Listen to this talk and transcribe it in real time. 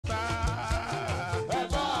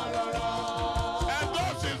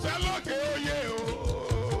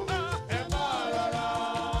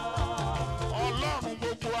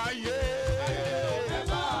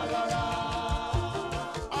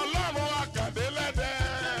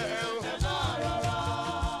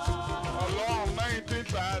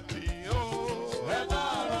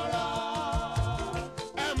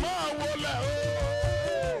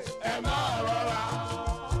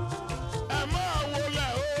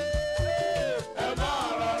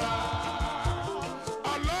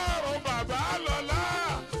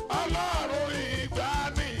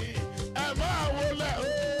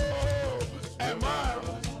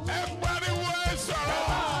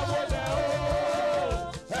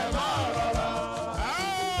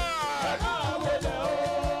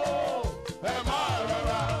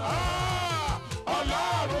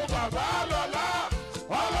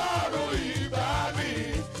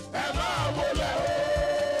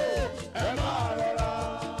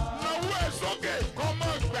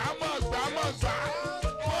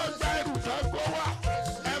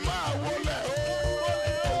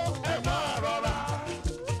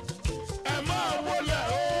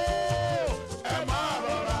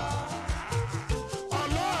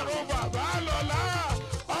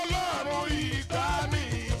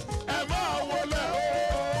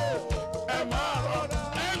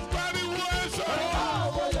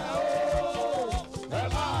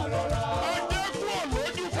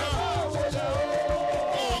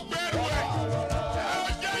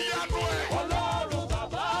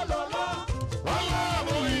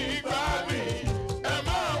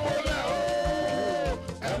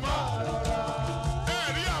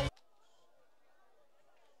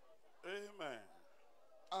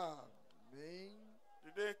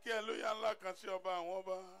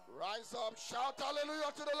Rise up, shout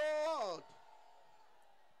hallelujah to the Lord.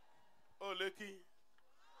 Oleki.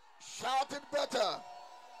 Shout it better.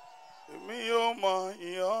 Èmi yóò mọ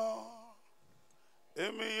ìyàn,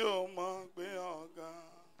 èmi yóò mọ gbé ọ̀gá.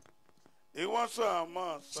 Ìwọ ṣáà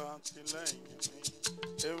máa ṣàtìlẹ́yìn mi,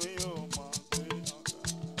 èmi yóò mọ gbé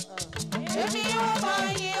ọ̀gá. Èmi yóò mọ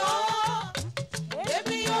ìyàn,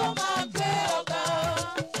 èmi yóò mọ gbé ọ̀gá.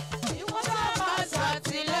 Ìwọ ṣáà máa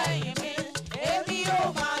ṣàtìlẹ́yìn mi, èmi yóò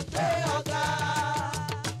mọ gbé ọ̀gá.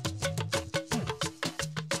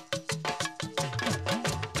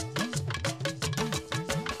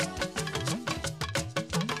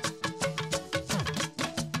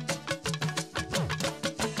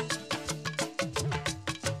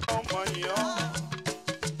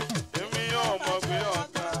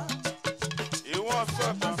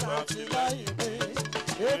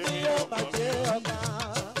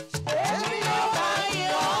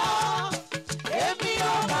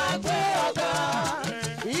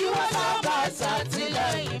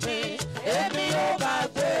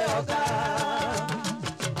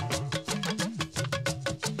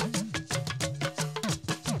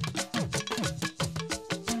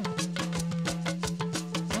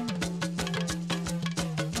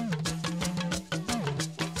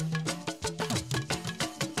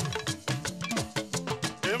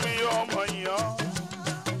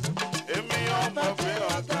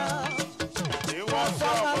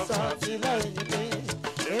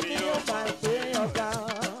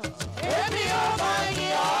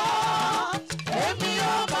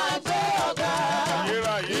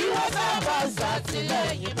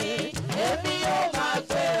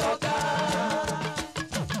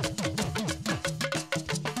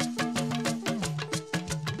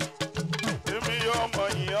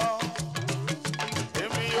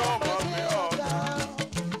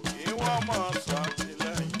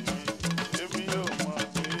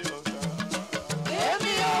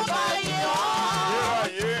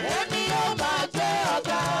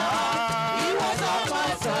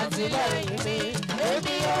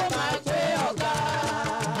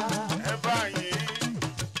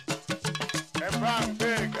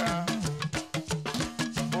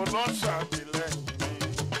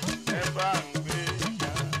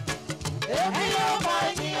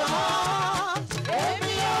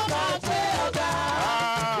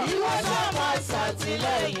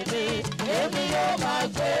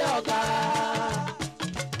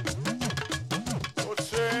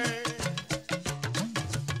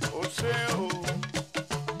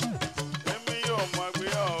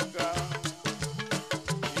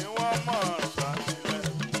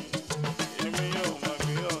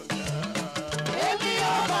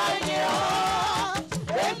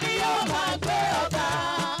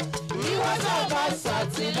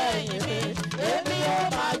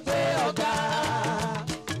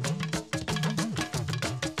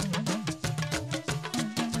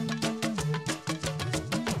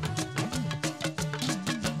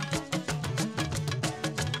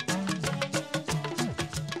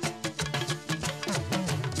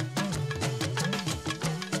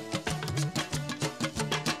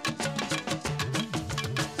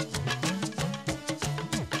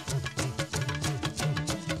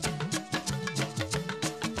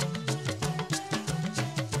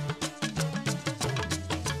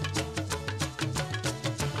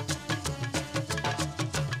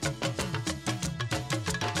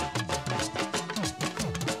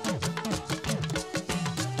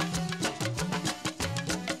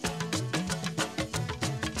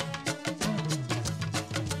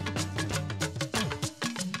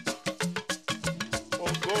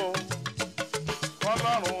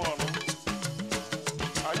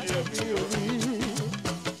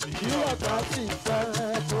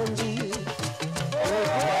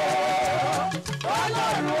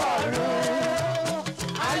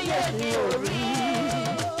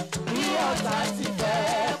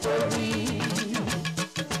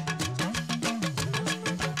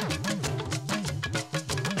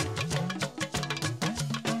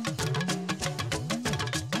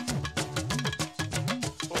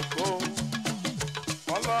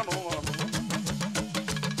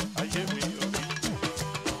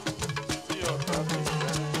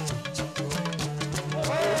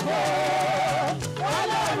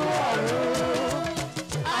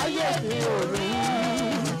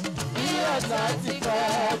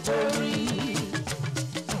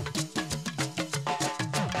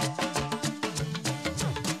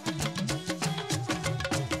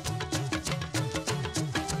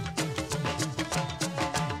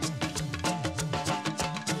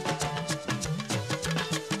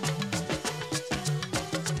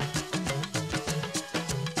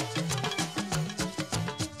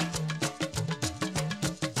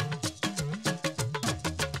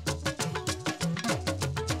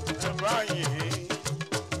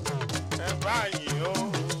 báyìí o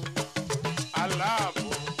aláàbò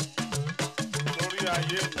lórí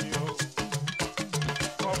ayé mi o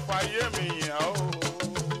ọ̀pọ̀ ayé mi yàn o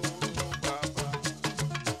bàbá.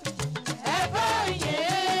 Ẹ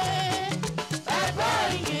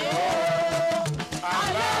báyìí o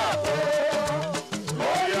aláàbò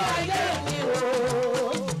lórí ayé mi o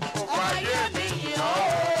ọ̀pọ̀ ayé mi yàn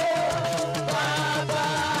o bàbá.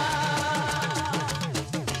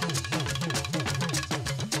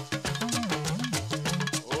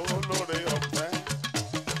 Olóore ọ̀fẹ́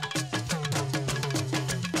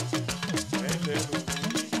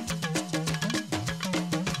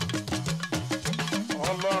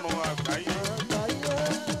Ọlọ́run àgbáyé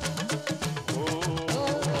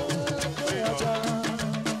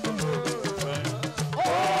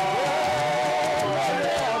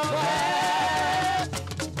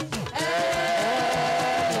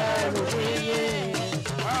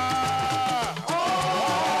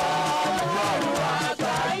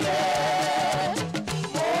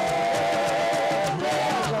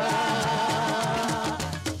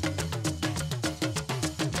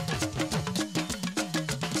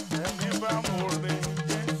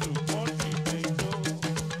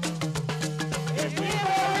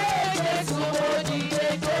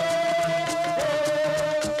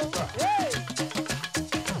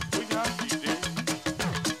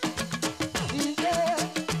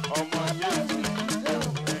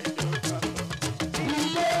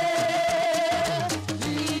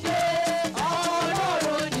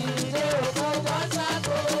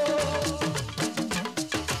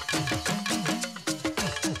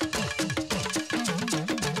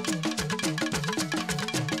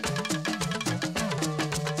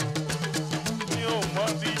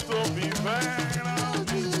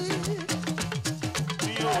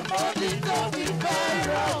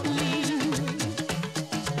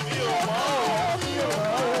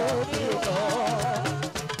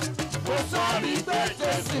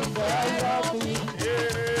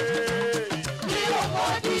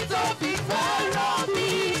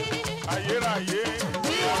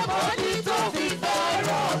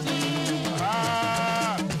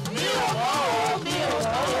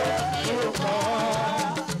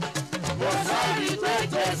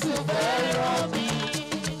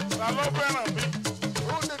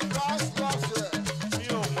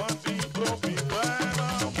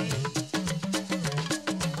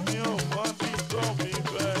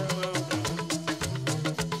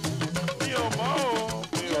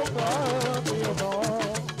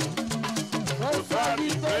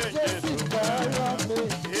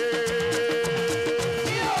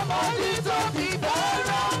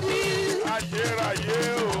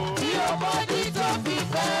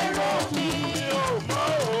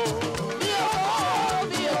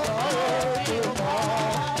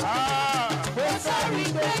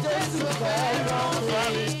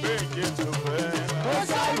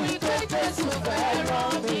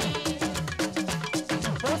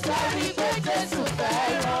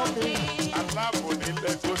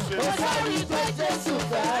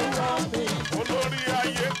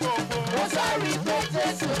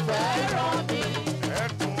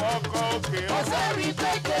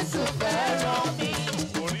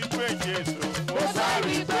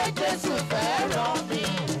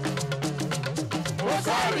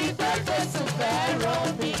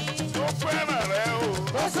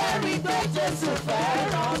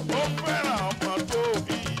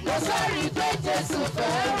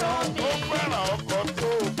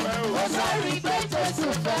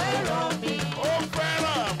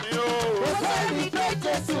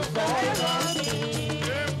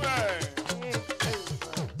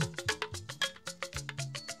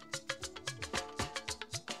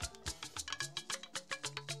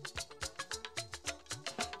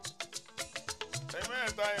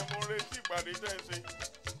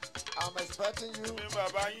I'm expecting you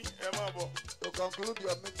to conclude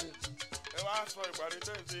your meeting.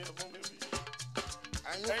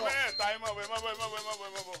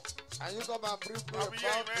 And you come and brief me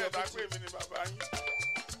about your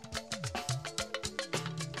meeting.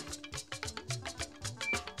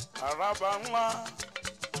 Araba ńlá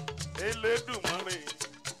Elédùmarè,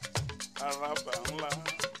 Araba ńlá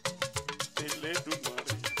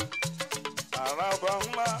Elédùmarè, Araba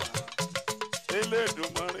ńlá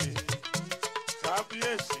Elédùmarè,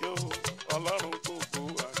 kábíyèsí o, Ọlọ́run gbogbo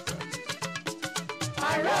àgbáyé.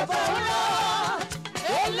 Araba ńlá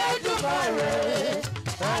Elédùmarè,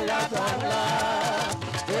 Araba ńlá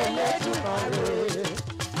Elédùmarè,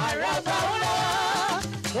 Araba ńlá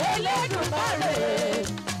Elédùmarè,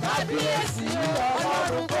 kábíyèsí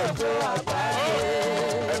Ọlọ́run gbogbo àgbáyé.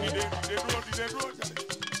 Dìde dúró jàre.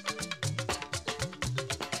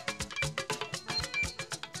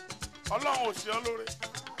 Ọlọ́run ò ṣe ọ́ lóore.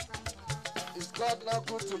 Is God not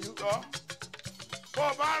good to you? Bó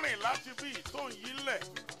o bá rìn láti bí tó ń yí lẹ̀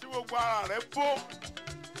tí gbogbo ara rẹ̀ bó,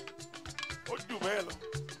 ó jù bẹ́ẹ̀ lọ.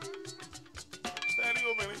 Sẹ́rí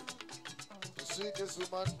obìnrin. You see this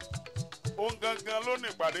woman? Òun gangan ló ní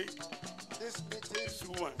ìpàdé. This meeting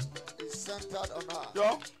Ìṣùwọ̀n. is centered on her. Jọ.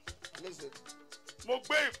 Listen. Mo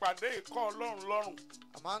gbé ìpàdé ìkọ́ Ọlọ́run lọ́rùn.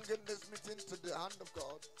 I'm hanging this meeting to the hand of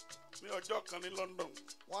God. Ní ọjọ́ kan ní London.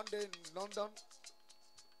 One day in London,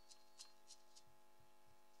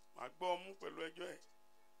 Màá gbọ́ ọmú pẹ̀lú ẹjọ́ ẹ̀.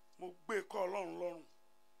 Mo gbé ìkọ́ Ọlọ́run lọ́rùn.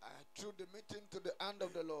 I threw the meeting to the hand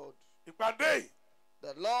of the Lord. Ìpàdé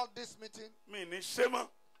The Lord, this meeting, mi ní ṣe mọ́.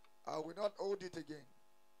 I will not hold it again.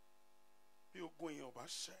 Bí ogun èèyàn ò bá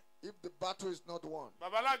ṣẹ́. If the battle is not won,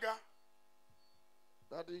 Babalága,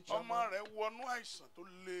 that each ọmọ rẹ̀ wọnú àìsàn tó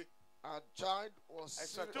le. our child was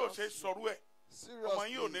Àìsàn tí ò ṣe sọ̀rọ̀ ẹ̀. Ọmọ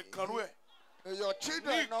yín ò ní kanrú ẹ̀. May your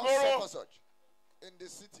children not Nikoro. suffer such in the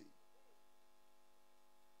city.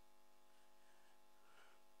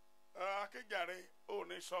 Akéjàre ò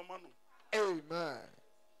ní sọmọ nù. Amen.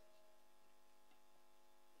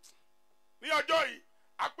 Ní ọjọ́ yìí,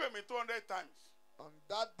 a pè mí 200 times. On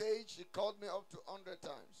that day, she called me up to 100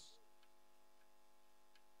 times.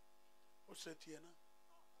 Ó ṣe tiẹ̀ náà.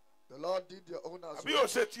 The Lord did your own as Àbí well. ó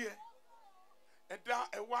ṣe tiẹ̀.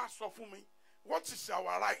 Ẹ wá sọ fún mi, what is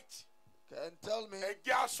our right? Can tell me Ẹ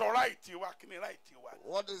jẹ́ aṣọ right wa, kí ni right wa?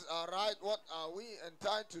 what is our right? What are we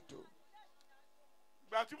entitled to?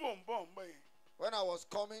 Ìgbà tí mò ń bọ̀ ń bẹ̀ yẹn, When I was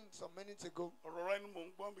coming some minutes ago, ọ̀rọ̀ rẹ ni mò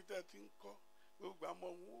ń gbọ́ bí tẹ́ ẹ ti ń kọ́. Gbogbo àmọ́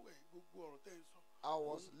òun ẹ̀ gbogbo ọ̀rọ̀ tẹ́ ẹ sọ. I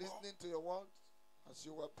was listening to your words as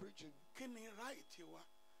you were preaching. Kí ni right wa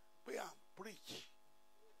pé à ń preach?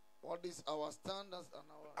 What is our standards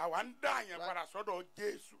and our Àwa ń dá àyàn padà sọ́dọ̀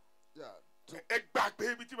Jésù. to Ẹ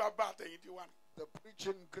gbàgbé ibi tí bàbá àtẹ̀yìn ti wá ni. the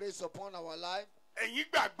preaching grace upon our life? Ẹ̀yin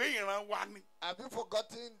gbàgbé ìran wa ni. Have you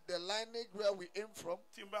forgotten the lineage where we aim from?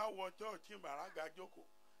 Tí n bá wọ church tí n bá rága jókòó,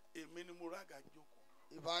 èmi ni mo rága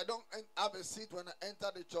jókòó. If I don't have a seat when I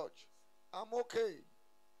enter the church, I'm okay.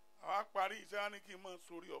 Àwa parí iṣẹ́ wa ní kí n mọ̀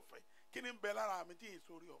sórí ọ̀fẹ́. Kí ni ń bẹ lára mi tí ì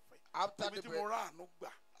sórí ọ̀fẹ́? After Ibi tí mo rà àánú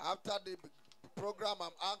gbà. the program,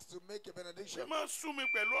 I'm asked to make a Ṣé benediction. máa sú mi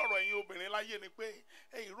pẹ̀lú ọ̀rọ̀ ẹ̀yin obìnrin láyé ni pé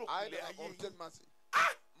ẹ̀yin rò I pìlẹ̀ have ayé obtained yìí. mercy.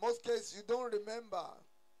 Most cases, you don't remember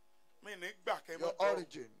Mi ní gbà kẹ́ your mọ́ bọ̀.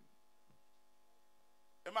 origin.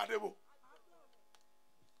 Ẹ máa débò.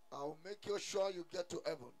 I will make you sure you get to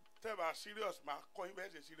heaven. Tẹ́ bá serious, máa kọ́ yín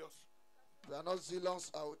bẹ́ẹ̀ ṣe serious. If you are not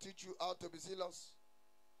zealous, I will teach you how to be zealous.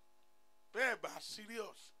 Bẹ́ẹ̀ bá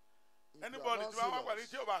serious. If you are Anybody not tí wọ́n wá pàdé zealous,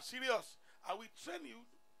 tí ò bá serious, I will train you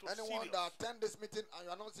to anyone serious. that attend this meeting and you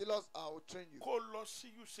are not zealous, I will train you. Kó lọ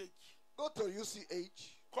sí usage. Go to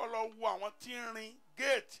UCH. Kó lọ wo àwọn tí ń rin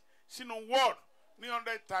gate sínú ward ní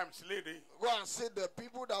 100 times léde. Go and see the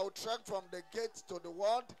people that will trek from the gate to the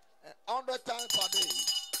world 100 times per day.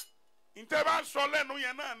 Ǹtẹ́ bá ń sọ lẹ́nu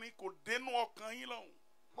yẹn náà ni kò dénú ọkàn yín lọ́hùn.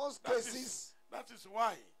 Most That cases, is, that is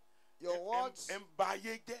why your words, ẹ̀ ń ba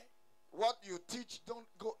ayé jẹ́. what you teach, don't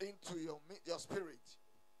go into your spirit.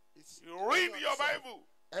 It's You read your Bible.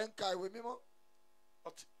 Enkai with me,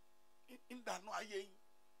 But ń dànù ayé yín.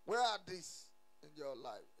 where are these in your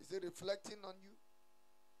life? Is it reflecting on you?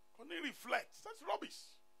 Kò ní reflect. That's rubbish.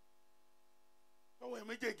 Lọ́wọ́ ẹ̀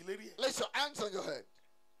méjèèjì lérí ẹ̀. Place your hands on your head.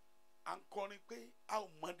 À ń kọrin pé a ò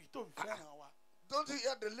mọ ìdí tó fi fẹ́ràn wa. Don't you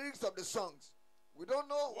hear the lyrics of the songs? We don't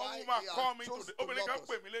know why One he woman called me chose today. to Obìnrin love kan us.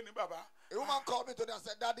 pè mí lé ní bàbá. A woman called me today and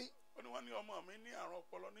said, Daddy, Ó ní wọ́n ní ọmọ mi ní àrùn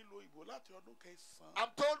ọpọlọ nílùú òyìnbó láti ọdún kẹsàn-án.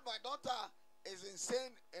 I'm told my daughter is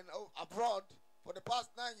insane abroad for the past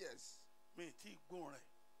 9 years. Mi ì tí ì gbóhùn rẹ̀.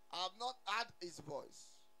 I have not heard his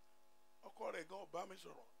voice. Ọkọ rẹ̀ gan bá mi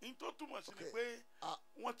sọ̀rọ̀. Ní tó túmọ̀ sí ni Okay. pé Uh,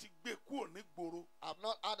 wọ́n ti gbé kúrò ní gbòòrò. I've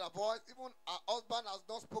not heard her voice. Even her husband has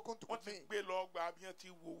not spoken to Wọ́n ti me. gbé lọ ọgbà abiyán tí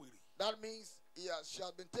wo wèrè. That means she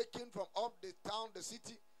has been taken from up the town, the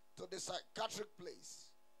city, to the psychiatric place.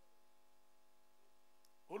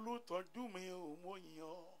 Olùtọ́jú mi ò mọ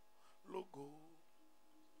yàn lógo.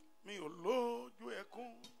 Mi ò lójú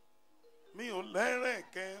ẹkún. Mi ò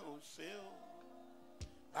lẹ́rẹ̀kẹ́ òṣè o.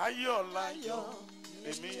 Ayọ̀ láyọ̀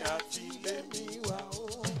èmi àti ilé mi wà o.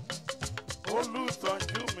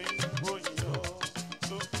 Olùtọ́jú mi ò yàn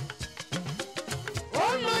lógo.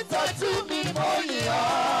 Olùtọ́jú mi mo yìn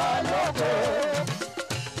ọ́ lógo.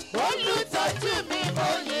 Olùtọ́jú mi mo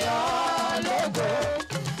yìn ọ́ lógo.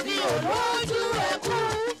 Mi ò lójú ẹkún,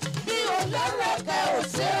 mi ò lẹ́rẹ̀kẹ́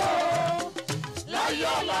òṣè o.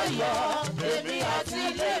 Láyọ̀ láyọ̀ èmi àti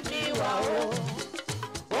ilé mi wà o.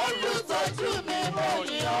 Olùtọ́jú mi mo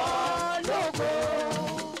yìn ọ́ lógo.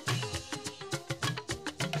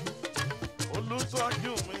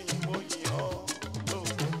 Olùtọ́jú mi ò yàn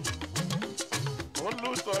lógo.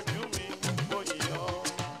 olùtọ́jú mi mo yìn ọ́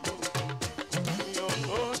mi ò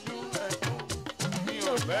lójú ẹkún mi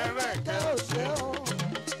ò bẹ̀rẹ̀ kẹ́ ò ṣe o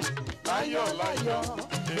láyọ̀ láyọ̀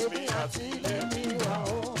èmi àti ilé mi wà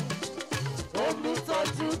o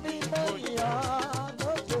olùtọ́jú mi mo yìn ọ́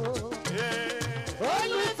lógo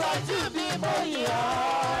olùtọ́jú mi mo yìn ọ́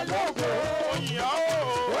lógo mo yìn ọ́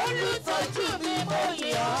olùtọ́jú mi mo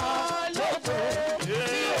yìn ọ́ lógo mi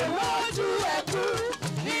ò lójú ẹkún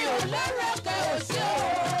mi ò lẹ́rẹ̀kẹ́ ò ṣe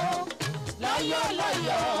o láyọ̀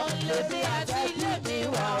láyọ̀ lèmi àti ilé mi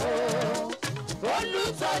wà o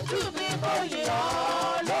olùtọ́jú mi mo yìn ọ́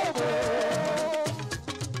lógo.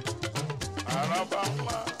 àràbà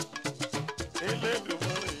ńlá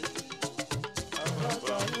Elédùmarè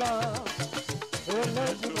àràbà ńlá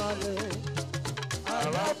Elédùmarè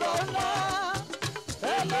àràbà ńlá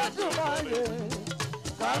Elédùmarè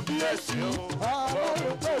kábíyèsí o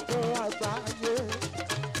ọlọ́run gbogbo àgbáyé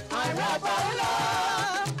àràbà ńlá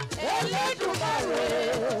Elédùmarè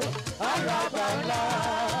àràbà ńlá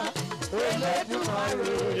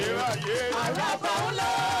Elédùmarè àràbà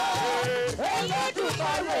ńlá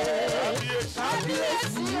Elédùmarè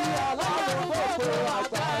kábíyèsí ọlọ́run gbogbo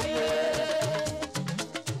àgbáyé.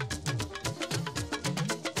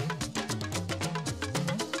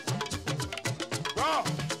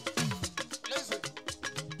 Listen.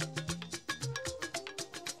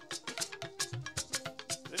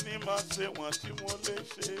 Ẹni máa ṣe wọ́n tí mo lè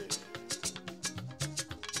ṣe.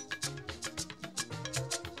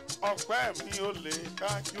 Ọpẹ́ mi ò lè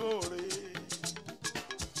kájú òre.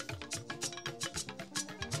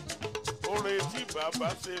 Oore tí bàbá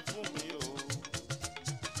ṣe fún mi o.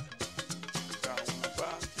 Àwọn bá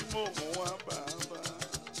tí mo mú wá bàbá.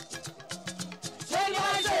 ṣé ni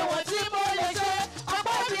wọ́n ṣe wọ́n tí mo lè ṣe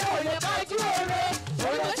ọpẹ́ mi ò lè kájú oore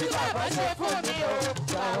oore tí bàbá ṣe fún mi o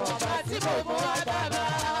àwọn bá tí mo mú wá bàbá.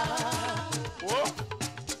 Wo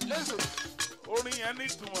Listen. orin yẹn ní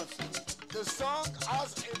ìtumọ̀ sí. The song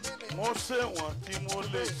has a meaning. Mo ṣe wọ́n tí mo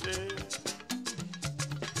lè ṣe.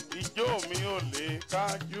 Ijó mi ò lè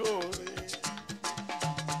kájú òre.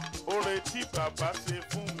 Oore tí bàbá ṣe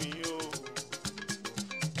fún mi o.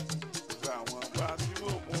 Àwọn bá tí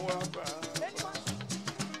mo mú wá bàbá.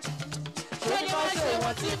 ṣé ni wọ́n ṣe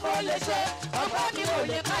wọ́n tí mo lè ṣe ọpẹ́ mi ò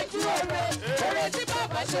lè kájú oore oore tí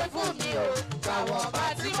bàbá ṣe fún mi o àwọn bá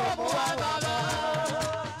tí mo mú wá bàbá.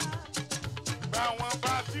 Àwọn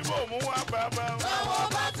bá tí mo mú wá bàbá. àwọn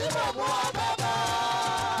bá tí mo mú wá bàbá.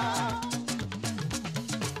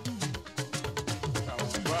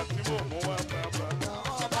 Àwọn bá tí mo mú wá bàbá.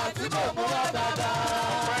 àwọn bá tí mo mú wá bàbá.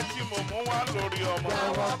 Ọpẹ́ tí mo mú wá lórí ọmọ.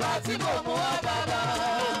 àwọn bá tí mo mú wá bàbá.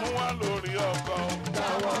 Mo mú wá lórí ọkọ.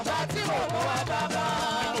 àwọn bá tí mo mú wá bàbá.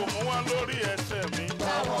 Mo mú wá lórí ẹsẹ̀ mi.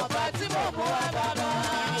 àwọn bá tí mo mú wá bàbá.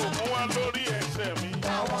 Mo mú wá lórí ẹsẹ̀ mi.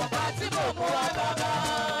 àwọn bá tí mo mú wá bàbá.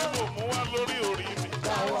 Mo mú wá lórí orí mi.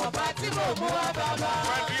 àwọn bá tí mo mú wá bàbá.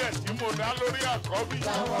 Ọpẹ́ díẹ̀ tí mo dá lórí àkọ́bí.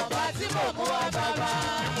 àwọn bá tí mo mú wá bàbá.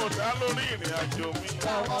 Tí mo dá lórí ìrìn àjò mi.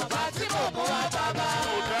 àwọn bá tí mo mú wá bàbá.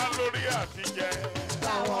 Mo dá lórí àtijẹ.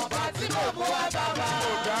 àwọn bá tí mo mú wá bàbá.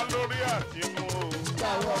 Mo dá lórí àtimú.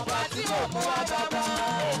 àwọn bá tí mo mú wá bàbá.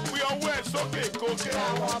 Ó gbé ọwọ́ ẹ̀ sókè kókè.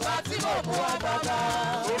 àwọn bá tí mo mú wá bàbá.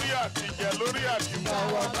 Lórí àtijẹ, lórí àtimú.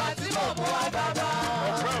 àwọn bá tí mo mú wá bàbá.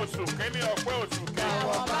 Ọpẹ́ oṣù kínní, ọpẹ́ oṣù kejì.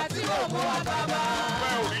 àwọn bá tí mo mú wá bàbá.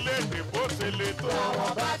 Ọpẹ́ orílẹ̀-èdè bó ṣe le tó. àwọn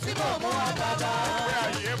bá tí mo mú wá bàbá. Ọpẹ́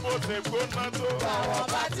ayé bó ṣe gbóná tó. àwọn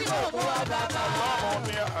bá tí mo mú wá bàbá. Ọlọ́run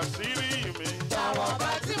ni àṣírí mi. àwọn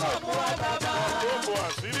bá tí mo mú wá bàbá. Gbogbo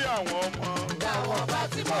àṣírí àwọn ọmọ. àwọn bá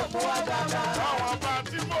tí mo mú wá bàbá. Àwọn bá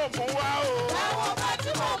tí mo mú wá o. àwọn bá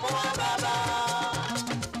tí mo mú wá bàbá.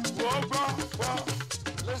 Wọ́n gbọ́.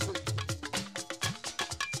 Listen.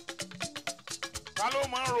 Ta ló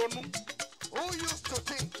máa ń ronú? Who used to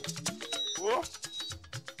think? Wo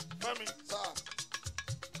Fẹ́mi, Sir.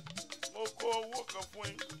 mo kó owó kan fún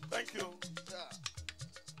yín. Thank you. Yeah.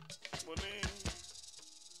 Mo ní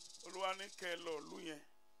Olúwa ní kẹ́ ẹ lọ ìlú yẹn.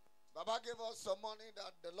 Baba gave us some money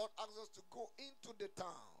that the Lord asked us to go into the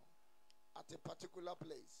town at a particular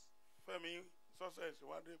place. Fẹ́mi success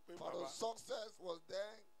wá dé pé For the bàbá success was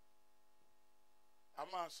there a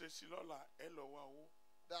máa ṣe sí lọ́la ẹ lọ wá owó.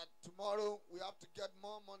 that tomorrow we have to get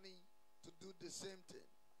more money to do the same thing.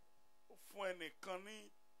 Ó fún ẹnìkan ní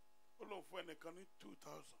ó lóun fún ẹnìkan ní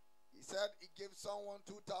 2,000. He said he gave someone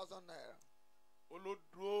 2,000 naira. Ó ló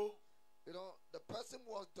dúró. You know, the person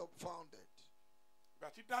was dumbfounded.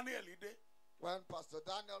 Ìgbà tí Daniel dé. When Pastor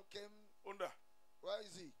Daniel came, Ó ń dà. where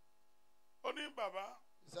is he? Ó ní bàbá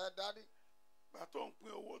He said, Daddy, gbà tó ń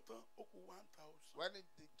pín owó tán ó kù 1,000. when he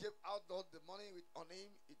gave out all the money on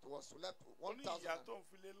him, it was left Ó ní 1,000. ìyá tó ń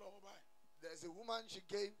fi lé lọ́wọ́ báyìí. There's a woman she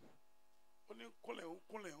gave. Ó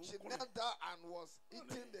She knelt down and was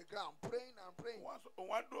eating the ground, praying and praying. 1,000.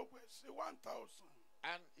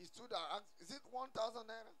 And he stood there and asked, is it 1,000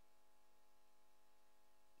 naira?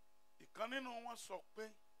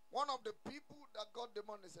 One of the people that got the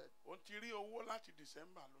money said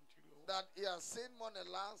that he has seen money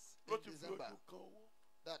last in December.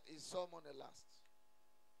 That he saw money last.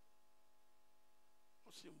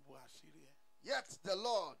 Yet the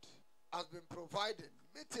Lord has been providing,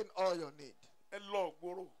 meeting all your need.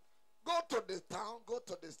 Go to the town, go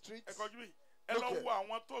to the streets. Go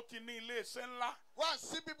and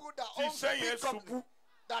see people that own big company,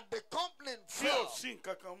 that the company fell,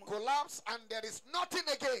 collapse, and there is nothing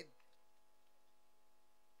again.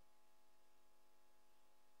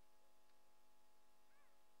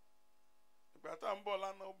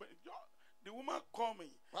 The woman called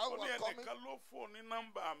me.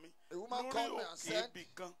 The woman called me and said,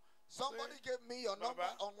 somebody gave me your number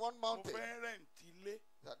on one mountain.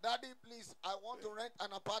 Daddy, please, I want to rent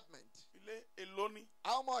an apartment.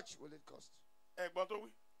 How much will it cost?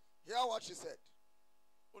 Hear what she said.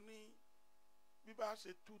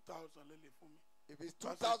 If it's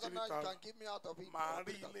 2,000 now, you can give me out of it.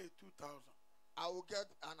 I will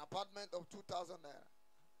get an apartment of 2,000 naira.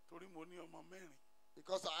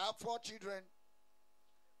 Because I have 4 children.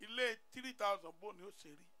 You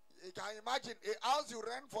can imagine a house you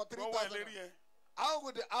rent for 3,000. How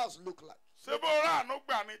would the house look like?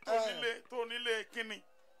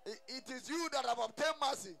 It is you that have obtained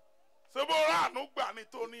mercy. You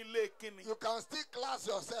can still class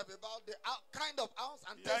yourself about the kind of house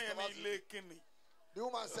and taste of house. The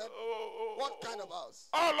woman said, what kind of house?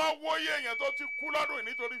 Well,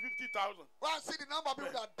 see the number of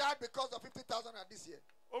people that died because of 50,000 this year.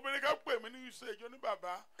 A woman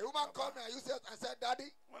called me and you said, Daddy,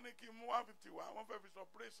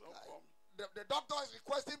 the doctor is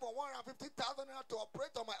requesting for 150,000 to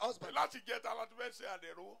operate on my husband. For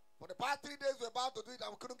the past 3 days, we're about to do it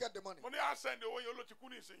and we couldn't get the money.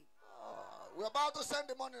 We're about to send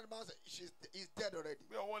the money and the man said, he's dead already.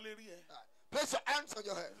 Place your hands on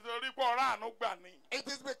your head. It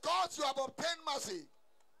is because you have obtained mercy.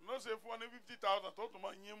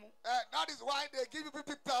 That is why they give you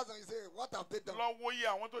 50,000. You say, what have they done? Well,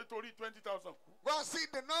 see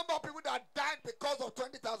the number of people that died because of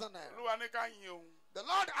 20,000 naira. The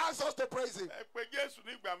Lord asks us to praise Him.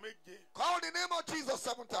 Call the name of Jesus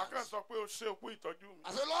 7 times. I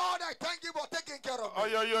say, Lord, I thank you for taking care of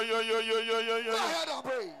me. Go ahead and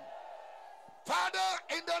pray. Father,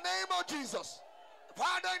 in the name of Jesus.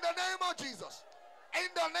 Father, in the name of Jesus.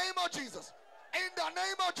 In the name of Jesus. In the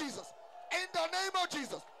name of Jesus. In the name of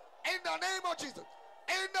Jesus. In the name of Jesus.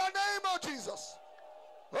 In the name of Jesus.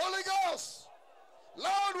 Holy Ghost.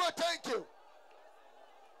 Lord, we thank you.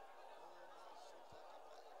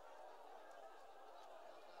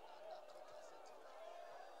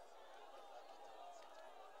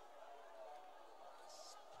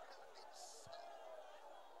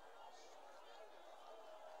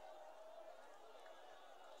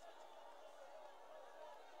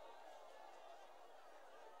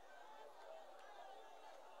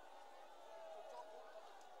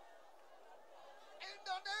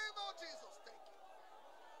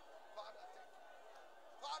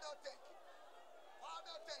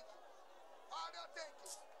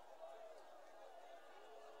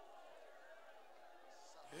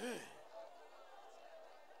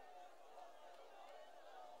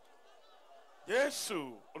 Jesus,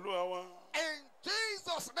 in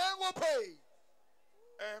Jesus' name we pray.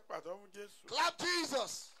 Clap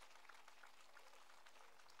Jesus.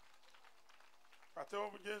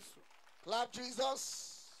 Clap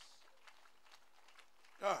Jesus.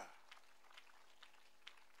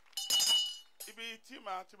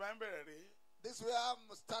 This is where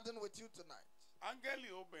I'm starting with you tonight.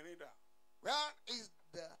 Where is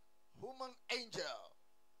the human angel?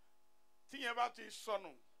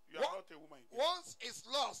 You are not a woman. Once it's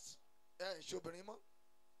lost, you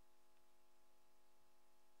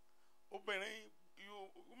woman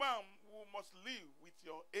who must live with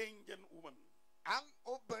your angel woman.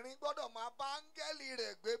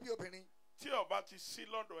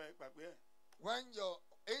 When your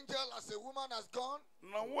angel as a woman has gone,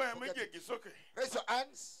 raise your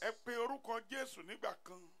hands.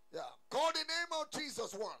 Yeah. Call the name of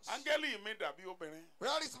Jesus once.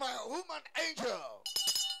 Where is my woman angel?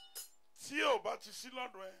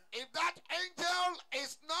 If that angel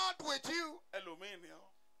is not with you,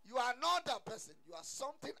 you are not that person. You are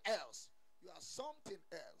something else. You are something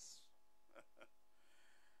else.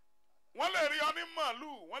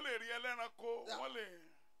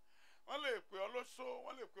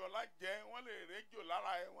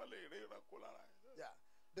 Yeah.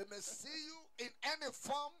 They may see you in any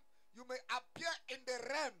form. You may appear in the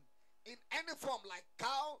realm in any form, like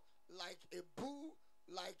cow, like a bull,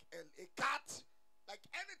 like a cat, like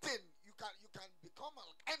anything. You can become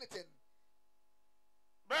like anything.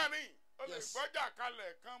 Yes.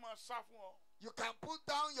 You can put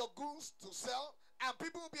down your goods to sell, and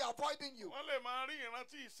people will be avoiding you.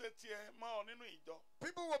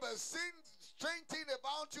 People will be seeing strange things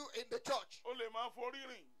about you in the church.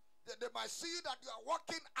 They might see you that you are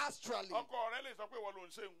walking astrally. Your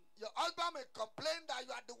husband may complain that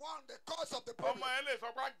you are the one, the cause of the problem.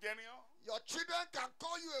 Your children can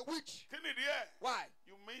call you a witch. Why?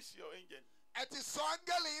 You miss your angel. It is so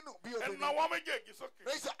angelic.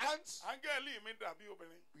 Raise your hands.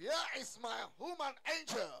 Here is my human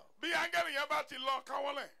angel.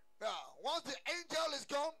 Yeah, once the angel is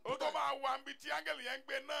gone, what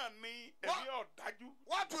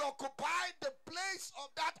will occupy the place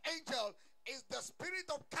of that angel is the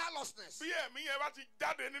spirit of callousness.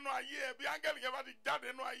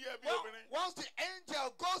 Once the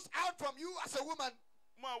angel goes out from you as a woman,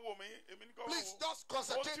 please just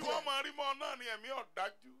concentrate here.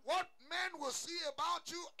 What men will see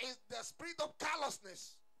about you is the spirit of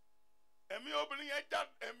callousness. Yeah,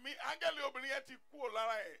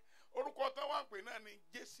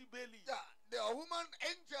 the woman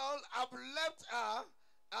angel have left her,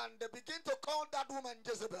 and they begin to call that woman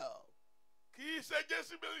Jezebel.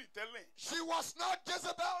 She was not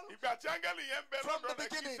Jezebel from the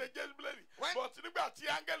beginning.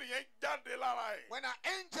 When an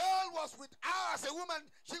angel was with her as a woman,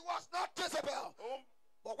 she was not Jezebel.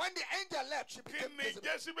 But when the angel left, she became Jezebel.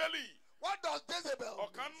 What does Jezebel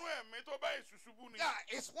mean? Yeah,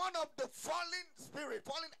 it's one of the fallen spirit,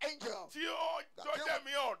 fallen angel.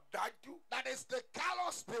 That is the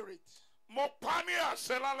callous spirit. And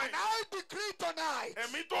I decree tonight, the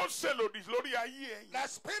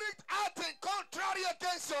spirit acting contrary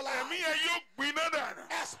against your life,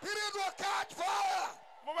 the spirit will catch fire.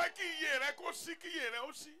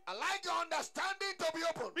 I like your understanding to be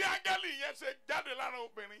open.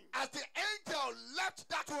 As the angel left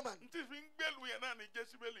that woman,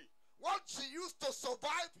 what she used to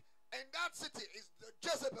survive in that city is the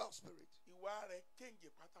Jezebel spirit.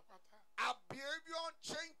 Her behavior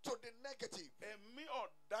changed to the negative.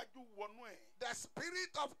 The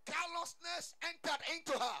spirit of callousness entered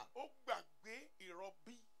into her.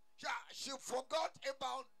 Yeah, she forgot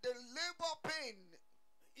about the labor pain.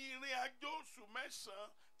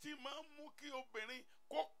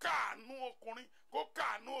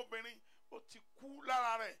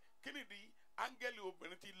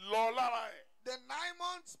 The 9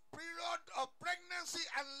 months period of pregnancy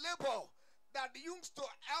and labor that used to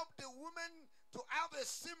help the woman to have a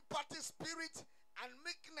sympathy spirit and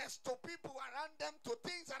meekness to people around them, to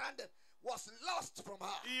things around them, was lost from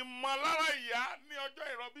her.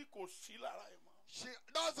 She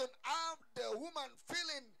doesn't have the woman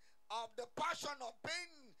feeling of the passion of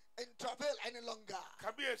pain in travail any longer.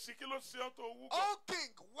 Oh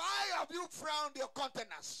King, why have you frowned your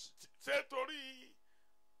countenance?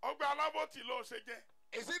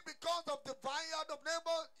 Is it because of the vineyard of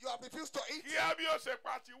neighbor you have refused to eat?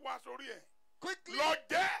 Quickly,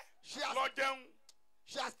 she has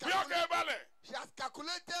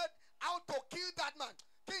calculated how to kill that man.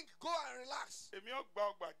 King, go and relax.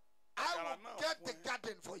 I will get the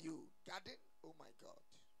garden for you. Garden? Oh my God.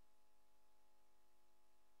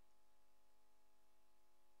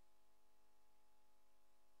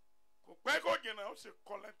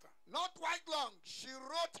 Not quite long, she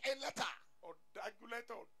wrote a letter.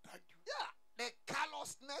 Yeah, the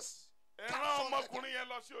callousness.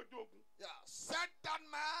 Yeah, set that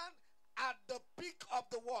man at the peak of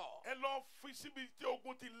the wall.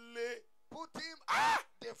 Put him at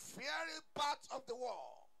the fiery part of the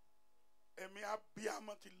wall. The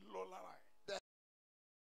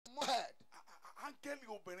head.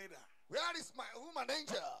 Where is my woman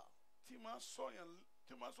angel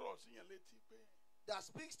that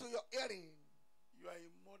speaks to your hearing? You are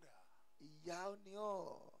a mother.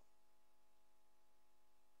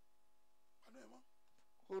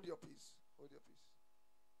 Hold your peace. Hold your peace.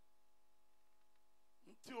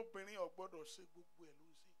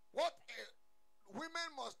 What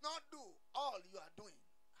women must not do, all you are doing.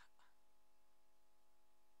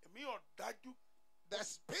 The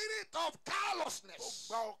spirit of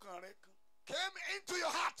callousness came into your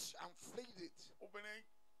heart and freed it.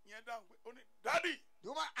 Daddy. The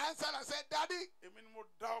woman answered and said, Daddy,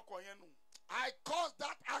 I caused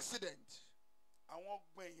that accident.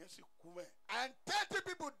 And 30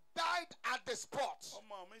 people died at the spot.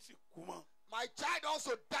 My child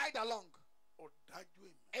also died along.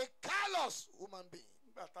 A callous human being.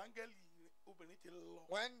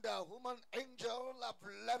 When the woman angel have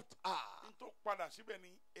left her,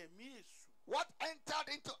 what entered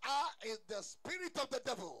into her is the spirit of the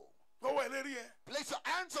devil. Place your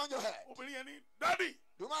hands on your head. Daddy.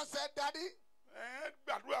 The woman said, Daddy,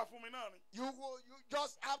 you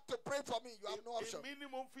just have to pray for me. You have no option.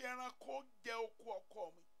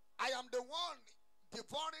 I am the one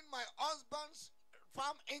devouring my husband's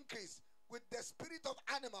farm increase with the spirit of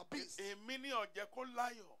animal beasts. I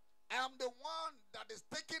am the one that is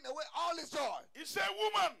taking away all his joy. It's a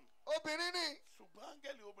woman. OBININ. But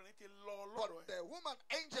the woman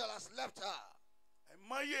angel has left her.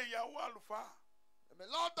 A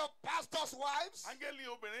lot of pastors' wives.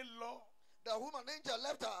 The woman angel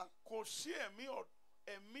left her.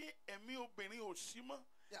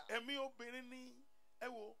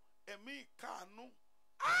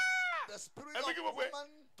 The spirit of woman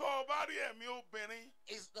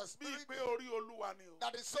is the spirit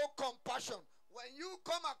that is so compassion. When you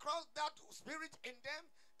come across that spirit in them,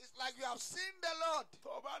 it's like you have seen the Lord.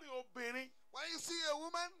 When you see a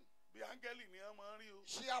woman,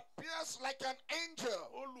 she appears like an angel.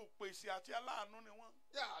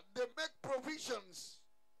 Yeah, they make provisions.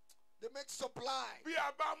 They make supply.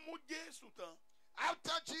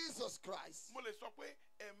 After Jesus Christ,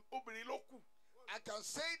 I can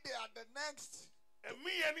say they are the next. It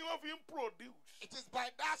is by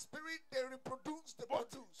that spirit they reproduce, they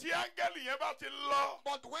produce.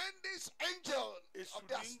 But when this angel of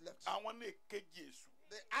death left,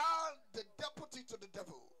 they are the deputy to the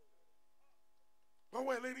devil. In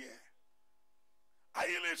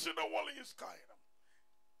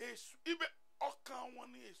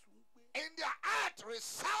their heart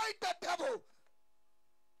reside the devil.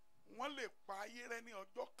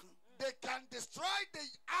 They can destroy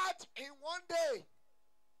the earth in one day.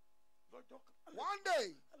 One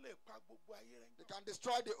day. They can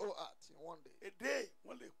destroy the whole earth in one day.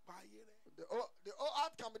 The whole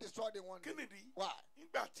earth can be destroyed in one day. Why?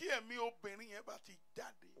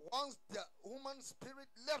 Once the human spirit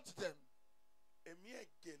left them, they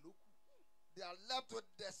are left with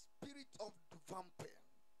the spirit of vamping.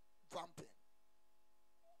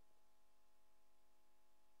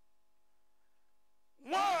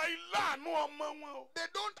 They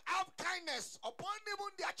don't have kindness upon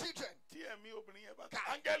even their children.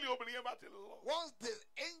 Once the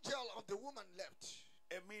angel of the woman left,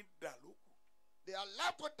 they are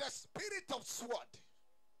left with the spirit of sword.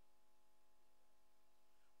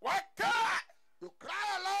 You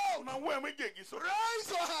cry aloud. Raise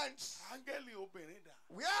your hands.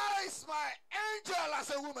 Where is my angel as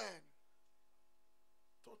a woman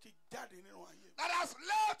that has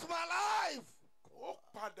left my life?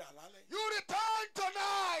 You return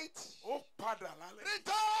tonight.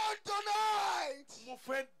 Return tonight. I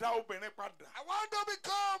want to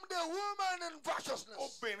become the woman in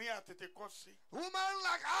righteousness. Woman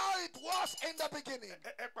like how it was in the beginning.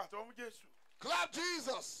 Clap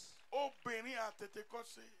Jesus.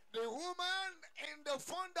 The woman in the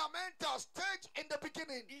fundamental stage in the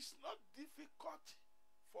beginning. It's not difficult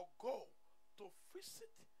for God to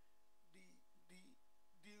visit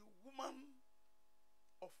the woman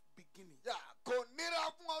of beginning. Yeah, kò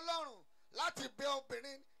nira fún Ọlọ́run láti bẹ̀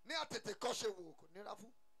obìnrin ní àtètèkọ́ṣe wò, kò nira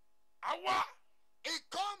fún. It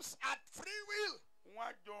comes at free will.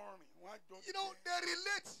 You know, they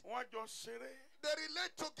relate. They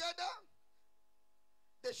relate together.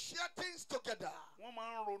 They share things together.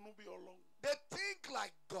 They think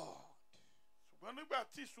like God.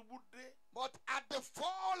 But at the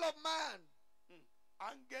fall of man,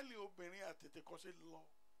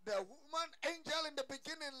 the woman angel in the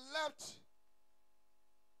beginning left.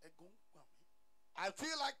 I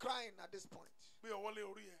feel like crying at this point.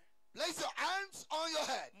 Place your hands on your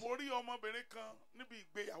head.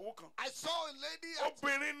 I saw a lady at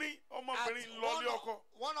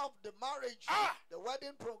one of the marriage, the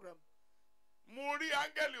wedding program.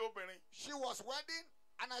 She was wedding,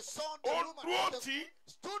 and I saw the woman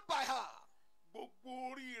stood by her.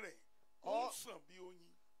 All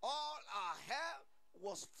her hair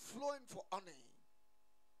was flowing for honey.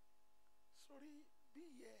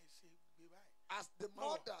 As the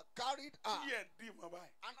mother carried her and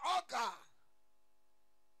hugged her,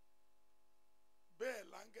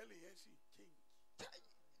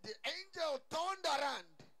 the angel turned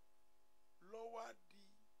around.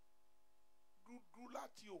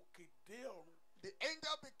 The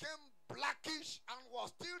angel became blackish and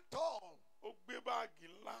was still tall,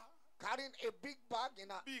 carrying a big bag in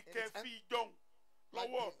his hand.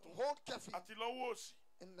 Lọ́wọ́ ọ̀tún. Hold carefully. Àti lọ́wọ́ òsì.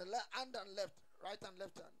 In the left hand and left, right and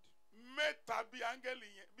left hand. Mẹ́ta bí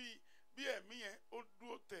áńgẹ́lì yẹn bí ẹ̀mí yẹn ó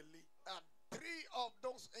dúró tẹ̀lé. And 3 of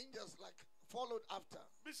those angels like followed after.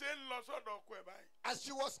 Bí ṣe ń lọ sọ́dọ̀ ọkọ ẹ̀ báyìí. As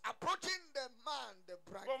she was approaching the man, the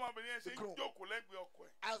bride, Bọ́mọbìnrin yẹn ṣe the ń groom, jókòó lẹ́gbẹ̀ẹ́ ọkọ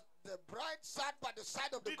ẹ̀. as the bride sat by the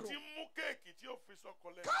side of the Títí groom, mú kéèkì tí ó fi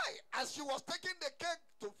sọ́kọ lẹ́nu. Kai, as she was taking the cake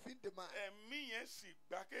to feed the man, Ẹ̀mí yẹn sì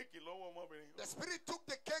gba kéèkì lọ́wọ́ ọmọbìnrin. the spirit took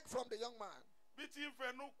the cake from the young man. Bí tí ń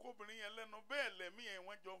fẹnu kó obìnrin yẹn lẹ́nu bẹ́ẹ̀ lẹ́mí yẹn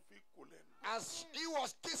wọ́n jọ ń fi kó lẹ́nu. As he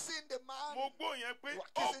was kissing the man, Mo gbọ́ yẹn pé was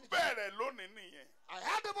ó kissing bẹ̀rẹ̀ lónìí nìyẹn. I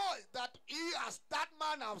heard the voice that that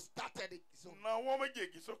man has started it. So Nawọ́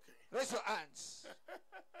méjèèjì sókè. raise your hands.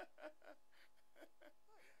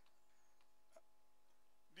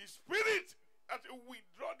 The spirit that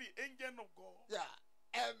withdraw the angel of God. Yeah.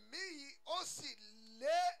 Ẹ̀mí ó sì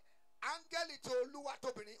lé áńgẹ́lì tó Olúwa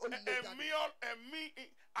tóbìnrin ó lé jáde. Ẹ̀mí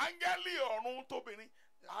áńgẹ́lì ọ̀run tóbìnrin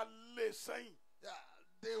á lé sẹ́yìn. Yeah.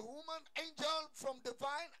 The woman angel from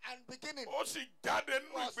divine and beginning Ó sì jáde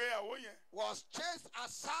nínú ìgbéyàwó yẹn. was chased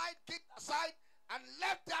aside, kicked aside, and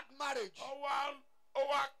left that marriage. Ó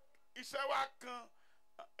wá iṣẹ́ wa kan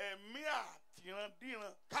ẹ̀mí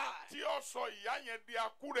àtìrandíran tí ó sọ ìyá yẹn di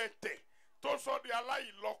akúrẹ̀tẹ̀ tó sọ di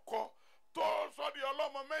aláìlọ́kọ tó sọ di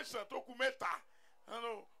ọlọ́mọ mẹ́sàn-án tó kù mẹ́ta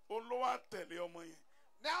olówó àtẹ̀lé ọmọ yẹn.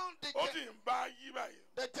 Now Ó sì ń bá yí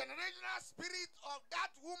báyìí. the generational spirit of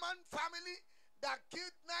that woman family that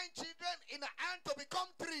killed 9 children in her hand to become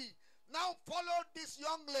 3 now followed this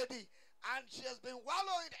young lady, and she has been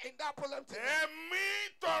wallowing in that problem today.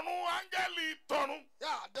 Ẹ̀mí tọ̀run áńgẹ́lì tọ̀run.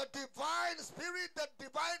 Yeah, the divine spirit, the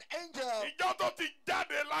divine angel. Ìjọ tó ti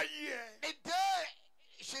jáde láyé ẹ̀. The day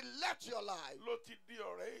she left your life, Ló ti di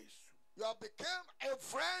ọ̀rẹ́ èṣù. you have become a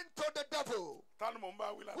friend to the devil. Ta ni mò ń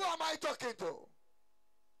bá wí Who am I talking to?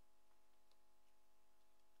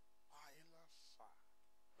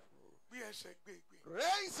 Bí ẹsẹ̀ gbégbé.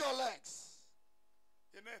 Raise your legs.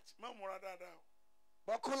 Jeanette, má múra dáadáa o.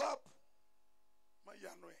 Buckle up. Má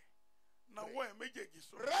yanu ẹ̀. Nawọ́ ẹ̀ méjèèjì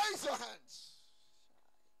sọ. Raise your hands.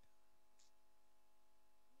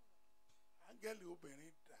 Áńgẹ́lì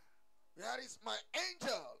obìnrin dà. Where is my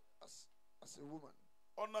angel as a woman?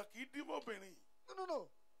 Ọ̀nà kì í dí mọ́bìnrin.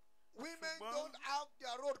 No. Women don't have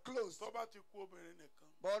their road closed. Tó bá ti kú obìnrin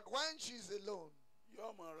nìkan. But when she's alone,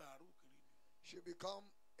 Yóò máa ra àrùn kiri ni. she become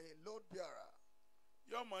a load bearer.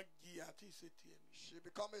 Yóò máa jìyà tí ìṣètì ẹ̀ ni. She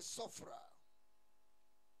become a sufferer.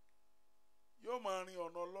 Yóò máa rin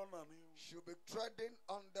ọ̀nà ọlọ́nà ni. She'll be treading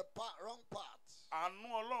on the wrong path. Àánú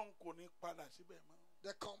Ọlọ́run kò ní padà síbẹ̀ mọ́.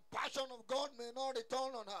 The compassion of God may not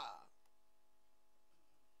return on her.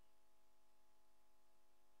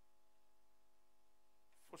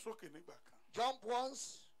 Fò sókè nígbà kan. Jump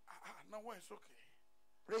once. Nawọ́ ẹ̀ sókè.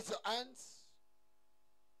 Raise your hands.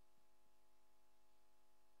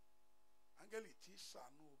 Áńgẹ́lì tí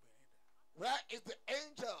ṣàánú obìnrin dà. Where is the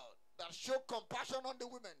angel that showed compassion on the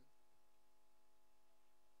women?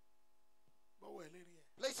 Bọ́wọ́ ẹ̀ lérí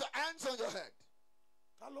ẹ̀. Place your hands on your head.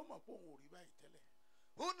 Ta ló mọ̀ pé òun ò rí báyìí tẹ́lẹ̀?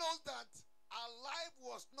 Who knows that our life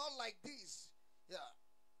was not like this? Yeah,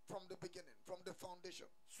 from the beginning, from the foundation.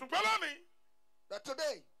 Ṣùgbọ́n lónìí. But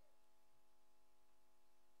today,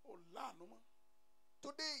 Ó láàánú mọ́.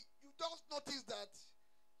 today you just notice that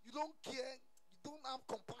you don't care, you don't have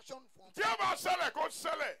compassion for. Tí a bá ṣẹlẹ̀ kó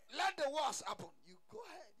ṣẹlẹ̀. Let the worst happen. You go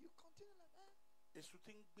ahead, you continue like that. Èṣù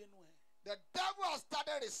ti ń gbénú ẹ̀. The devil has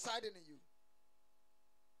started residing in you.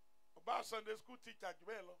 Ọba Sunday school teacher jù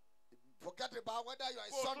bẹ́ẹ̀ lọ. Forget about whether you are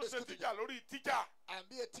a Kó o Sunday tún school ṣe teacher teacher lórí teacher. and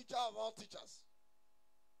be a teacher of all teachers.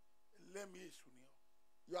 Lẹ́mí èṣù ni ọ.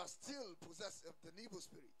 You are still possessed of the evil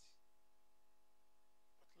spirit.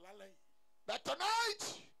 Lálẹ́ yìí. But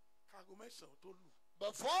tonight, Káago mẹ́sàn-án tó lù.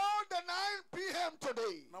 before the 9 p.m.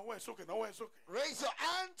 today, Nawọ́ ẹ̀ sókè, nawọ́ ẹ̀ sókè. raise your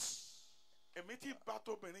hands. Ẹ̀mí tí bá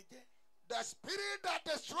tóbìnrin jẹ́. The spirit that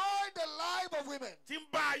destroyed the life of women, Tí ń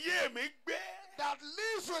bá ayé mi gbé. that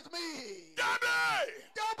lives with me,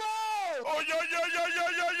 Jáde! double.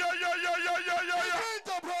 Oyoyoyoyoyoyoyoyoyoyoyoyo. Begin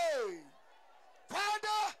to pray.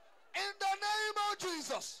 Father, in the name of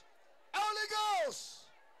Jesus, Holy Ghost.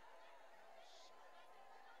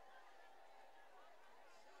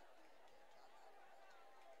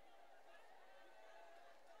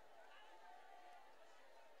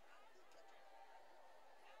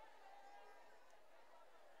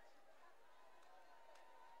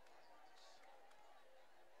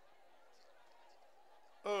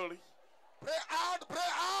 Early. Pray hard,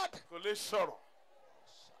 pray hard. Kò lè sọ̀rọ̀.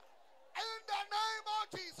 In the name of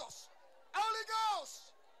Jesus, Holy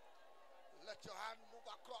Ghost, let your hand move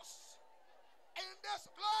across in this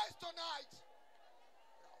place tonight.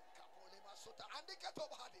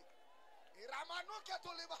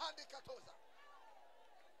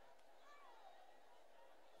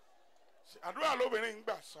 Àdúrà lóbìnrin ń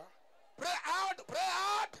gbà sá. Pray hard, pray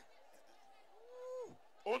hard.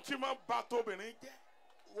 Ohun tí máa bà tóbìnrin jẹ́.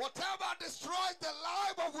 Whatever destroys the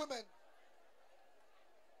life of women.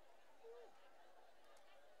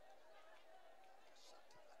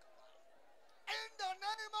 In the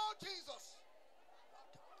name of Jesus.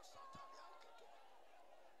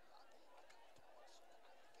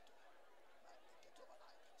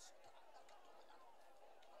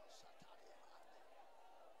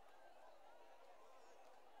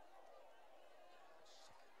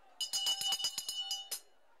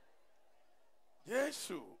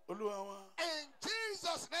 Jésù Olúwa wa. In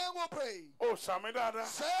Jesus' name we pray. Ó sàmì dáadáa.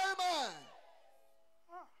 Say amen.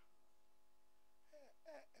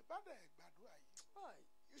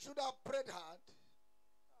 You should have prayed hard.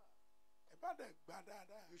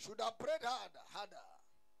 You should have prayed hard, harder.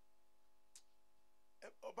 Hey,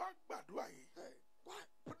 why?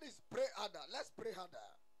 Please pray harder. Let's pray harder.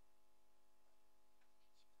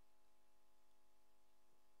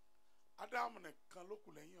 Adam nìkan ló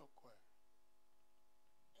kù lẹ́yìn ọkọ ẹ̀.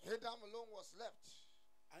 Adam alone was left.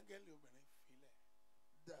 Áńgẹ́lì obìnrin filẹ̀.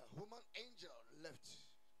 The human angel left.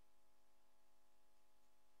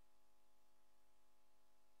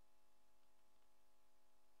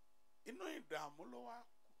 Inú ìdààmú ló wá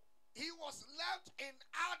kù. He was left in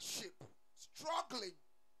hardship, struggling,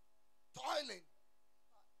 toiling.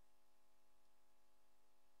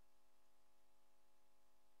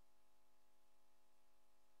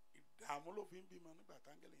 Ìdààmú ló fi ń bímọ nígbà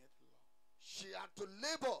táńgẹ́lì yẹn ti lọ. She had to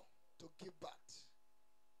labor to give birth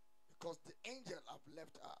because the angel have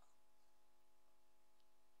left her.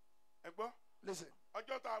 Ẹ gbọ́. Listen.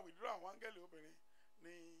 Ọjọ́ tá a withdraw àwọn áńgẹ́lì obìnrin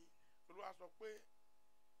ni Olúwa sọ pé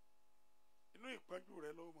inú ìpọ́njú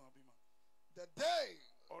rẹ ló máa bímọ. The day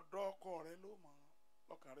ọ̀dọ̀ ọkọ rẹ ló máa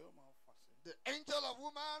lọ́kàn rẹ ó máa fà sí. The angel of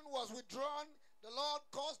woman was withdrawn. The Lord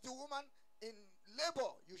caused the woman in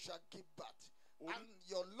labor you shall give birth, and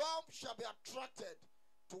your love shall be attracted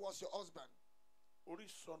towards your husband. Orí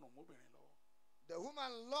sọnù mọ́bìnrin lọ́wọ́. The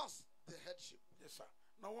woman lost the headship. Yes, sir.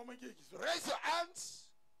 Náwó méjèèjì sọ. Raise your hands.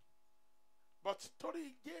 But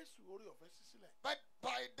torí Jésù orí ọ̀fẹ́ sí sílẹ̀. But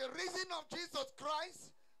by the reason of Jesus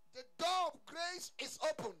Christ, the door of grace is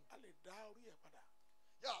open. A lè dá orí ẹ̀ padà.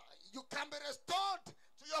 Yeah, you can be restored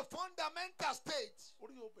to your fundamental state.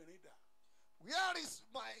 Orí obìnrin dà. Where is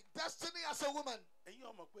my destiny as a woman? Ẹ̀yin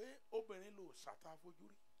ọmọ pé obìnrin ló ṣàtà fojú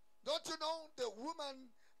rí. Don't you know the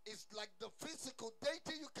woman is like the physical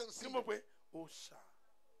deity you can see? Kí mo pé ó ṣà.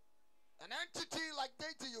 An entity like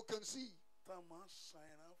deity you can see. Tá a máa san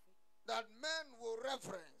ẹran fún. That men will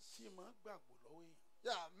reverence. Tí máa gbàgbọ́ lọ́wọ́ èèyàn.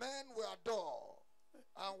 Yeah, men will adore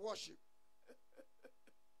and worship.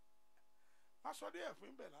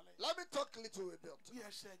 Let me talk a little bit.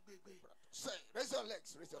 Say, raise your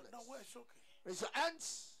legs, raise your legs. Raise your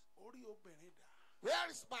hands. Where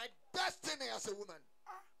is my destiny as a woman?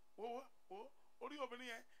 Orí obìnrin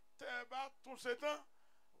yẹn tẹ́ ẹ bá tún ṣe tán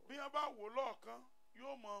bí wọ́n bá wò lọ́ọ̀kan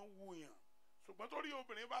yóò máa wù yàn ṣùgbọ́n torí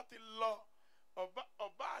obìnrin bá ti lọ ọba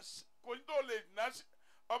kò ní tó lè ná sí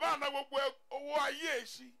ọba àná gbogbo owó ayé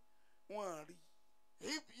sí wọ́n rí.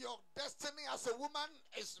 If your destiny as a woman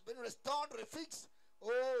is been restored, refixed,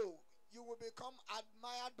 oh, you will become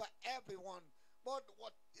admired by everyone. But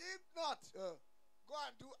what if not? Go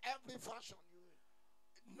and do every fashion you will.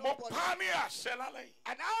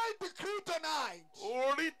 And I decree tonight.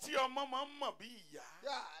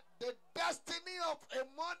 Yeah, the destiny of a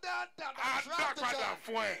mother that attracted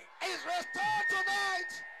her is restored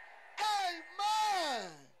tonight. Amen.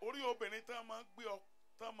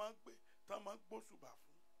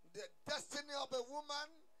 The destiny of a woman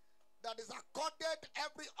that is accorded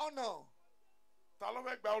every honor.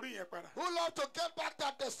 Who love to get back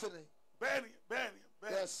that destiny?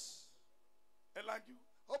 Yes.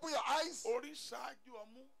 Open your eyes.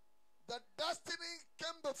 The destiny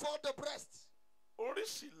came before the breast.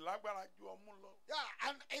 Yeah,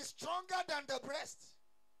 and is stronger than the breast.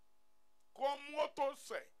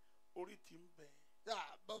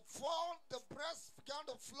 Yeah, before the breast began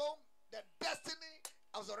to flow, the destiny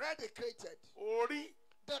was already created.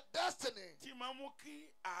 The destiny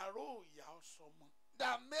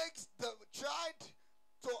that makes the child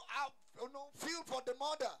to have, feel for the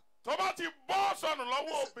mother. Once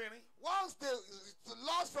the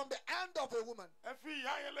loss from the hand of a woman,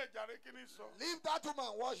 leave that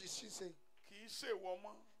woman. What is she saying?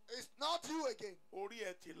 It's not you again.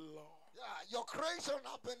 Yeah, your creation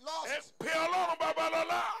has been lost.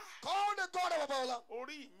 Call the God of Abola.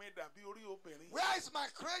 Where is my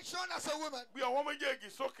creation as a woman?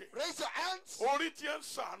 Raise your hands.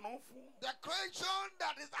 The creation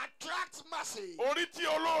that is attracts mercy.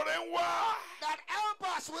 That help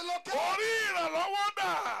us will locate.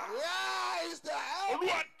 Where is the help?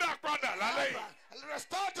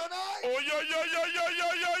 Restore tonight.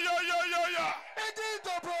 Begin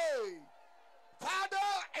to pray.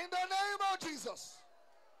 Father, in the name of Jesus.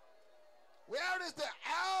 Where is the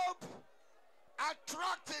help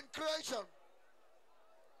attracting creation?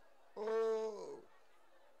 Oh.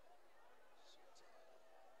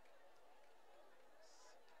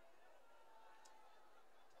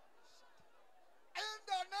 In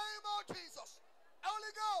the name of Jesus.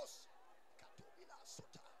 Holy Ghost.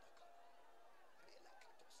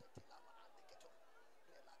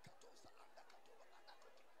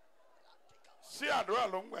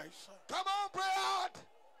 Come on, pray out.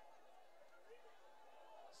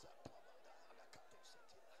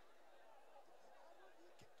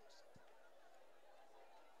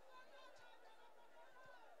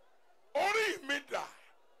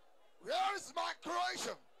 Where is my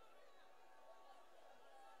creation?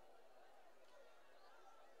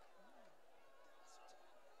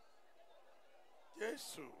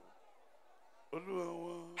 Jesus.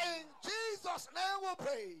 In Jesus' name we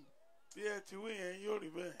pray. As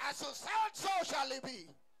you said, so shall it be.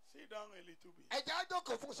 Sit down a little bit.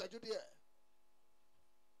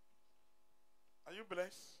 Are you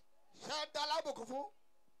blessed?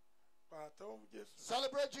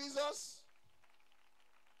 Celebrate Jesus.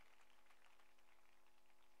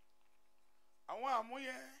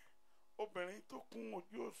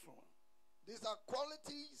 These are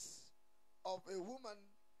qualities of a woman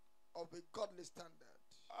of a godly standard.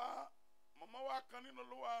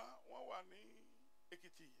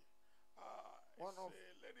 One of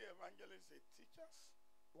lady evangelist, a teacher.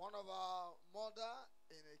 One of our mother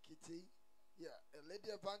in Ekiti, yeah, a lady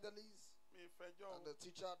evangelist and a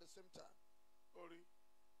teacher at the same time.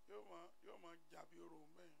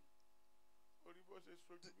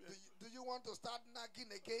 Do you want to start nagging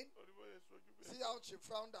again? See how she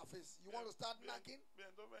frowned her face. You want to start nagging?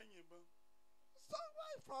 Stop,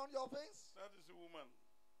 why frown your face? That is a woman.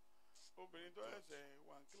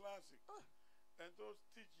 One classic. And those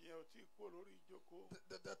teaching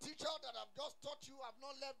the teacher that I've just taught you have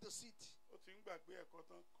not left the seat.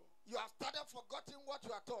 You have started forgetting what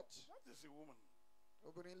you are taught. That is a woman.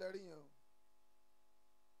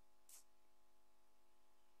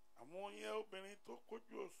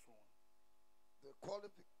 The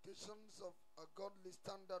qualifications of a godly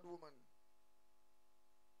standard woman.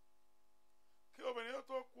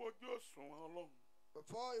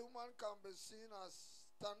 Before a woman can be seen as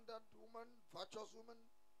standard woman, virtuous woman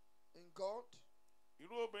in God,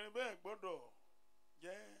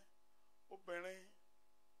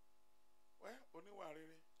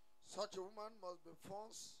 such a woman must be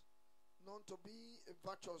first known to be a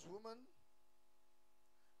virtuous woman.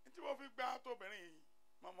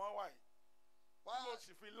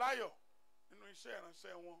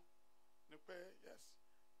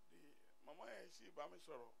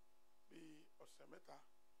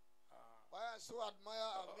 Why I so admire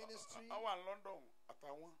our ministry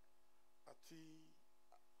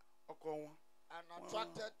and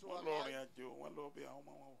attracted to her life.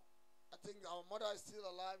 I think our mother is still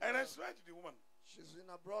alive. And I swear to the woman. She's in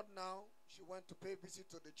abroad now. She went to pay visit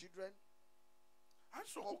to the children. And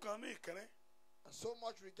so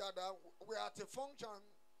much regard that we are at a function,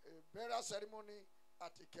 a burial ceremony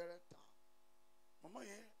at Ikere town. Mama,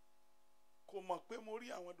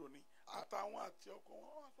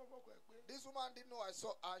 this woman didn't know I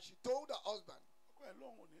saw her. She told her husband.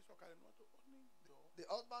 The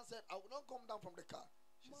husband said, I will not come down from the car.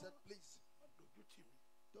 She said, please,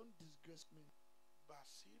 don't disgrace me.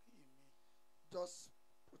 Just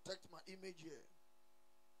protect my image here.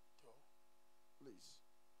 Please.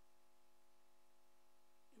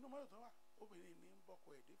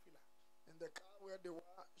 In the car where they were,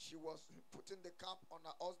 she was putting the cap on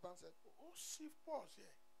her husband's head.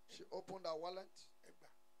 She opened her wallet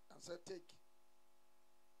and said, take.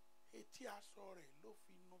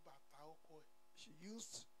 She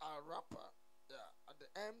used a wrapper at the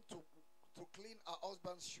end to clean her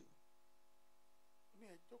husband's shoe.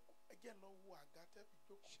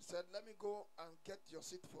 She said, let me go and get your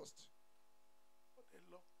seat first.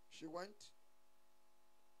 She went.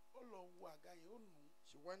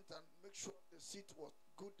 She went and make sure the seat was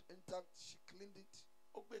good, intact. She cleaned it.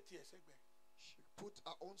 She put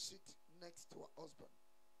her own seat next to her husband.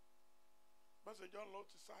 As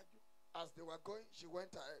they were going, she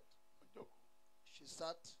went ahead. She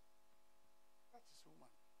sat. That is woman.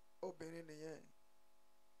 obìnrin nìyẹn.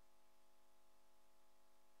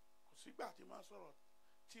 Kò sígbà tí máa sọ̀rọ̀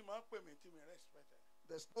tí máa pè mí tí mi respect ẹ.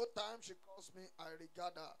 There's no time she calls me, I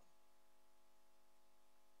regard her.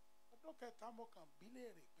 Ọdún kẹta mo kàn bí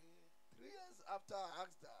léèrè pé. 3 years after I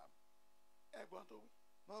asked her, ẹ̀gbọ́n tó wí.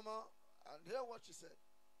 Mama, and hear what she said.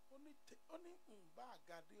 Ó ní bá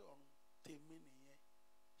àgádé ọ̀run tèmi nìyẹn.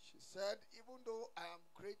 She said, even though I am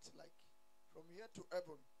great, like from here to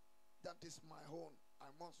heaven, that is my own. I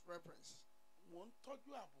must reverence. Mo ń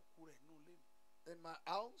tọ́jú àbùkù rẹ̀ nínú ilé mi. In my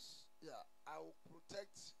house, yeah, I will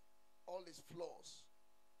protect all his flaws.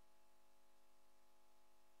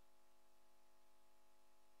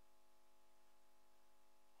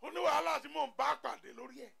 Ó ní wàhálà tí mò ń bá pàdé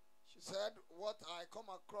lórí ẹ̀. She said, what I come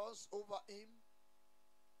across over him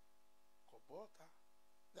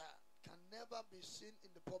that can never be seen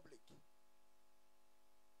in the public.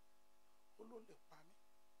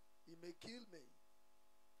 He may kill me.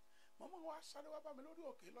 One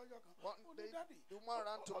day, the woman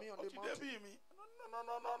ran to me on the mountain.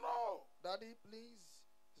 No. Daddy, please.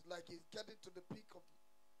 It's like he's getting to the peak of,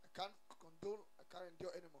 I can't condole, I can't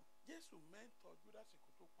endure anymore.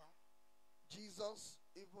 Jesus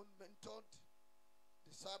even mentored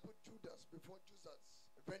disciple Judas before Jesus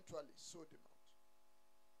eventually sold him out.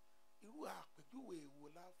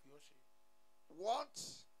 What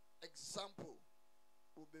example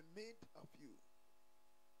will be made of you?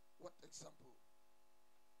 What example?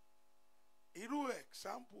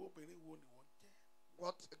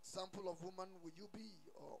 What example of woman will you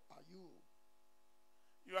be, or are you?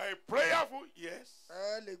 You are a prayerful, yes.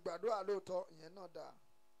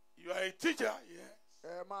 You are a teacher, yes.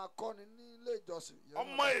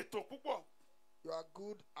 You are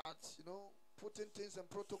good at, putting things in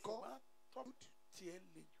protocol.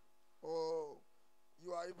 Oh,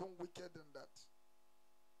 you are even wicked in that.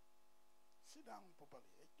 Sit down properly.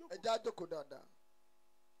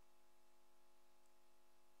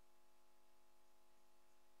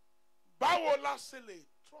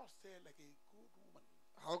 Trust her like a good woman.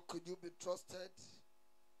 How could you be trusted?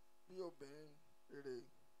 Be obeying.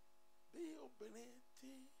 Be obeying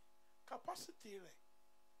capacity.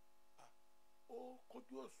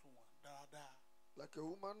 Like a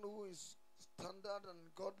woman who is standard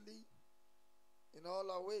and godly in all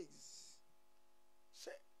her ways.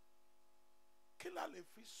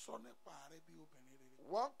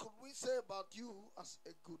 What could we say about you as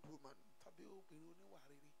a good woman?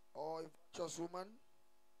 Or a virtuous woman?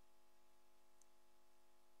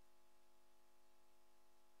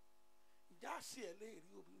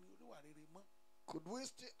 Could we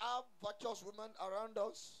still have virtuous women around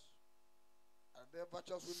us? Are there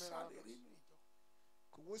virtuous women around us?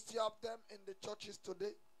 Could we still have them in the churches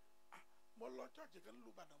today? I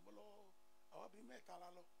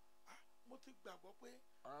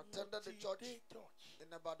attended the church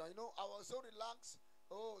in Ibadan. I was so relaxed,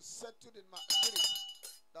 settled in my spirit.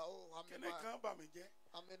 That,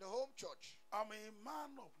 I'm in a home church. I'm a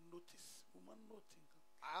man of notice.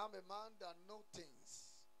 I am a man that knows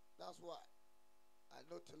things. That's why I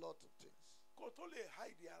note a lot of things.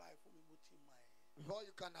 Before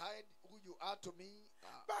you can hide who you are to me,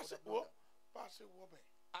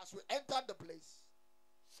 as we entered the place,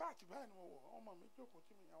 I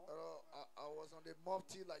was on the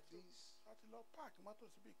mufti like this,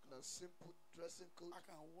 a simple dressing code.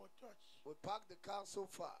 We parked the car so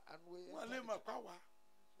far, and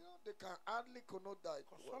they can hardly connote that.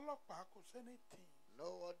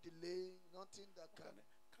 No delay, nothing that can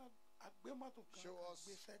show us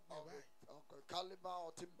caliber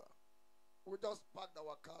or timber. We just parked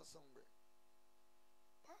our car somewhere.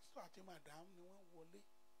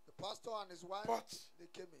 The pastor and his wife, they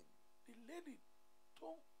came in. The lady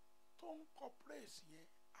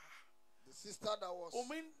the sister that was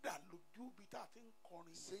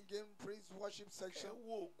singing praise worship section,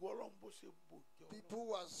 people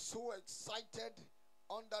were so excited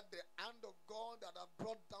under the hand of God that have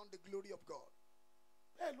brought down the glory of God.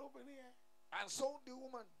 And so the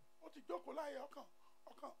woman,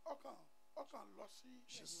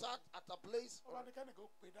 she sat at a place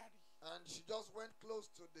and she just went close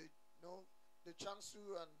to the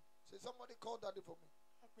chancel and said, somebody call daddy for me.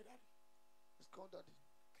 It's called daddy.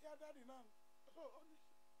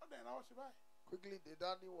 Quickly the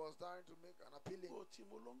daddy was trying to make an appeal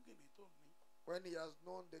when he has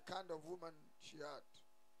known the kind of woman she had.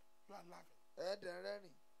 You are laughing.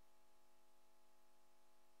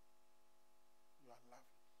 You are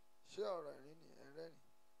laughing. Sure,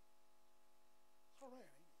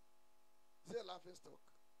 Say a laughing stock.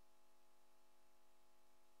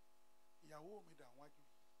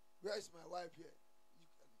 Where is my wife here? You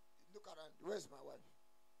can look around. Where is my wife?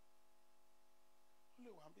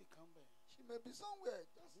 She may be somewhere.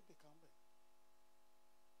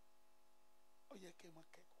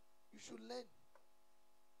 You should learn.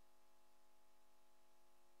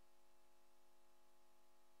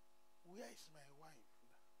 Where is my wife?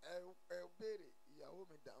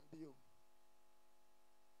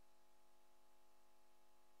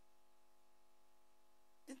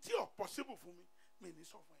 Until possible for me,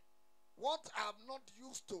 what I have not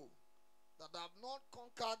used to, that I have not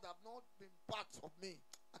conquered, that have not been part of me,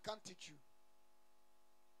 I can't teach you.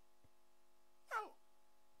 Oh.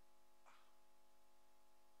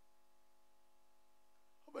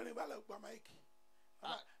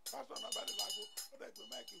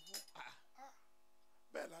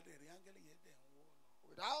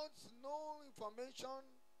 Without no information,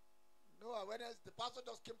 no awareness, the pastor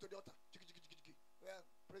just came to the altar. Well,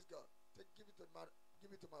 praise God.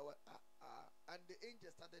 Give it to my wife. And the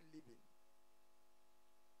angel started leaving.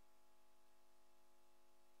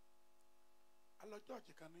 I love church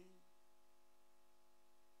 2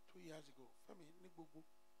 years ago.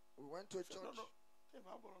 We went to a church. No.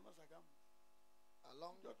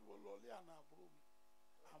 Along.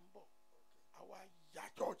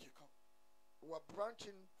 We were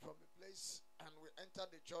branching from a place and we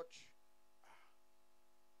entered the church.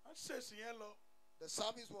 The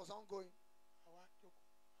service was ongoing.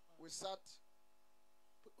 We sat.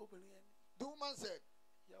 The woman said,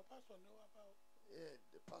 yeah,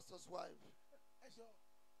 the pastor's wife.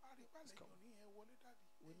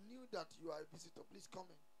 We knew that you are a visitor. Please come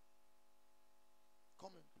in.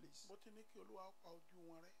 Come in, please.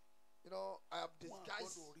 You know, I have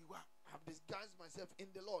disguised myself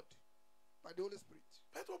in the Lord by the Holy Spirit.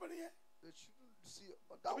 They shouldn't see,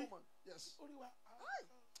 but that woman, yes.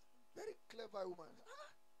 Very clever woman.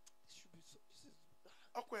 This should be so. This is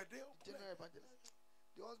general evangelist.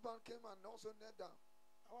 The husband came and also knelt down.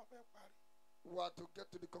 We had to get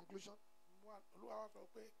to the conclusion.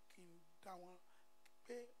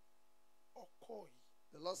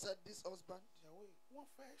 The Lord said, this husband,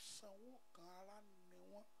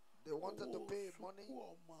 they wanted to pay money,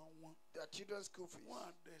 their children's school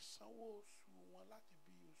fees.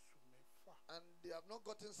 And they have not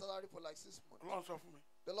gotten salary for like 6 months.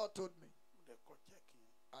 The Lord told me.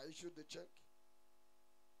 I issued the check.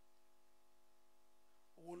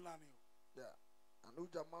 Yeah. An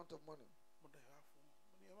huge amount of money.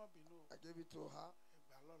 I gave it to her.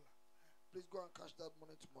 Please go and cash that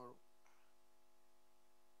money tomorrow.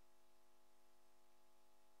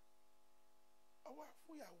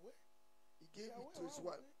 He gave it to his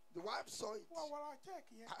wife. The wife saw it.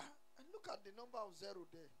 And look at the number of zero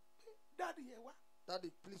there.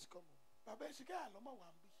 Daddy, please come on.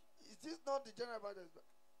 Is this not the general evangelist?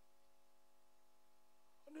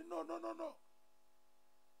 No.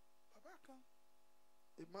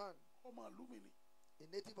 A man, a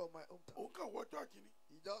native of my hometown.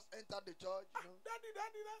 He just entered the church, you know,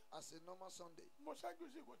 as a normal Sunday.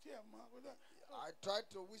 I tried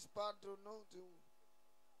to whisper to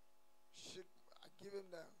shake. I give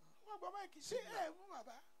him the. He said,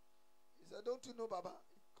 "Don't you know, Baba?"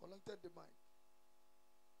 He collected the mic.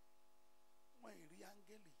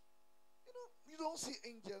 You know, you don't see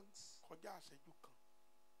angels.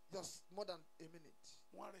 Just more than a minute.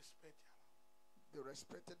 They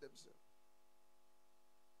respected themselves.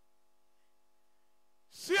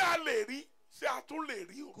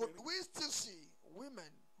 Could we still see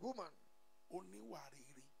woman,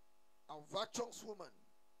 a virtuous woman?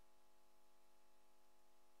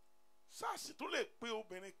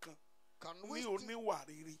 Can we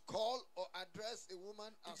still call or address a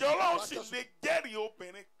woman as a virtuous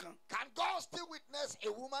woman? Can God still witness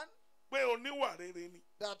a woman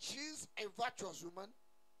that she's a virtuous woman?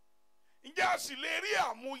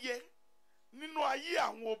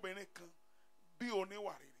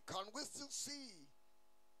 Can we still see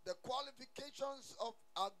the qualifications of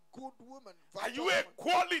a good woman? Are you a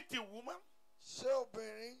quality woman?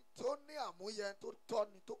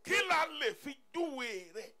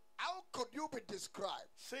 How could you be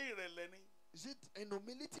described? Is it in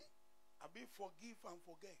humility? Forgive and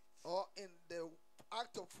forget. Or in the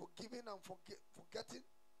act of forgiving and forgetting?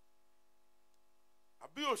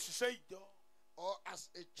 Or as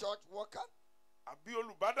a church worker?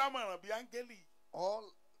 Or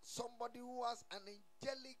somebody who has an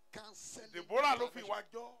angelic counseling?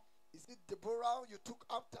 Is it Deborah you took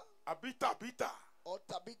after? Or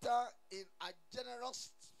Tabitha in a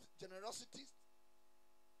generosity?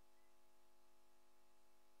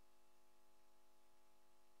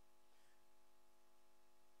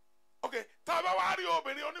 Okay,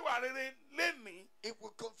 if we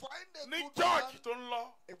could find a good woman,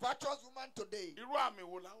 a virtuous woman today,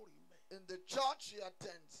 in the church she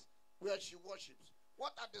attends, where she worships?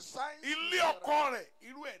 What are the signs? In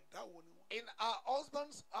our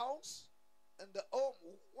husband's house, in the home,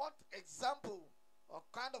 what example or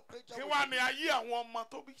kind of creature?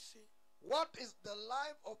 What is the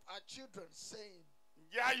life of our children saying?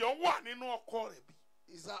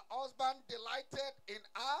 Is our husband delighted in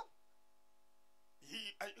her? You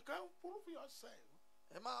can prove yourself.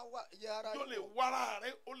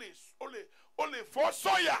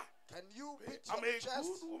 Can you beat your chest? I'm a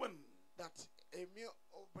good woman. That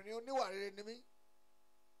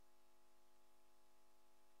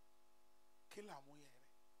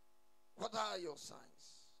what are your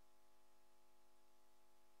signs?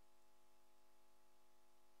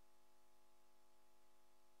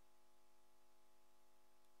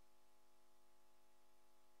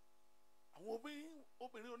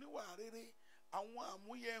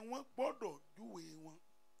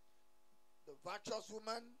 The virtuous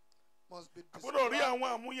woman must be described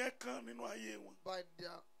by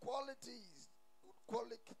their qualities, good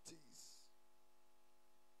qualities.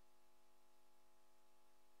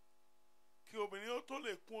 Before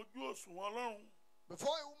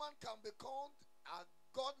a woman can be called a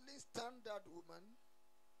godly standard woman,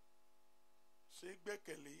 she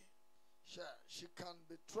can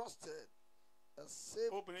be trusted. A safe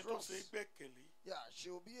trust. Yeah, she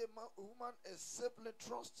will be a woman, a safely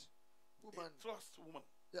trust woman. A trust woman.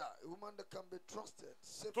 Yeah, a woman that can be trusted.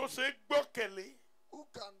 Who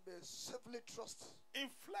can be safely trusted in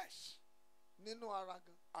flesh and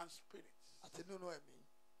spirit.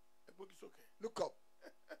 Look up.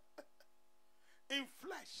 In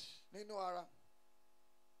flesh. In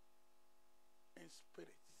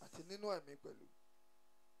spirit.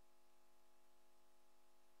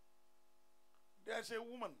 There's a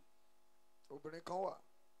woman. A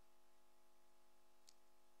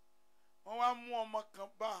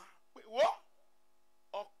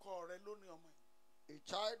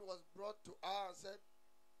child was brought to her and said,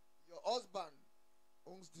 your husband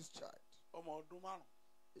owns this child. A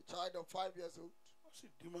child of 5 years old.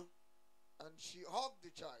 And she hugged the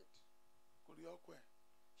child.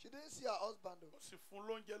 She didn't see her husband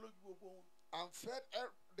and fed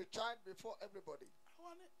the child before everybody.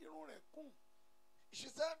 She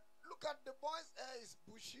said, look at the boy's hair is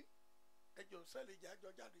bushy.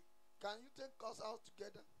 Can you take us out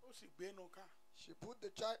together? She put the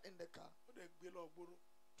child in the car,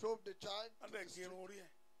 drove the child to the street,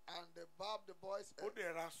 and they barbed the boy's hair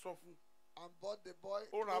and bought the boy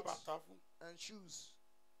clothes and shoes.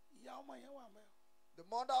 The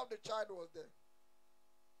mother of the child was there.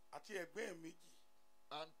 And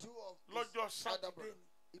two of his other brothers.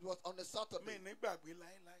 It was on a Saturday.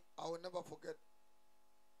 I will never forget.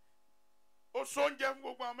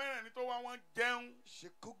 She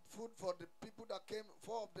cooked food for the people that came,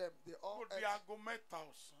 4 of them. They all ate. At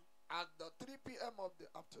the 3 p.m. of the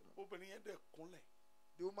afternoon,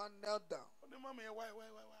 the woman knelt down.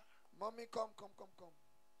 Mommy, come.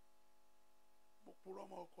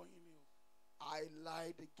 I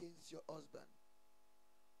lied against your husband.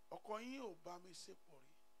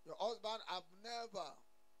 Your husband, I've never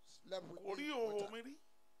slept with me.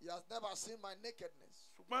 He has never seen my nakedness.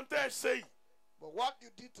 But what you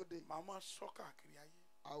did today, I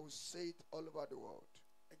will say it all over the world.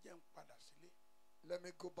 Let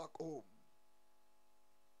me go back home.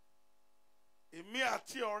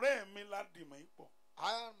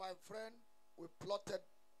 I and my friend, we plotted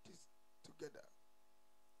this together.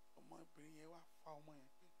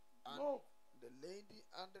 And the lady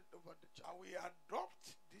handed over the child. We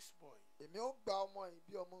adopt this boy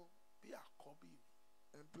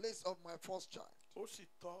in place of my first child.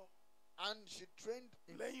 And she trained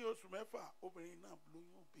him.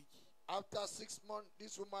 After 6 months,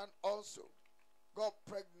 this woman also got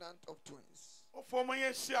pregnant of twins.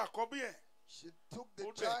 She took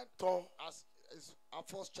the child as her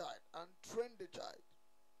first child and trained the child.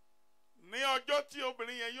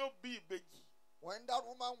 When that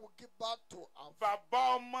woman will give birth to her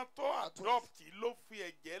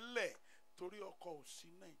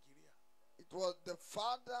it was the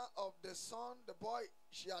father of the son, the boy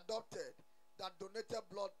she adopted, that donated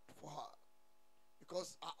blood for her.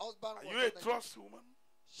 Because her husband was... Are you a trust woman?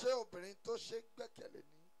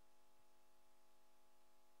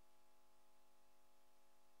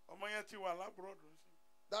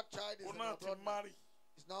 That child is abroad.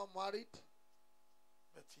 He's now married.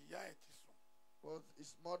 But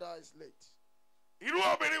his mother is late.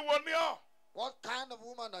 What kind of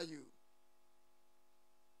woman are you?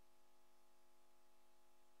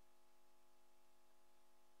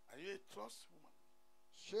 Are you a trust woman?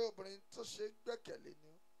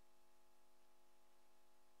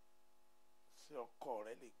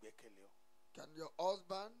 Can your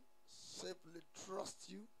husband safely trust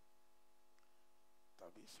you?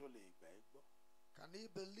 Can he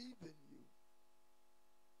believe in you?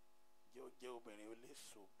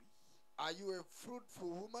 Are you a fruitful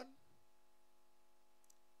woman?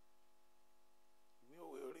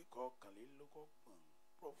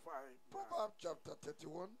 Proverbs chapter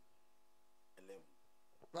 31, 11.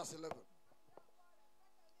 Verse 11.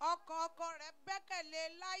 Ọkàn rẹ̀ gbẹ́kẹ̀lé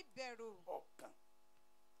láì bẹ̀rù. Ọkàn.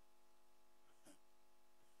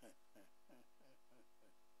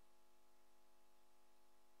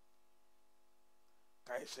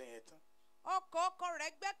 Ọkàn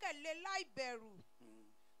rẹ̀ gbẹ́kẹ̀lé láì bẹ̀rù.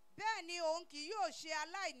 Bẹ́ẹ̀ ni òun kì yóò ṣe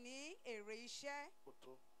aláìní èrè iṣẹ́.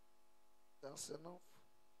 That's enough.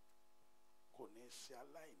 Kò ní ṣe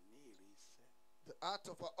aláìní èrè iṣẹ́. The heart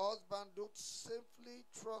of a husband doth safely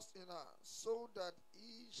trust in her, so that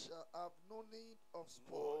he shall have no need of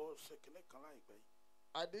spoil.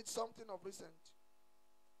 I did something of recent.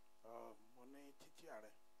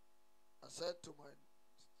 I said to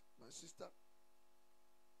my sister,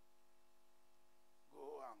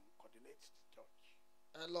 go and coordinate the church.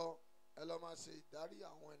 Hello, ma say, Daddy,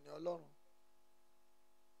 àwọn ènìyàn Ọlọ́run.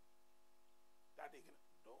 Daddy,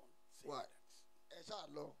 don't say Why? that. Ẹ ṣáà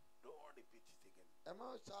lọ. Don't repeat it again. Ẹ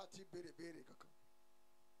má ṣáà ti béèrè kankan.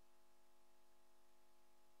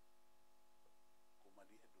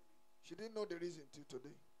 She didn't know the reason till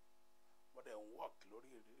today. But then walk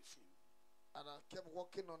lórí reason. And I kept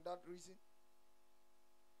working on that reason.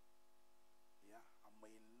 Yeah, I'm a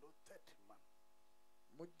noted man.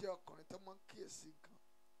 Mo jẹ́ ọkùnrin tó máa ń kíyèsí nǹkan,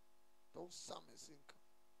 tó ń sàmì sí nǹkan.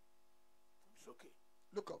 It's okay.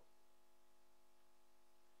 Look up.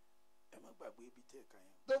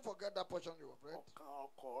 Don't forget that portion you have read.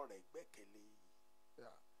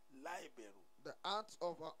 Yeah. The heart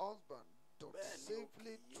of her husband doth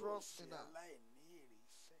safely trust in her,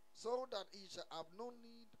 so that he shall have no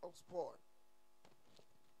need of spoil.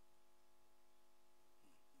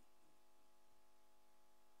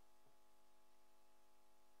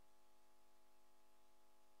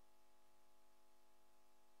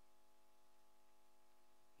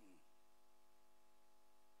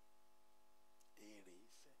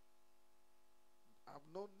 Have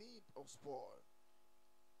no need of spoil.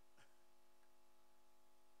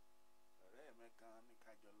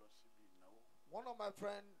 One of my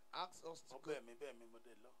friends asked us to go.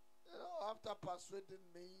 After persuading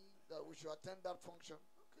me that we should attend that function.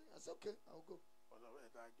 Okay, I said, okay, I'll go.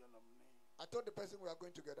 I told the person we are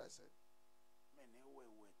going together, I said,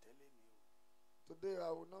 today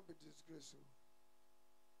I will not be disgraceful.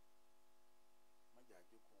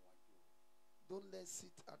 Don't let's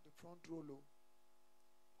sit at the front row.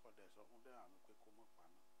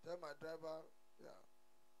 Tell my driver,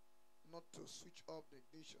 not to switch off the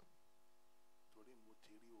ignition.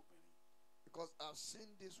 Because I've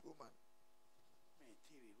seen this woman.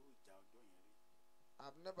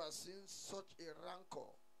 I've never seen such a rancor,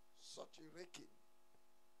 such a raking.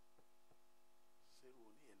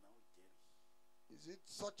 Is it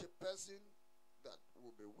such a person that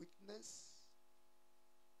will be witness?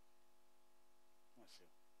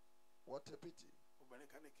 What a pity.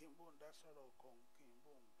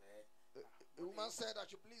 The woman said I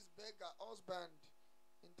should please beg her husband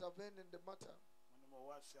intervene in the matter.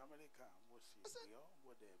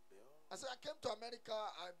 I said, I came to America,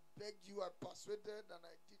 I begged you, I persuaded, and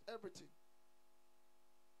I did everything.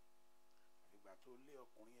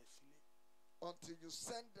 Until you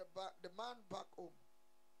send the man back home.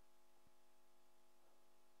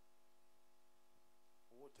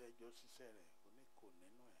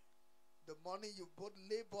 The money you both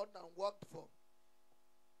labored and worked for,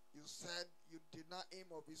 you said you deny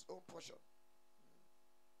him of his own portion.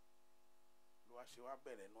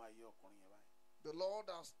 The Lord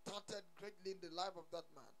has started greatly in the life of that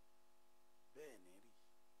man.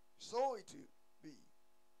 So it will be.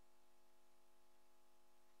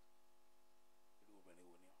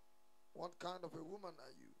 What kind of a woman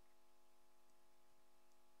are you?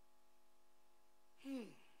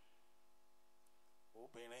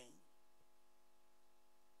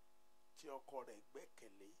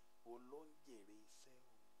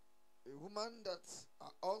 A woman that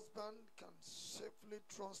her husband can safely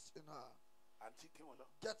trust in her,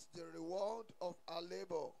 gets the reward of her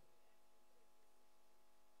labor.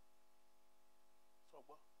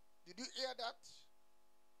 Did you hear that?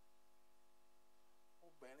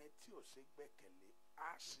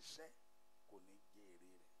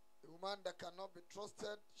 A woman that cannot be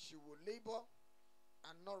trusted, she will labor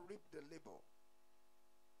and not reap the labor.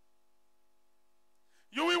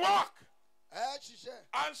 You will work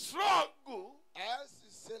and struggle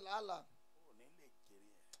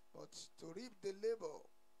But to reap the labor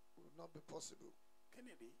will not be possible.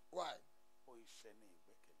 Why?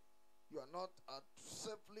 You are not a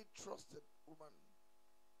safely trusted woman.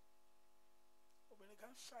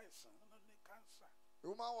 The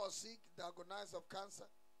woman was sick, diagnosed of cancer.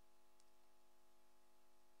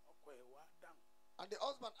 And the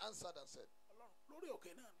husband answered and said,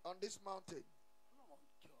 on this mountain,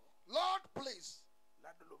 Lord, please.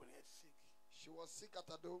 She was sick at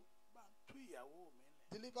her door.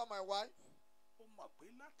 Deliver my wife.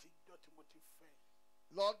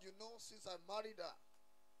 Lord, you know, since I married her,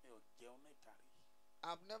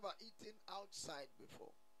 I've never eaten outside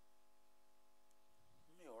before.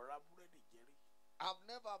 I've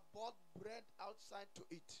never bought bread outside to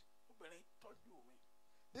eat.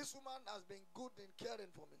 This woman has been good in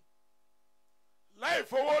caring for me.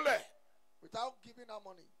 Without giving her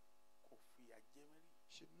money.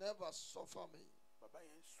 She never suffered me.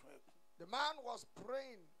 The man was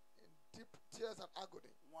praying in deep tears and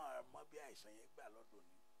agony.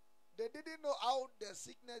 They didn't know how the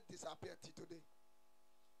sickness disappeared till today.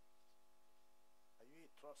 Are you a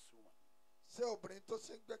trust woman?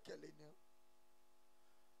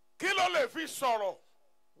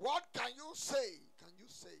 What can you say? Can you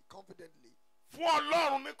say confidently?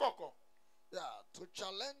 Yeah, to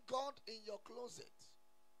challenge God in your closet.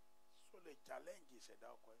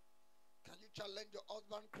 Can you challenge your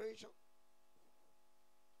husband creation?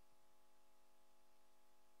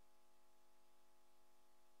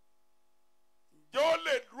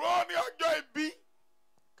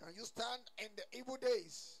 Can you stand in the evil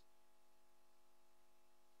days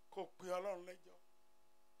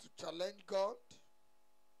to challenge God?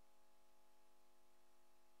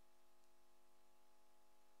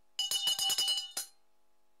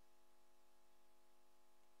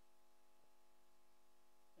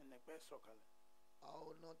 I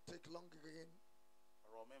will not take long again.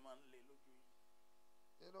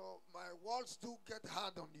 You know, my words do get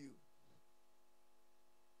hard on you.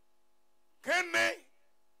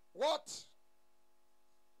 What?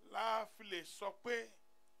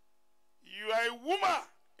 You are a woman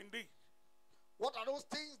indeed. What are those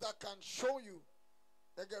things that can show you?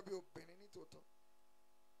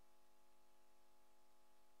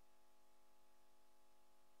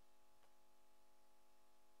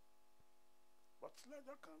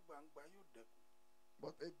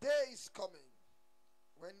 But a day is coming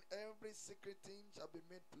when every secret thing shall be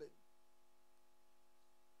made plain.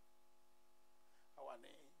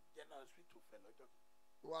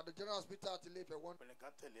 You are the general hospital to live one. A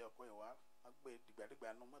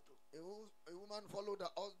woman followed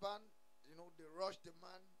the husband, you know, they rushed the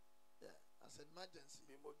man, yeah, as an emergency.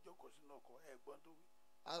 And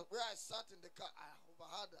where I sat in the car, I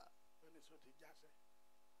overheard her.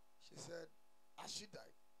 She said, as she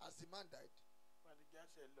died, as the man died,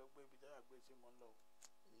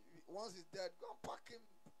 once he's dead, go and pack him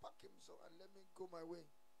so and let me go my way.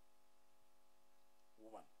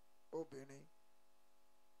 Woman. OBININ.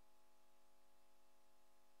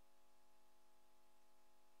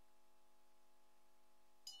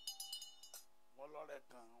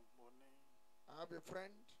 I have a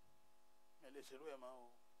friend. I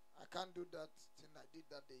can't do that thing I did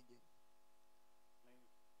that day again.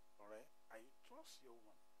 Alright, I trust your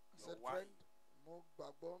woman. I said, friend,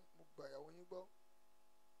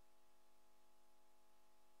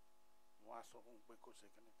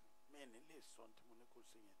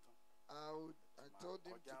 I told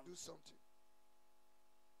him to do something.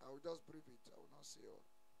 I will just brief it. I will not say all.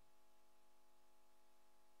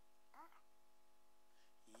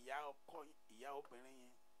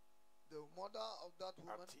 The mother of that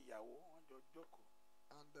woman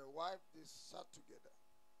and the wife, they sat together.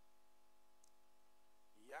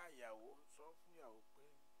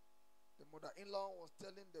 The mother-in-law was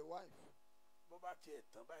telling the wife,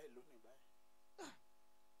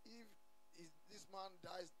 if this man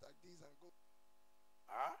dies like this and go.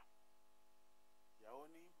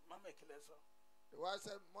 The wife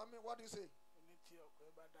said, Mommy, what do you say?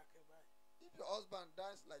 If your husband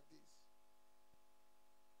dies like this,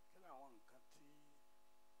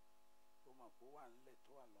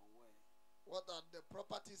 what are the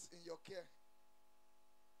properties in your care?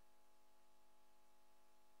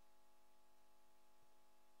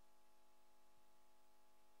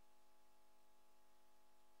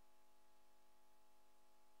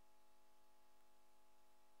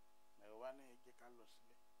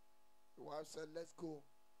 The wife said, let's go.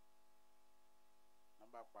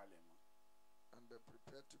 And they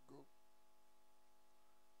prepared to go.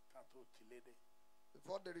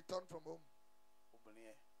 Before they returned from home,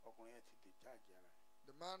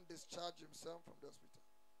 the man discharged himself from the hospital.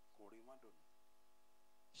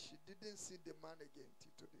 She didn't see the man again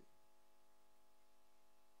till today.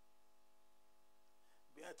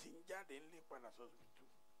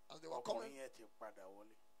 As they were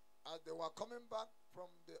coming back from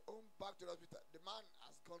the home back to the hospital, the man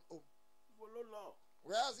has gone home.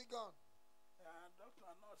 Where has he gone?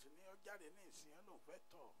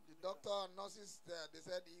 The doctor and nurses there, they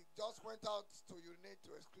said he just went out to urinate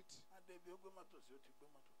to excrete.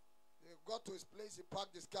 He got to his place, he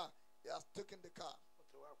parked his car. He has taken the car.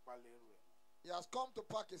 He has come to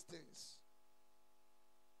pack his things.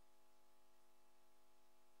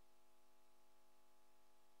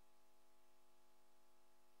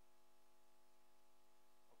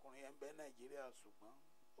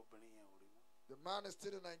 The man is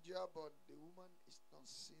still in Nigeria, but the woman is not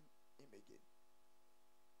seeing him again.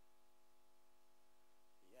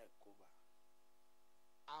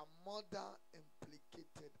 Her mother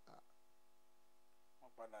implicated her.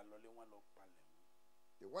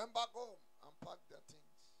 They went back home and packed their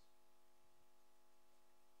things.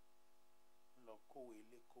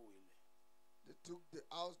 They took the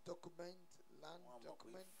house document, land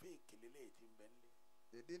document.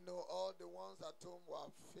 They didn't know all the ones at home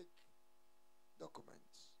were fake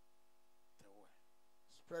documents.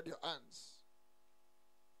 Spread your hands.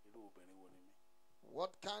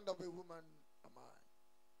 What kind of a woman am I?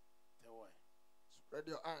 Spread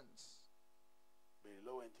your hands.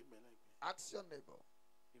 Ask your neighbor.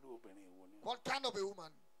 What kind of a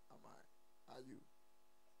woman am I? Are you?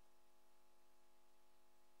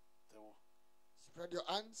 Spread your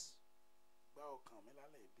hands.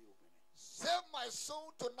 Save my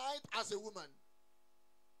soul tonight as a woman.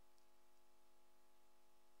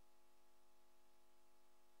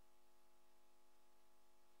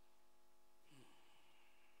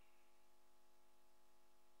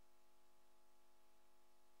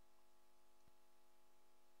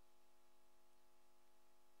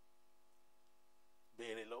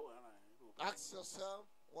 Ask yourself,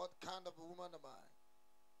 what kind of a woman am I?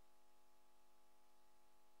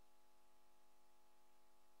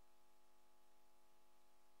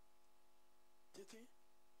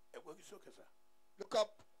 Look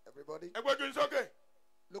up, everybody.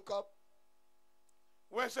 Look up.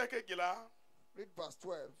 Read verse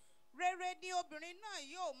 12. Rere ni obìnrin náà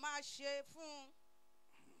yóò máa ṣe fún,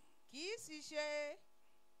 kì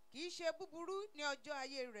í ṣe búburú ní ọjọ́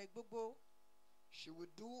ayé rẹ̀ gbogbo. She will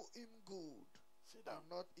do him good and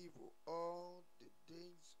not evil all the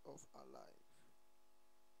days of her life.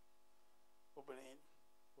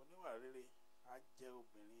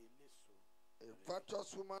 A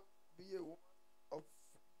virtuous woman be a woman of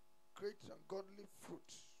great and godly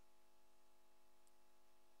fruit.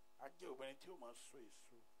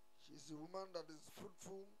 She is a woman that is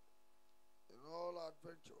fruitful in all her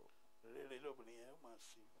adventure.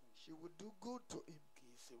 She will do good to him,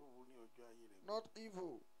 not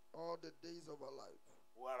evil all the days of her life.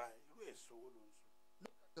 Look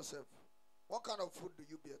at yourself. What kind of food do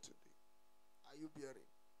you bear today? Are you bearing?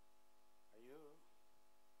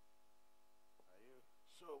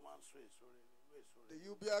 Do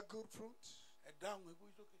you bear good fruit?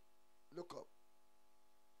 Look up.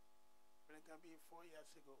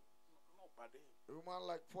 A woman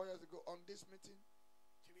like 4 years ago on this meeting.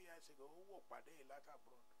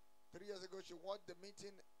 3 years ago she watched the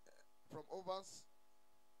meeting from overs.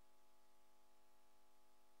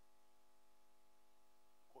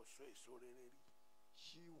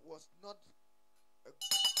 She was not a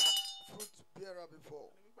fruit bearer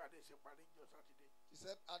before. She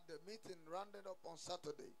said at the meeting rounded up on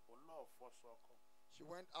Saturday, she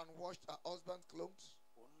went and washed her husband's clothes.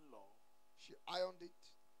 She ironed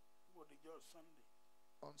it.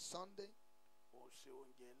 On Sunday,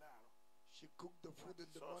 she cooked the food in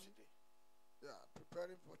the morning. Yeah,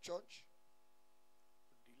 preparing for church.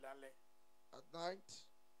 At night,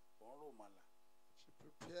 she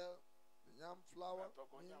prepared the yam flour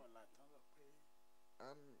meal.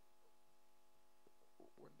 And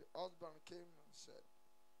when the husband came and said,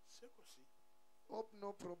 hope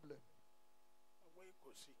no problem.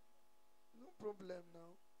 No problem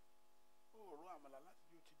now.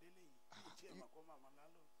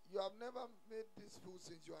 You have never made this food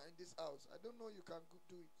since you are in this house. I don't know you can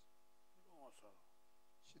do it.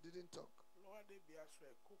 She didn't talk.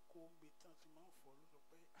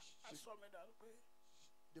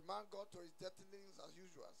 The man got to his dirty things as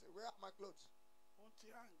usual. I said, where are my clothes?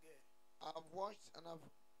 I've washed and I've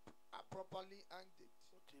properly hanged it.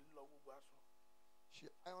 She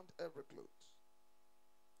ironed every clothes.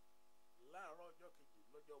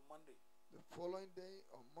 The following day,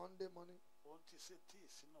 on Monday morning,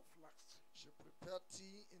 she prepared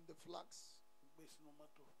tea in the flask,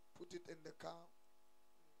 put it in the car,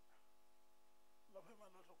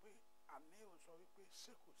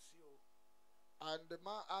 And the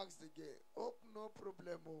man asked again, "Oh, no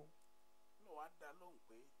problem."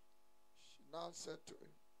 She now said to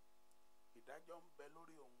him,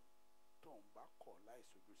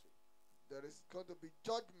 "There is going to be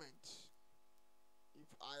judgment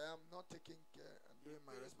if I am not taking care and doing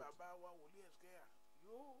my responsibility.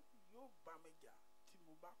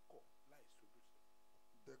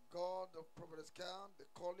 The God of Prophet Hezekiah, the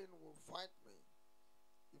calling will fight me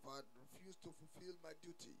if I refuse to fulfill my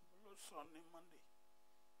duty."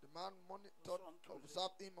 The man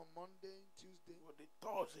observed him on Monday, Tuesday,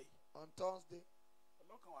 on Thursday.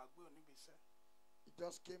 He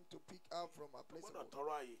just came to pick up from a place of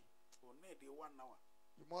work.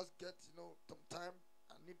 You must get, some time.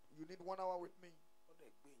 You need 1 hour with me.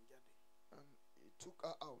 And he took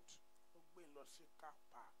her out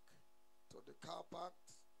to the car park.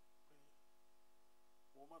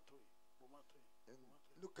 And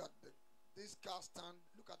look at this car stand.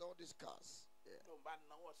 Look at all these cars. Yeah.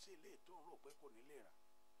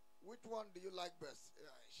 Which one do you like best?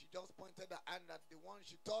 She just pointed her hand at the one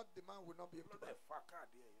she thought the man would not be able to buy.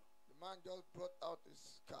 The man just brought out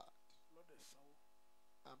his card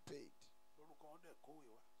and paid.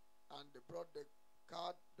 And they brought the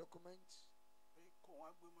card documents.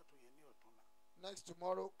 Next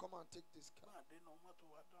tomorrow, come and take this car.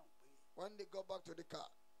 When they go back to the car,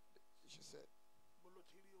 she said,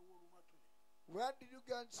 "Where did you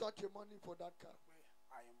get such a money for that car?"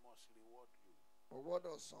 "I must reward you." Reward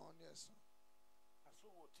us, son. Yes, son.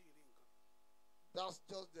 That's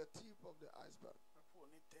just the tip of the iceberg.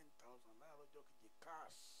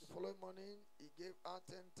 The following morning, he gave her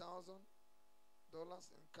 $10,000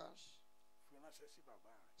 in cash.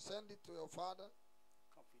 Send it to your father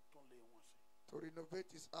to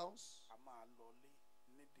renovate his house.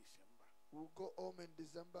 We'll go home in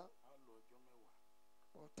December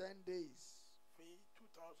for 10 days.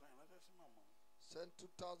 Send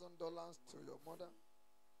 $2,000 to your mother.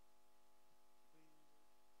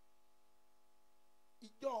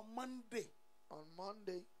 On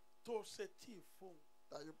Monday,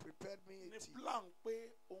 that you prepared me a tea.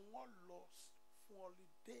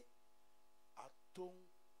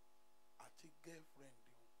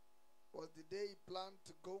 Was the day he planned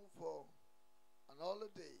to go for an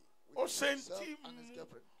holiday with himself and his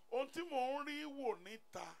girlfriend.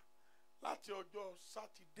 Láti ọjọ́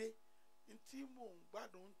Sátidé ntí mò ń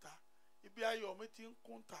gbádùn ta ibi ayọ̀ mi ti ń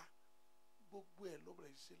kún ta gbogbo ẹ̀ ló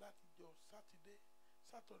bẹ̀rẹ̀ sí láti jọ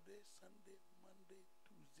Saturday, Sunday, Monday,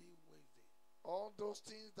 Tuesday, Wednesday. All those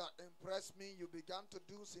things that impressed me, you began to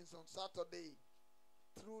do since on Saturday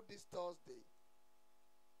through this Thursday.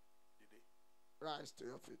 Rise to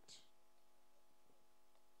your feet.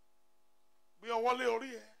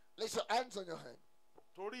 Place your hands on your head.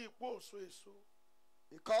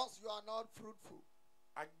 Because you are not fruitful.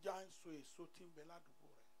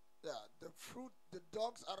 Yeah, the fruit, the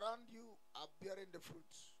dogs around you are bearing the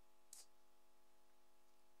fruits.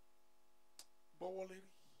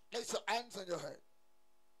 Place your hands on your head.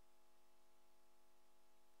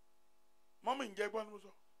 Mommy, did you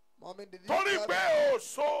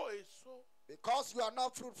because you are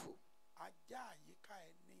not fruitful.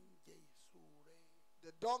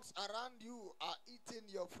 The dogs around you are eating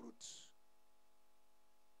your fruits.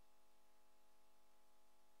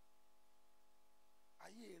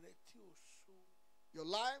 Your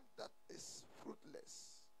life that is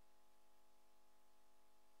fruitless.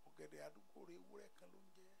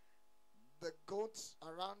 The goats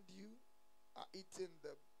around you are eating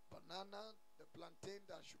the banana, the plantain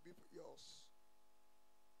that should be yours.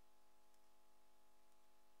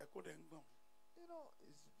 It's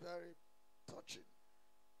very touching.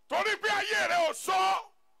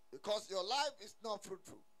 Because your life is not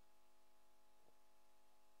fruitful.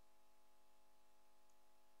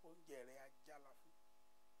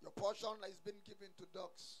 Your portion has been given to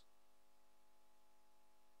dogs.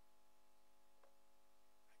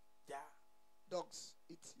 Dogs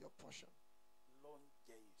eat your portion.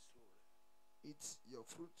 Eat your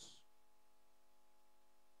fruits.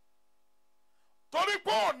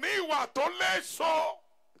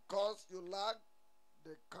 Because you lack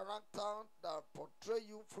the character that portray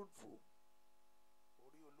you fruitful.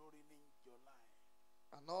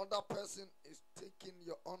 Another person is taking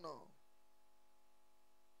your honor.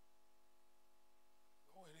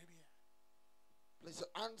 Place your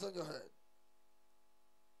hands on your head.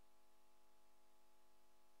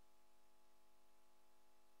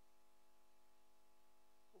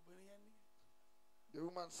 The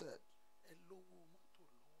woman said,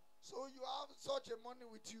 so you have such a money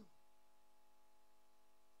with you.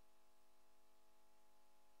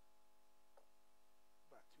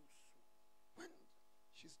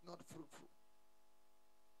 she's not fruitful.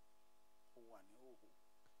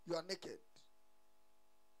 You are naked.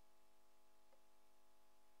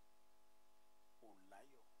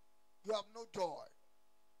 You have no joy.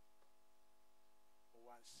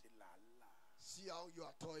 See how you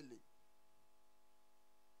are toiling.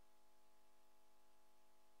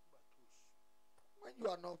 When you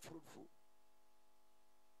are not fruitful.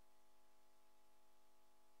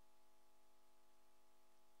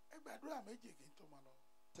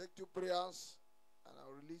 Take 2 prayers and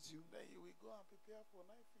I'll release you. Then you will go and prepare for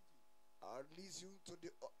night vigil. I'll release you to the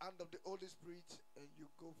hand of the Holy Spirit and you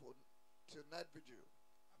go for night vigil.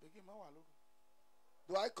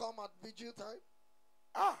 Do I come at vigil time?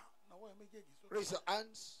 Raise your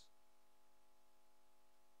hands.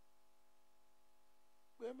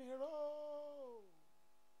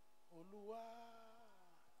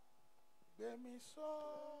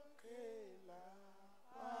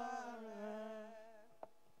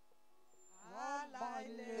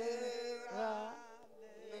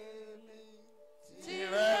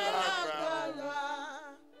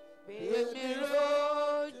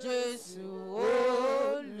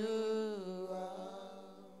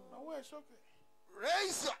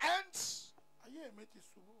 Raise your hands.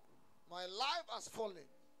 My life has fallen.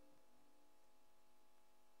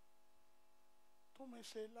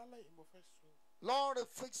 Lord,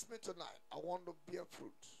 fix me tonight. I want to bear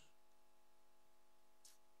fruit.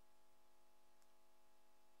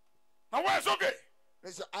 Now where it's okay?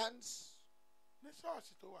 Raise your hands.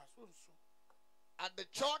 At the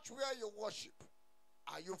church where you worship,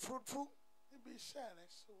 are you fruitful?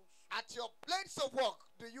 At your place of work,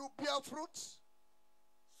 do you bear fruit?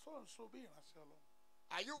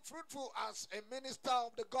 Are you fruitful as a minister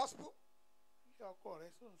of the gospel?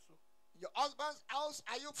 Your husband's house,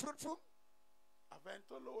 are you fruitful?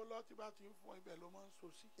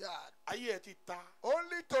 Yeah.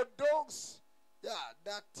 Only to those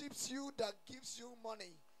that tips you, that gives you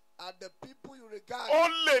money, are the people you regard.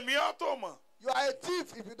 You are a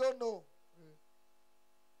thief if you don't know.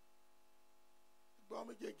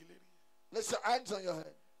 Let your hands on your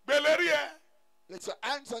head. Let your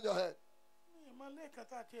hands on your head.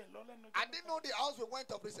 I didn't know the house we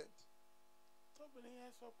went of recent.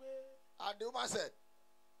 And the woman said,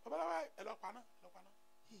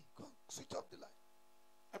 hey, go switch off the light.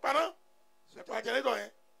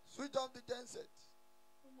 Switch off the genset.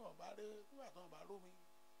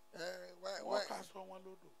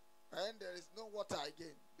 And there is no water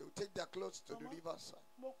again. They will take their clothes to the riverside.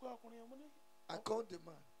 I called the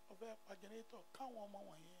man.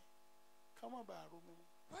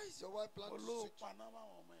 Why is your wife planning to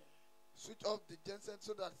switch off the genset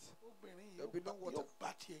so that there will be no water?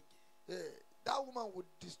 Yeah, that woman would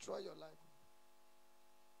destroy your life.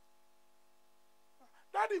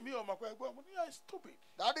 Daddy, me or my wife, you are stupid.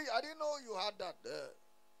 Daddy, I didn't know you had that.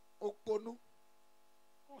 Okponu.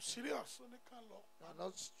 Oh, serious?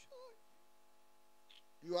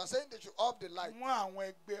 You are saying they should off the light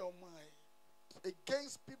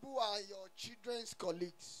against people who are your children's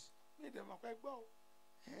colleagues. Hey,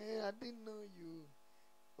 I didn't know you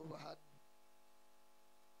overheard me.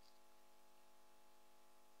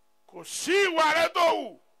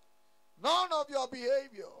 None of your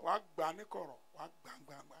behavior.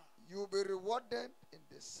 You will be rewarded in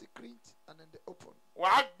the secret and in the open.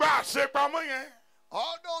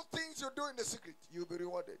 All those things you do in the secret, you will be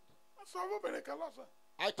rewarded.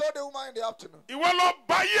 I told the woman in the afternoon, you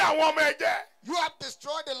have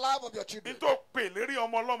destroyed the life of your children.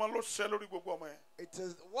 It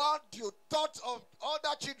is what you thought of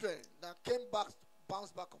other children that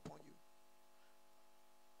bounced back upon you.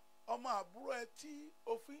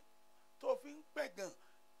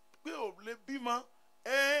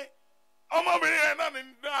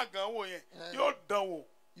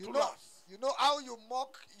 You know how you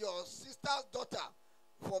mock your sister's daughter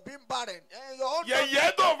for being barren. Your own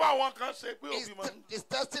is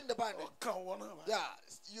testing the barren. Yeah,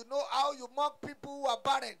 you know how you mock people who are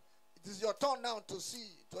barren. It is your turn now to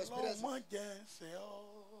see, to experience it.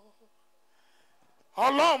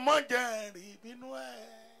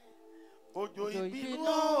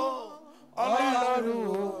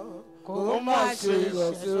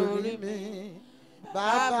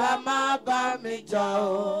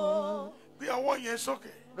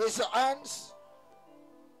 Raise your hands.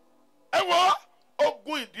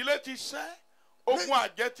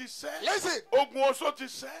 Listen.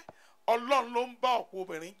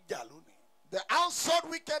 The household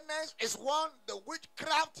wickedness is one. The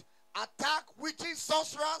witchcraft, attack, witches,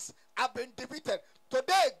 sorcerers have been defeated.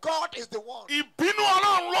 Today, God is the one angry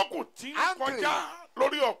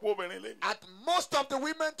at most of the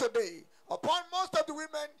women today Upon most of the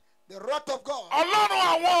women, the wrath of God. Ọlọ́run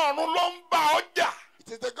àwọn ọ̀run ló ń bá ọjà.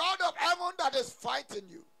 It is the God of heaven that is fighting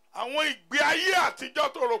you. Àwọn ìgbé ayé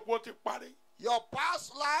àtijọ́ tó rò pé ó ti parí. Your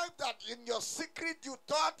past life that in your secret you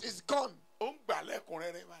thought is gone. Ó ń gbà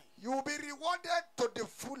lẹ́kùnrẹ́rẹ́ báyìí. You will be rewarded to the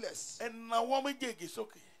fullest. Ẹ nawọ́ méjèèjì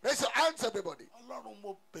sókè. Raise your hands, everybody. Ọlọ́run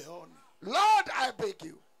mo bẹ̀ ọ́ ni. Lord, I beg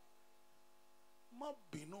you. Má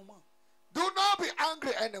bínú mọ́. Do not be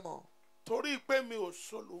angry anymore. Torí pé mi ò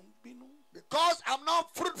so ló ń bínú. Because I'm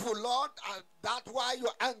not fruitful, Lord, and that's why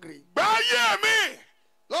you're angry. Gbáyé mi.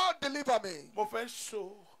 Lord, deliver me. Mo fẹ́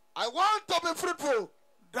so. I want to be fruitful.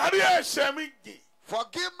 Dárí ẹ̀ṣẹ̀ mi jì.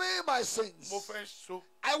 Forgive me my sins. Mo fẹ́ so.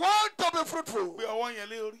 I want to be fruitful. Gbé ọwọ́ yẹn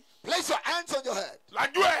lé orí. Place your hands on your head.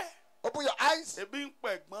 Lajú ẹ̀. Open your eyes. Ebi ń pa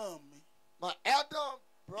ẹ̀gbọ́n mi. My elder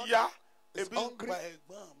brother Ìyá, is ebi ń hungry. pa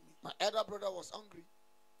ẹ̀gbọ́n mi. My elder brother was hungry.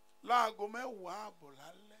 Láago mẹ́wàá àbọ̀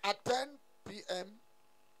lálẹ́. At 10 p.m.,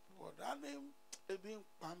 Bọ̀dá ní ebi ń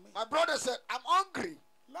pa mí. my brother said, I'm hungry.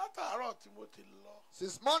 Látàárọ̀ tí mo ti lọ.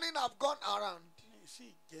 Since morning I've gone around Mi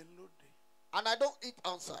sì jẹun lóde. and I don't eat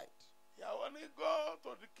outside. Ìyàwó ní go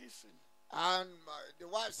to the kitchen. And the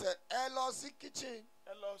wife said, hello, see kitchen.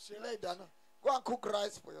 Ẹ lọ ṣe Lay down. Go and cook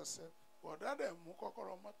rice for yourself. Bọ̀dá dẹ̀ mú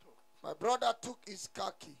kọ́kọ́rọ́ mọ́tò. My brother took his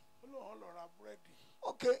car key. Ó lóun lọ ra búrẹ́dì.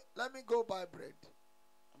 Okay, let me go buy bread.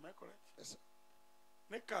 Am I correct? Yes, sir.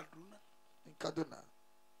 Ní Kaduna. In Kaduna.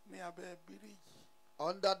 Ní abẹ́ bíríìjì.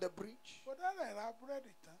 Under the bridge. Bọ̀dá rẹ̀ ra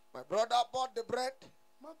búrẹ́dì tán. My brother bought the bread.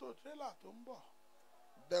 Mọ́tò tírélà tó ń bọ̀.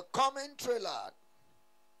 The coming trailer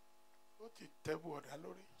Ó ti tẹ́ bọ̀dá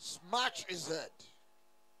lórí. smashed his head.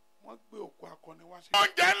 Wọ́n gbé òkú akọni wá sí.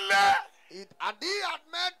 Oúnjẹ ńlẹ̀. And he had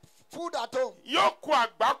made food at home. Yóò kó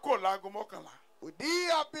àgbákò láago mọ́kànlá. Would he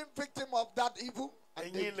have been victim of that evil?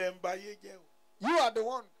 Ẹ̀yin ilẹ̀ ń ba ayé jẹ́ o. You are the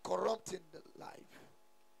one corrupting the life.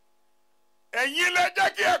 Ẹ̀yin lẹ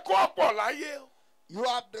jẹ́ kí ẹ̀kọ́ ọ̀pọ̀ láyé o. You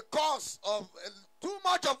are the cause of too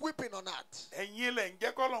much of weeping on earth. Ẹ̀yin lẹ ń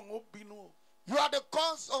jẹ́ kọ́lọ́run ó bínú o. You are the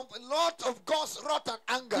cause of a lot of God's wrath and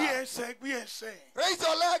anger. Gbé ẹsẹ̀ gbé ẹsẹ̀. Raise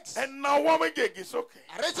your legs. Ẹ na ọwọ́ méjèèjì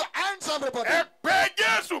sókè. Raise your hands, everybody. Ẹ pé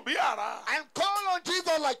Jésù bí àrá. And call on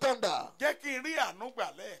Jesus like thunder. Jẹ́ kí n rí àánú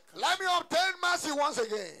gbà lẹ́ẹ̀kan. Let me obtain mercy once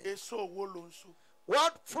again. Èso owó ló ń so.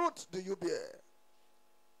 What fruit do you bear?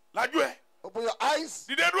 Lájú ẹ̀. Open your eyes.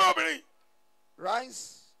 Dìde dúró obìnrin.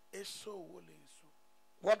 Rise. Èso owó lè so.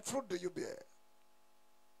 What fruit do you bear?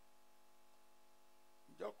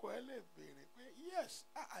 Ìjọkọ̀ ẹ lè béèrè pé yes,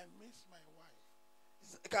 I miss my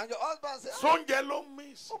wife. Can your husband say, Sóúnjẹ ló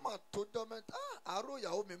miss. oh my tournament, Aro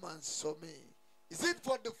Yaomi man saw me. Is it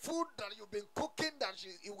for the food that you've been cooking that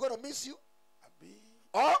she's going to miss you? Àbí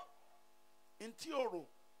Or ntí ọ̀rọ̀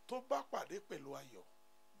tó bá pàdé pẹ̀lú ayọ̀.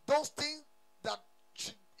 those things that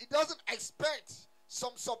he doesn't expect,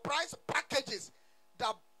 some surprise packages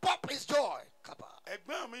that pop his joy.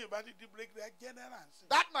 Ẹ̀gbọ́n mi ìbá ti di brigadier general.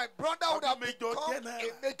 That my brother would have Major become general.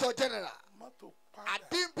 a major general. Mọ́tò And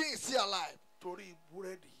padà him being still alive. torí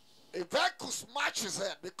búrẹ́dì. A vehicle could smash his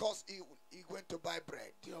head because he went to buy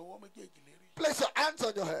bread. Tí ọwọ́ méjèèjì lérí. Place your hands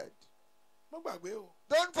on your head. Má gbàgbé o.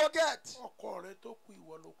 Don't forget, Ọkọ rẹ tó kú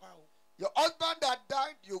ìwọ ló pa o. your husband that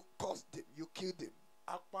died, you caused him, you killed him.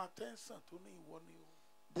 Apatẹ́sàn tó ní ìwọ ni o.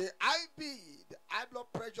 The IB, the high blood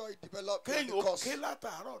pressure he developed Kéyìn because òkè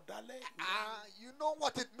látàárọ̀ dálẹ́. you know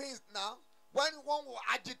what it means now. When one will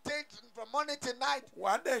agitate from morning to night,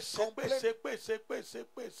 Wà á dẹ̀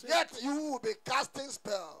ṣépè. yet you will be casting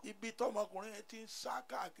spell. Ibi tọmọkùnrin yẹn ti ń sá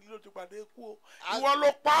káàkiri ló ti pàdé kú o. Ìwọ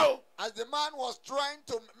ló pa o. As the man was trying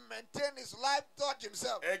to maintain his life, touch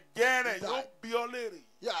himself. Ẹ̀jẹ̀ rẹ̀ He yóò died. bí ọ léèrè.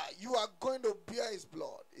 Yeah, you are going to bear his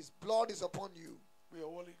blood. His blood is upon you. Bí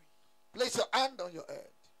ọwọ́ léèrè. Place your hand on your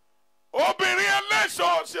head. Obìnrin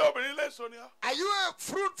ẹlẹ́sọ̀ ṣé obìnrin ẹlẹ́sọ̀ ni ọ́? Are you a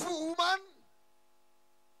fruitful woman?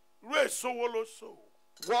 Irú èso wo ló so?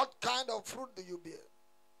 What kind of fruit do you bear?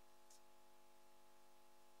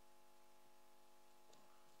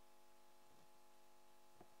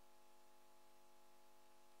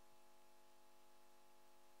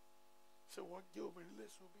 Ṣé wọ́n jẹ́ obìnrin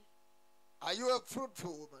ẹlẹ́sọ̀ bí? Are you a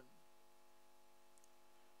fruitful woman?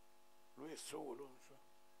 Irú èso wo ló ń so?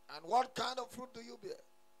 And what kind of fruit do you bear?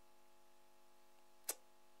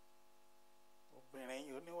 Obìnrin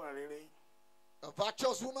yìí oníwà rere. A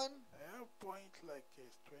virtuous woman? I have point like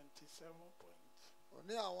 27 points.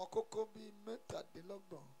 Ní àwọn kókó bíi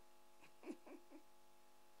mẹ́tàdínlọ́gbọ̀n.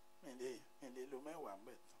 Mìlẹ̀ ló mẹ́wàá ń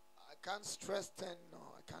bẹ̀ tán. I can't stress 10,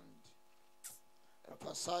 no. I can't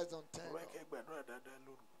emphasize on 10. Ọ̀rẹ́ kẹ́ gbàdúrà dáadáa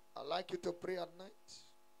lóru. I like you to pray at night.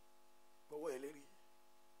 Bọ́wọ́ ẹ lérí.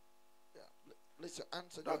 Yeah, place your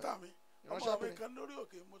hands on your Dọ́tà head. mi. You know Ọmọ what's mi happening? kan lórí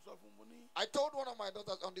òkè mo sọ fún mo ní. I told one of my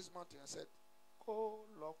daughters on this mountain, I said, Kó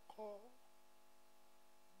lọ kọ́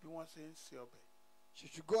She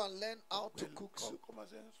should go and learn how to cook soup.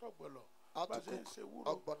 How to cook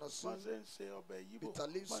ogbono soup, bitter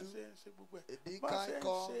leaf soup,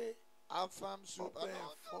 edikaiko, afam soup, and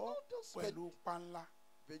all those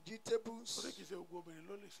vegetables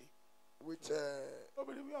with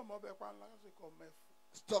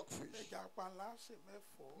stockfish.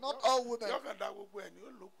 Not all women.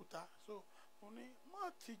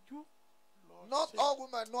 Not all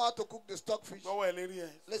women know how to cook the stockfish.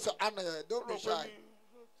 Listen, Anna, don't be shy.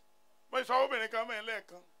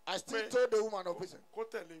 I still told the woman of prison,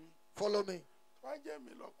 follow me.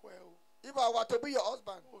 If I were to be your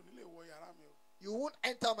husband, you won't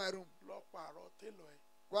enter my room.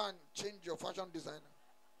 Go and change your fashion designer.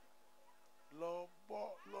 Go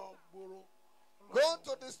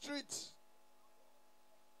to the street.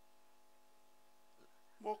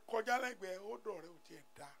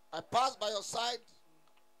 I pass by your side.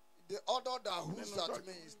 The odor that hoots at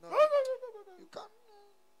me is not. You can't.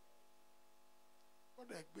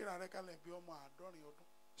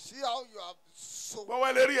 See how you are so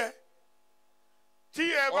awkward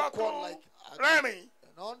like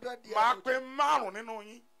 100 years.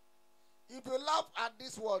 If you laugh at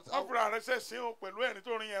these words, I will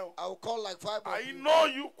call like 5 of you. I know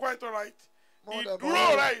you quite all right.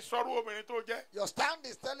 Your stand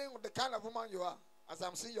is telling the kind of woman you are, as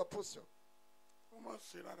I'm seeing your posture.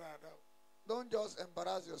 Don't just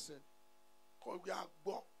embarrass yourself.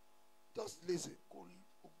 Just listen.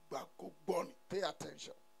 Pay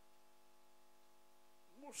attention.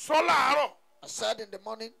 I said in the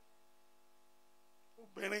morning, a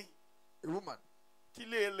woman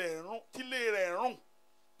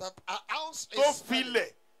that her house is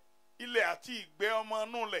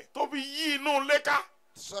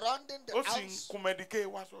surrounding the house,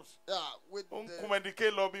 with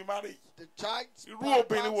the child,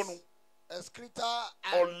 excreta,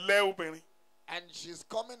 and she's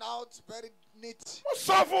coming out very neat.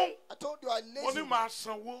 I told you I lazy.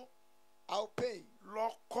 I'll pay.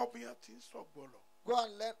 Go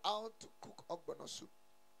and learn how to cook ogbono soup.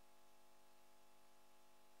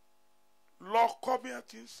 Go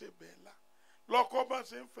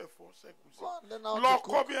and learn how to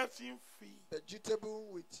cook vegetable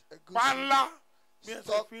with a good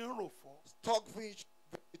stockfish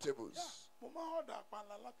vegetables.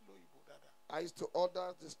 I used to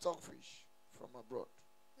order the stockfish from abroad.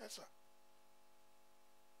 Yes, sir.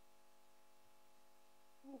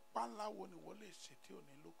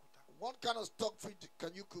 What kind of stockfish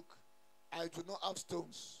can you cook? I do not have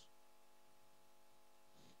stones.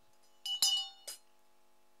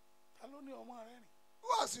 Who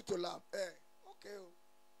asked you to laugh? Okay.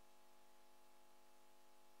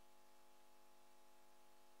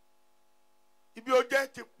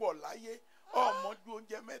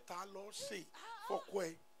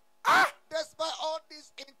 Despite all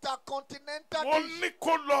these intercontinental dish,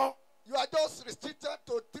 you are just restricted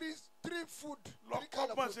to three food. Three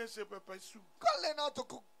kind of food. Go learn how to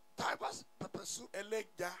cook diverse pepper soup,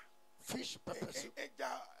 fish pepper soup,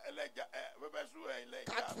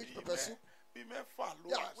 catfish pepper soup.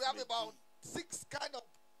 Yeah, we have about 6 kind of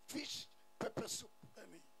fish pepper soup.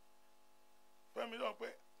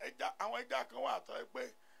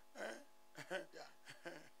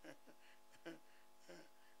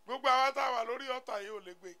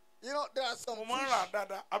 You know, there are some fish.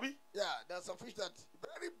 Yeah, there are some fish that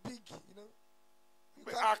very big, you know.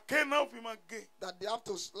 That they have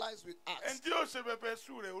to slice with axe.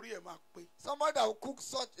 Somebody that will cook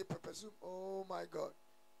such a pepper soup, oh my God,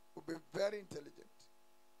 will be very intelligent.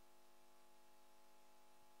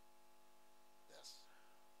 Yes.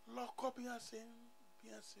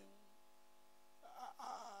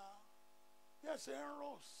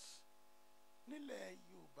 Nílẹ̀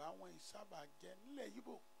Yorùbá àwọn ìsábà jẹ nílẹ̀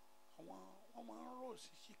Yíbò wọ́n máa ń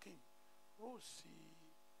róòsì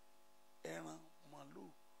ẹran màlúù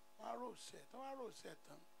wọ́n á róòsì ẹ̀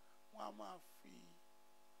tán wọ́n á máa fi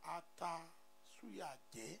ata súyà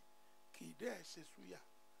jẹ kì í dẹ́ ṣe súyà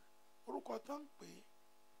orúkọ tó ń pè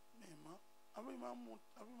é mímọ́ àbí máa ń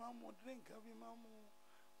mu drink àbí máa ń mu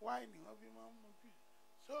wáìnì àbí máa ń mu juice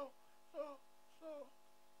so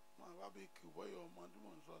máa bá bí kì í bọ́yọ̀ ọmọdé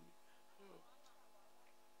mò ń sọ ni.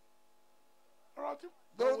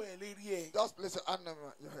 Just place your hand on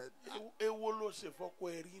your head.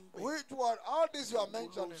 Which one? All these you are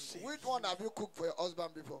mentioning, which one have you cooked for your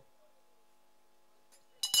husband before?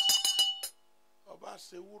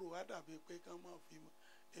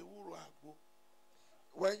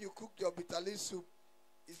 When you cook your bitter leaf soup,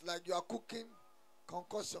 it's like you are cooking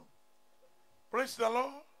concussion. Praise the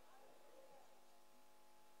Lord.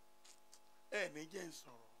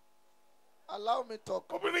 Allow me talk.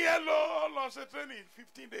 Obìnrin yẹn lọ ṣe training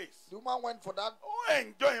 15 days. The woman went for that.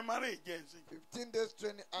 Enjoy marriage. 15 days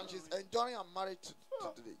training and she's enjoying her marriage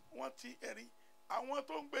today. Wọ́n ti ẹ̀rí àwọn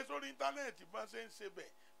tó ń gbé sórí íńtánẹ́ẹ̀tì bá ṣe ń ṣe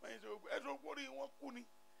bẹ́ẹ̀ ẹ̀sọ́ kórìí wọn kú ni.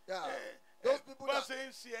 Those people bá that ṣe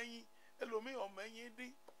ń ṣe ẹyin ẹlòmíì ọmọ ẹyin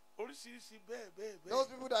dín oríṣiríṣi bẹ́ẹ̀. Those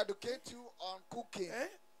people that educate you on cooking,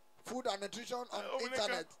 food and nutrition on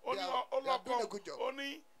internet, they are doing a good job.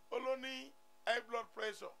 Olóní high blood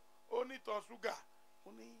pressure, onítọ̀ ṣúgà,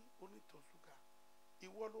 onítọ̀ ṣúgà.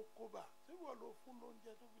 Ìwọ ló kó bá, ìwọ ló fún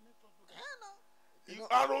lóúnjẹ tó fi nítọ̀ ṣúgà.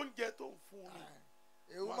 Ìparun oúnjẹ tó ń fún ni.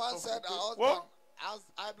 A woman said her husband has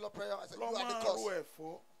high blood pressure. I said, you are the cause.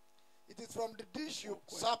 It is from the dish you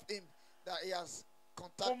serve him that he has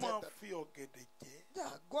contacted them. Yeah,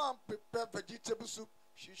 go and prepare vegetable soup.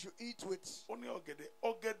 She should eat with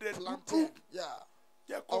plantain. Yeah.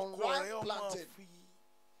 Unripe plantain.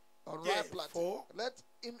 Unripe plantain. Let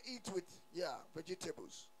him eat with,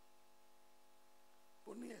 vegetables.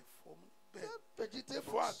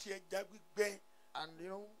 Vegetables. And,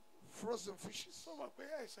 frozen fishes.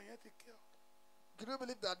 Can you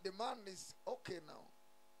believe that the man is okay now?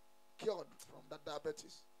 Cured from that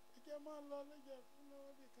diabetes.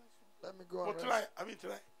 Let me go on.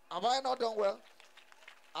 Have I not done well?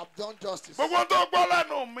 I've done justice.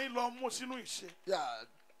 Yeah.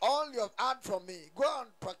 All you have heard from me, go and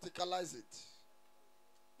practicalize it.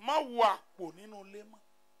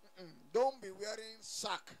 Don't be wearing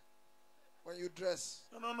sack when you dress.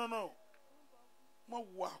 No.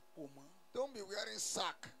 Don't be wearing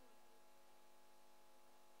sack.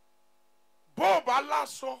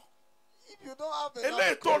 If you don't have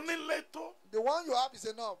enough clothes, the one you have is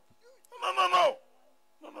enough.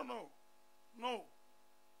 No.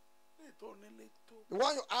 The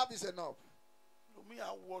one you have is enough.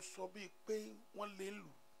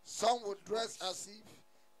 Some would dress as if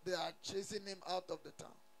they are chasing him out of the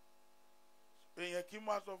town.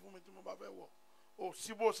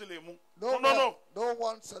 No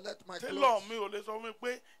one select my clothes.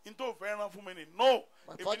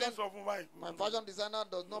 My fashion designer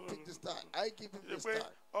does not pick the style. I give him the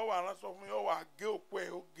style.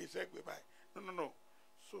 No.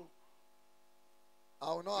 So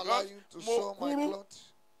I will not allow you to sew my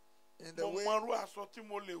clothes in the way that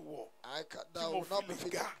will not be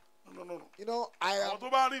fitting. No.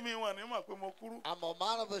 I'm a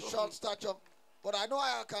man of a short stature, but I know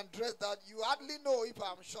I can dress that. You hardly know if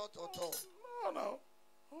I'm short or tall. No.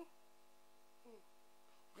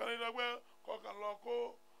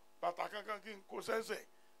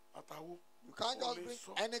 You can't just bring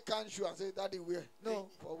any kind of shoe and say, Daddy, wear. No,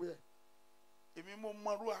 for wear.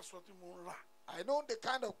 I know the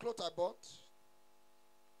kind of clothes I bought.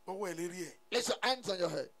 Place your hands on your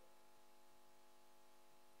head.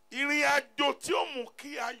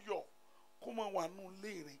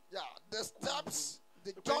 Yeah, the steps,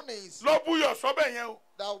 the journeys that will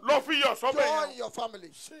join your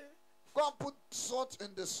family. Go and put salt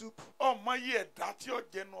in the soup.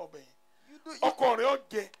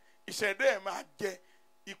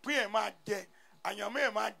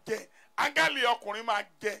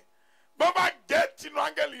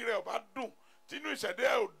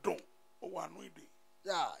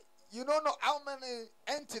 Yeah, you don't know how many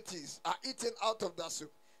entities are eaten out of that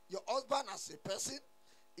soup. Your husband as a person,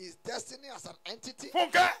 his destiny as an entity.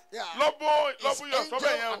 Yeah, his angel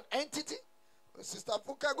an entity. Sister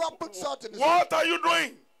Funke, go and put salt in the soup. What are you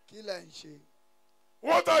doing?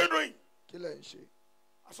 What are you doing? I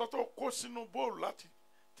saw to Kosino bowl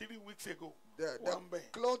 3 weeks ago. The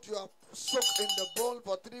clothes you have soaked in the bowl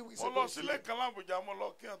for 3 weeks ago.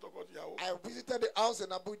 I visited the house in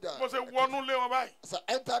Abuja. As I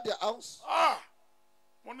entered the house,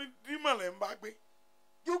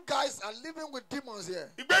 you guys are living with demons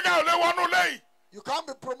here. You can't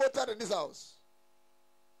be promoted in this house.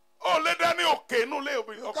 You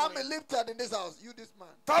can't be lifted in this house. You, this man.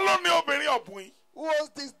 Who was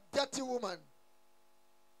this dirty woman?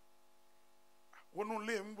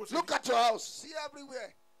 Look at your house. See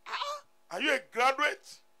everywhere. Are you a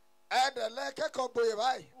graduate?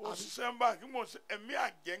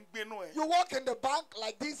 You walk in the bank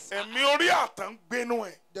like this.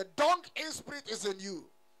 The donkey spirit is in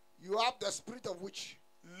you. You have the spirit of witch.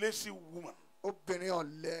 Lazy woman.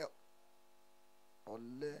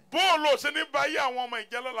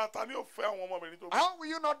 How will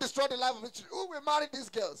you not destroy the life of witch? Who will marry these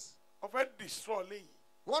girls? You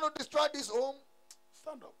want to destroy this home?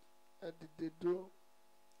 Stand up. They do.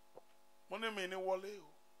 I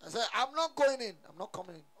said, I'm not going in. I'm not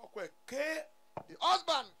coming in. The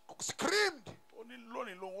husband screamed.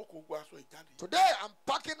 Today I'm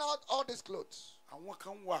packing out all these clothes. àwọn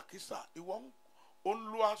kan wà kísà ìwọ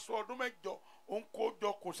ń lo aṣọ ọdún mẹ́jọ ń kó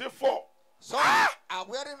jọ kò ṣe fọ́. Some are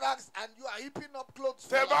wearing rags and you are heaping up clothes.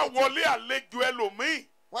 Tẹ́ bá wọlé àlejò ẹlòmíì.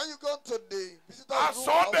 When you go to the visitor's room,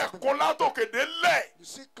 aṣọ dẹ̀ kó látòkè délẹ̀. you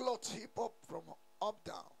see clothes heap up from up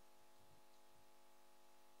down.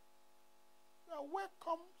 You are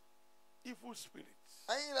welcome, evil spirits.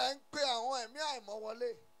 Ẹ̀yin rẹ̀ ń pè àwọn ẹ̀mí àìmọ́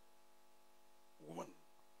wọlé. Woman.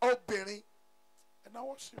 Obìnrin. And now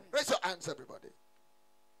what's me? Raise your hands, everybody.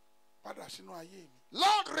 Padà sínú ayé mi.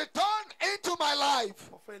 Lord, return into my life.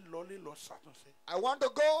 Mo fẹ́ lọlé lọ ṣàtúnṣe. I want to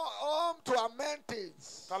go home to amend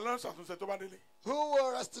things. Ta ló ń ṣàtúnṣe tó bá délé? Who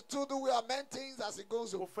will restitute, who will amend things as it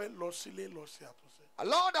goes Mo on? fẹ́ lọ sílé lọ ṣe àtúnṣe.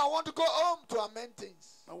 Lord, I want to go home to amend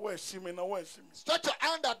things. Nawọ́ ẹ̀ sí mi, nawọ́ ẹ̀ sí mi. Stretch your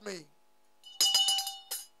hand at me.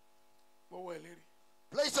 Gbọ́wọ́ ẹ̀ lérí.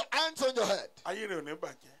 Place your hands on your head. Ayé rẹ̀ ò ní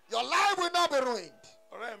bàjẹ́. Your life will not be ruined.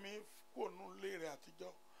 Ọ̀rẹ́ mi kò nú ilé rẹ̀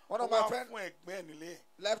àtijọ́. One of my friends fún ẹ̀gbẹ́ ẹ̀ nílé ẹ̀.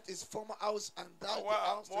 left his former house and died the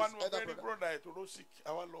house to his elder brother. brother ẹ̀ tó ló sick,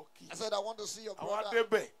 àwa lọ kí. I said, I want to see your Àwa brother.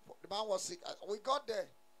 débẹ̀. The man was sick. We got there.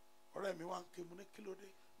 Ọ̀rẹ́ mi wá ń ké mu ní kí ló dé.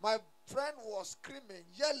 My friend was screaming,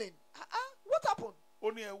 yelling. What happened?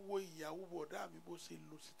 Ó ní ẹ wo ìyàwó bọ̀dá mi bó ṣe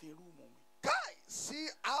lọ sí ti rúùmù mi. Guy, see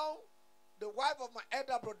how the wife of my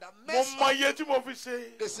elder brother Mo messed mọ up iye tí mo fi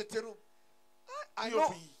ṣe. the sitting room. I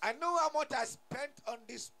POP. know how much I spent on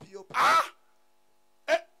this POP.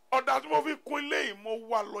 Ọ̀dà tí mo fi kún ilé yìí mo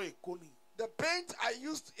wá lọ Èkó ni. The paint I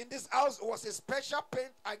used in this house was a special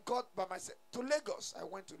paint I got by myself. To Lagos. I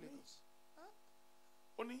went to Lagos.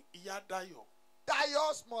 Ó ní ìyá Dayọ̀.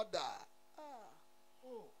 Dayo's mother.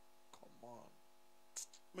 Oh, come on.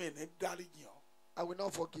 Mi ní dáríjì ọ́. I will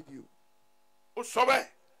not forgive you. Ó sọ bẹ́ẹ̀.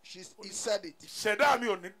 He said it. Ìṣẹ̀dá mi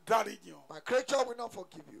ò ní dáríjì ọ́. My creature will not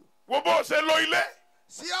forgive you. Wo bó ṣe lo ilé.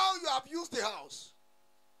 See how you have used the house.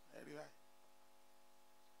 Ẹ̀rí báyìí.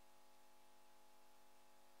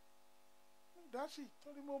 Dásì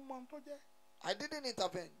torí mo mọ ohun tó jẹ́. I didn't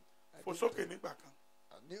intervene. Fò sókè nígbà kan.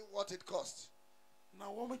 I knew what it cost.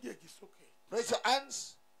 Nawọ́ méjèèjì sókè. Raise your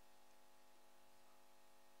hands.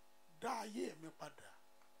 Dá ayé mi padà.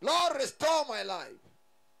 Lord, restore my life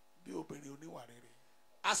Bí obìnrin oníwà rere.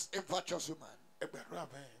 as a virtuous woman. Ẹgbẹ̀rún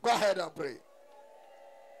àbẹ́. Go ahead and pray.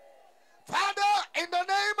 Father, in the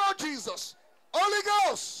name of Jesus, Holy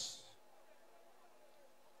Ghost.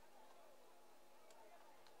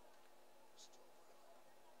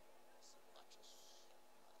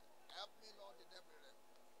 Help me, Lord, in every realm.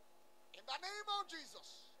 In the name of Jesus.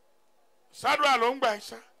 Sádùá ló ń gbà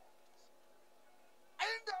iṣá.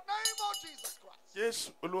 In the name of Jesus Christ. Jésù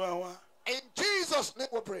Olúwa wa. In Jesus' name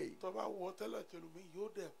we pray. Tó bá wọ tẹ́lẹ̀ tẹ́lùmí yóò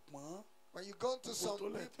dẹ̀ pọ́n. When you go to some Tó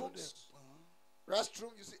lẹ̀ tó dẹ̀ people's pọ́n.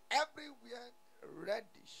 restroom, you see everywhere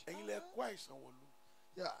reddish. Ẹ̀yin lẹ kó àìsàn wọ̀lú.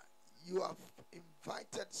 Yeah, you have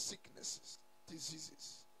invited sicknesses,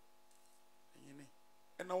 diseases. Ẹ̀yin ni.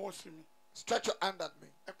 Ẹ náwó sí mi. Stretch your hand at me.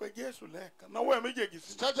 Ẹ pé Jésù lẹ́ẹ̀kan. Náwó ẹ̀ méjèèjì sí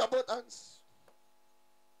mi. Stretch your both hands.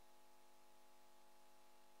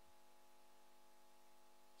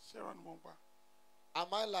 Ṣé ni mo ń pa?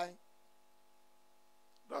 Am I lying?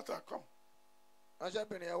 Daughter come.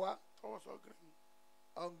 Ránṣẹ́bìnrin ẹ wá. Tọwọ́ sọ green.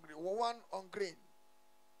 On green. One on green.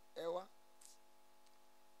 Ẹ wá.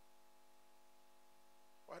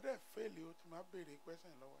 Wà á dẹ̀ fẹ́ẹ̀lì o tí máa béèrè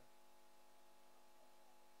question lọ́wọ́ ẹ̀.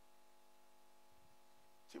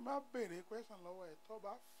 Tí máa béèrè question lọ́wọ́ ẹ̀ tó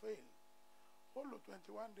bá fail. Ó lò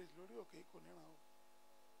 21 days lórí òkè kò níran o.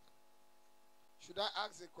 Should I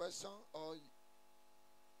ask a question or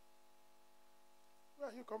Where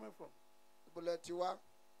are you coming from? Ibole ti wá?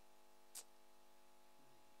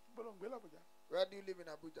 Bọ́lọ̀ ń gbé l'Abuja. Where do you live in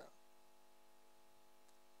Abuja?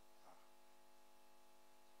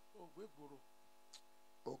 O gbé gbòòrò.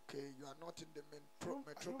 Okay, you are not in the Are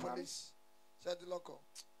metropolis. Said the local.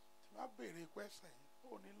 Tí máa béèrè question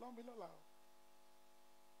yìí, o ní lọ́nbí lọ́la o.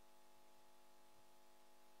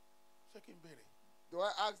 Ṣé kí n béèrè? Do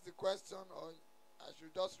I ask the question or I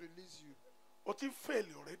should just release you? O ti fail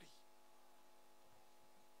already.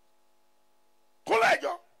 Kó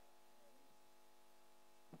lẹ́jọ́.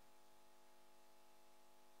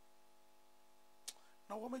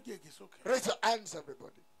 Náwó méjèèjì sókè. Raise your hands,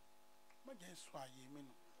 everybody. Má jẹ́ sọ àyè mi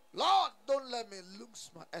nù. Lord, don't let me lose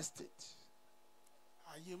my estate.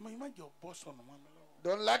 Àyè mi má jẹ́ bọ́ sọnù mọ́ mi lọ́wọ́.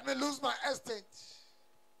 Don't let me lose my estate.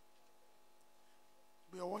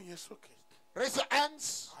 Gbé ọwọ́ yẹn sókè. Raise your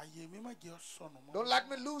hands. Àyè mi má jẹ́ sọnù mọ́ mi. Don't let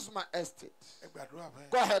me lose my estate. Ẹ gbàdúrà bẹ́ẹ̀.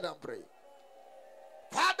 Go ahead and pray.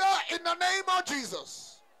 Father, in the name of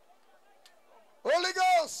Jesus, Holy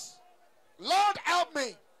Ghost, Lord, help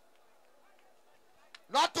me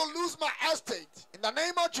not to lose my estate. In the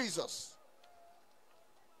name of Jesus.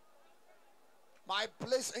 my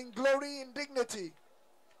place in glory, in dignity.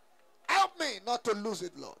 Help me not to lose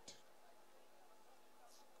it, Lord.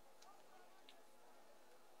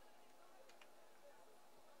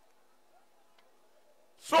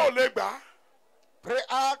 So Legba. Pray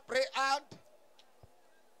hard, pray hard.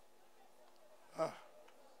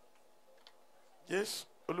 Yes.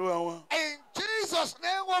 In Jesus'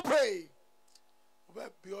 name we pray.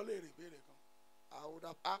 I would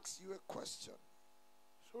have asked you a question.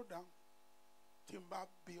 So down. Timba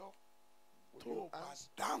bio. To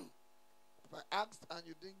down. If I asked and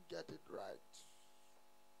you didn't get it right.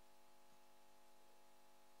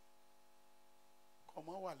 Come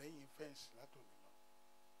on, while laying fence. I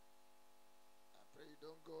pray you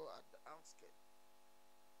don't go at the outskirts.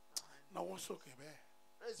 No one's okay, man.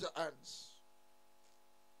 Raise your hands.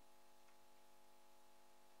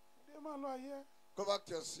 Go back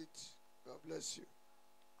to your seat. God bless you.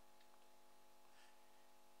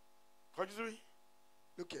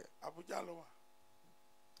 Look here.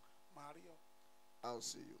 I'll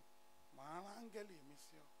see you.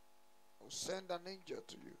 I'll send an angel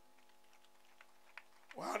to you.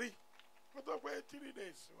 Worry. What about 3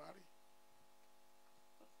 days? Worry.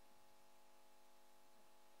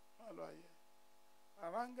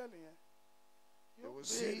 You will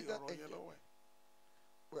see that angel.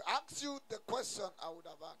 We asked you the question I would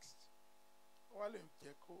have asked.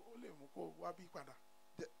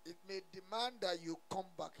 It may demand that you come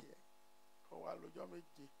back here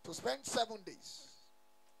to spend 7 days.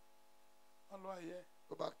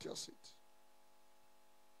 Go back to your seat.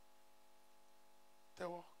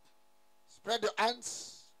 Spread your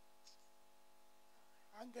hands.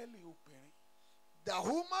 The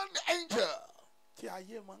human angel.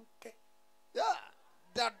 Yeah.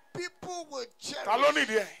 That people will cherish.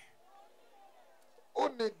 Who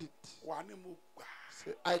need it?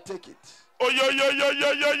 Say, I take it. Oh, yo.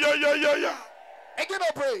 Again,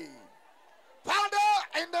 I pray.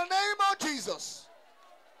 Father, in the name of Jesus.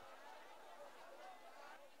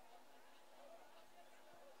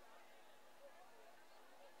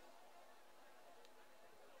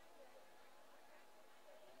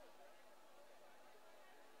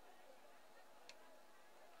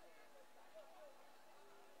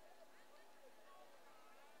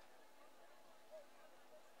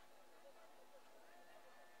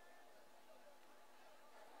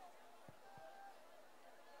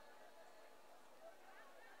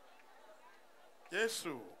 Yes,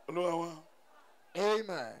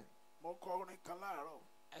 amen.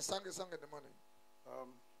 I sang a song in the morning.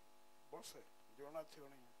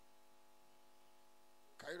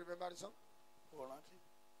 Can you remember the song?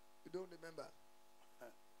 You don't remember?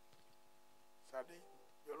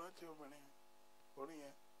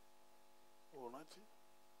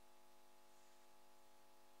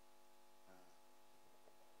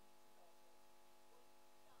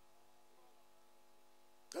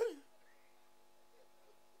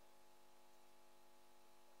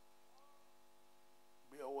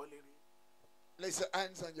 Place your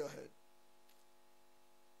hands on your head.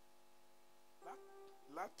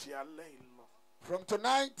 From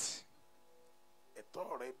tonight,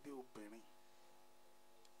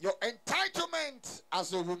 your entitlement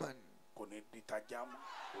as a woman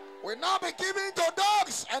will not be given to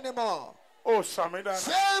dogs anymore. Oh, Samida.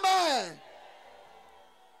 Say amen.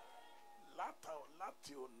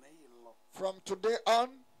 From today on,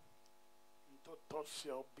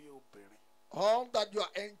 all that you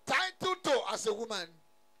are entitled to as a woman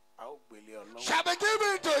shall be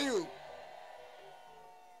given to you.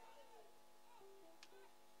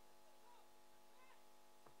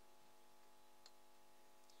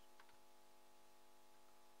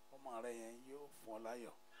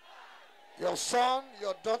 Your son,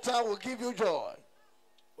 your daughter will give you joy.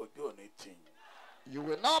 You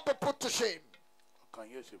will not be put to shame.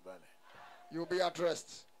 You will be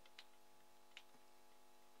addressed.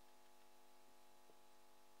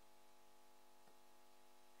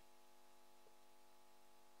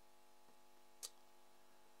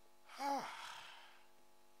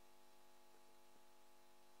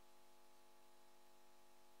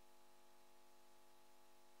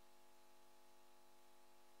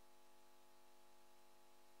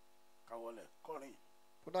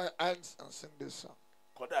 Put your hands and sing this song.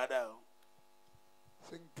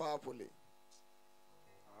 Sing powerfully.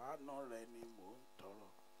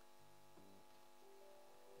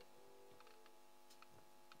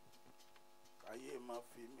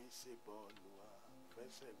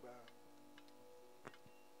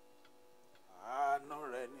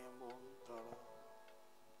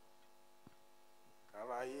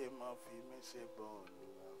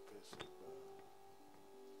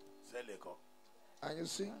 And you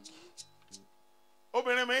sing.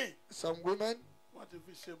 Some women want to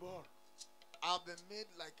fish a ball. Have been made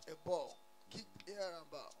like a ball. Kick here and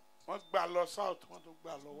back. Want to go south, want to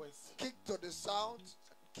go west. Kick to the south,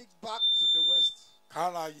 kick back to the west.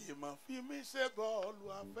 Karaye ma fi mi ṣe bọ́ọ̀lù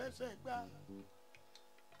àfẹsẹ̀gbá.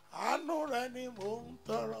 Àánú rẹ ni mò ń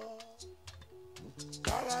tọrọ.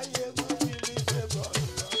 Karaye ma fi mi ṣe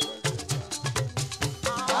bọ́ọ̀lù àfẹsẹ̀gbá.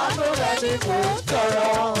 Àánú rẹ ni mò ń tọrọ.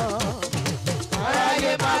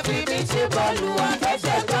 Karaye ma fi mi ṣe bọ́ọ̀lù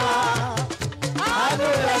àfẹsẹ̀gbá. Àánú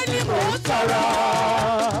rẹ ni mò ń tọrọ.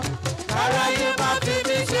 Karaye ma fi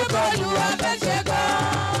mi ṣe bọ́ọ̀lù àfẹsẹ̀gbá.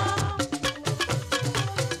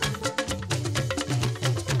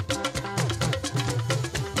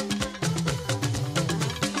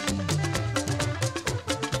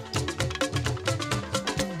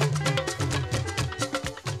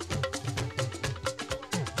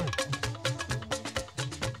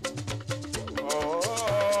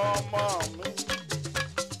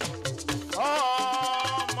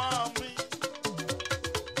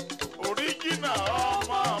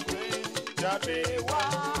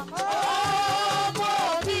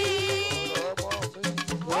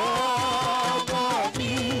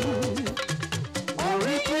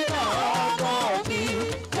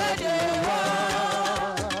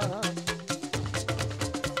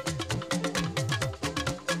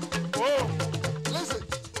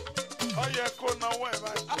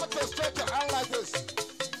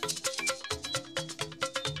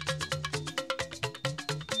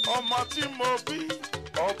 Ọmọ tí mo bí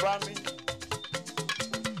ọba mi.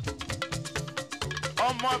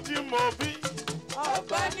 Ọmọ tí mo bí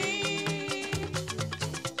ọba ni.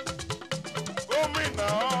 Gómìnà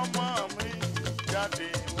ọmọ mi jáde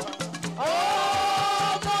wá.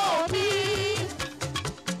 Ọmọ mi.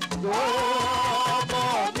 Ọmọ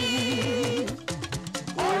mi.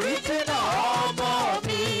 Original ọmọ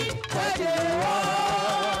mi jáde wá.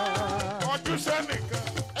 Ojú sẹ́nìkan.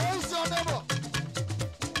 Who's your neighbor?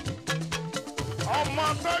 Ọmọ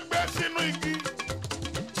tó gbé sínú igi.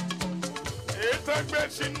 Èyí tó gbé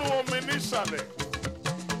sínú omi nísàlẹ̀.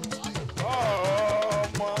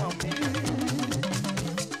 Ọmọ mi.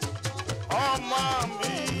 Ọmọ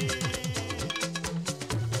mi.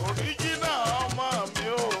 Original ọmọ mi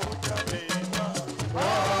ò jáde wá.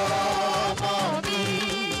 Ọmọ mi.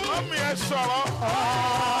 Mọ́mí ẹ sọ̀rọ̀.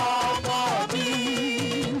 Ọmọ mi.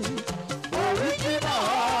 Original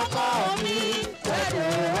ọmọ mi jáde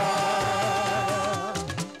wá.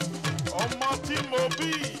 Ọmọ tí mo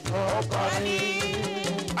bí Ọba ni.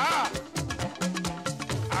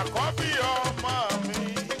 Àkọ́bí ọmọ mi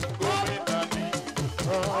gómìnà ni.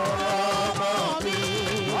 Ọmọ mi.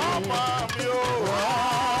 Ọmọ mi ò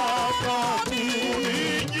Ọmọ mi.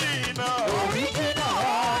 oríjìnà. Original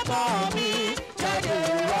ọmọ mi jáde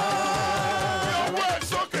wá. Bí ọwọ́ ẹ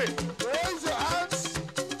sókè. Raise your hands.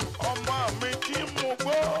 Ọmọ mi tí mo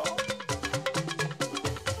gbọ́.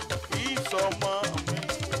 Ìsọmọ mi.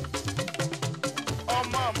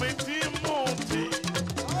 Ọmọ mi tí mo tì.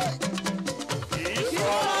 Hey.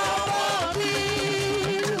 Ìsọmọ Ọmọ mi.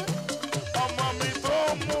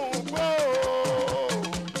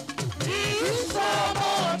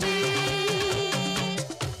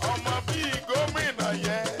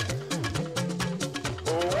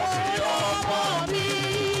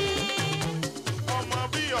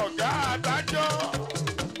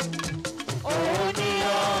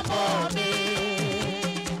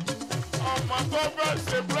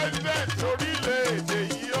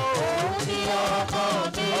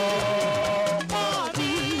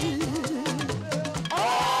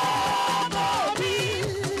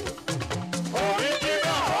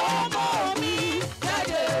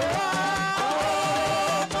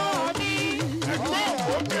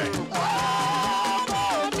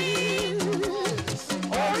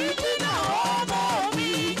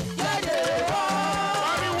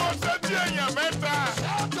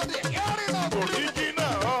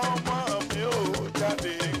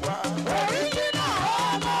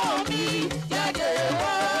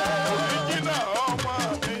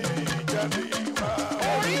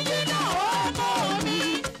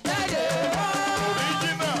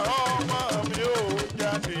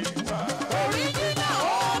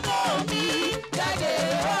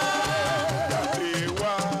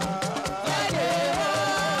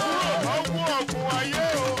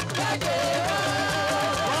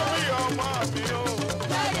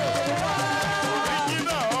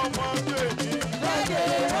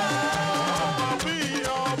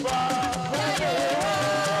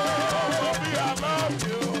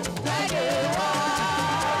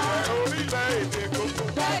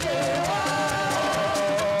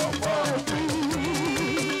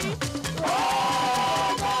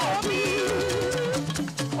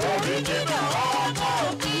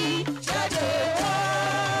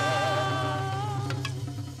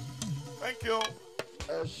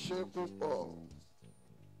 football.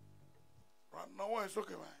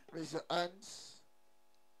 Raise your hands.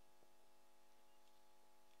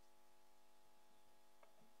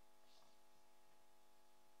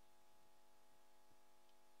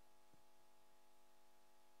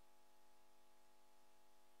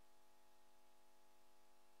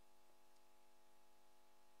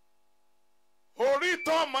 Orí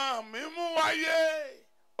tọ́mọ mi mú wáyé,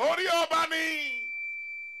 orí ọba ni,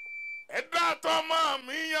 ẹ̀dá tọ́mọ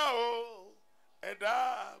mi yàn o, ẹ̀dá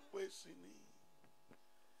pèsè ni.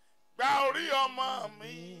 Gba orí ọmọ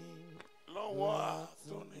mi lọ́wọ́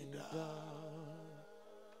àtúnidá.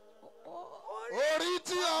 Orí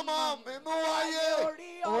tí ọmọ mi mú wáyé,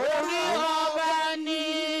 orí ọba ni,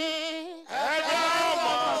 ẹ̀dá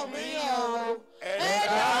ọmọ mi yàn o,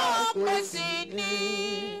 ẹ̀dá pèsè ni.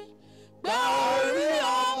 Gba orí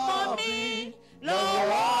ọmọ mi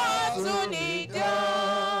lọ́wọ́ àtúnidá.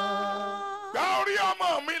 Gba orí ọmọ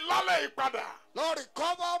mi lálẹ́ ìpadà. Lord,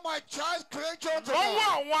 recover my child creation Lọ́wọ́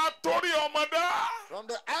àwọn atorí ọmọdé. from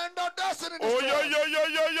the end of destiny. Yo.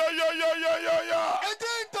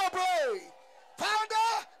 Begin to pray. Father,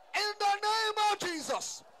 in the name of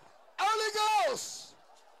Jesus, Holy Ghost.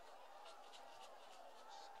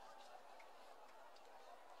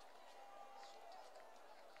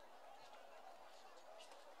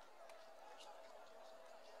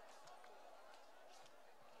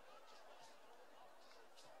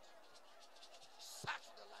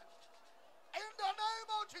 In the name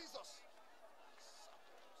of Jesus.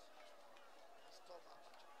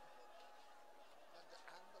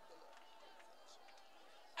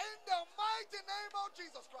 In the mighty name of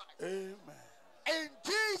Jesus Christ. Amen. In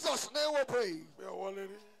Jesus' name we pray.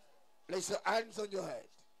 Place your hands on your head.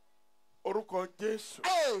 Orúkọ Jésù.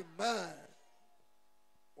 Amen.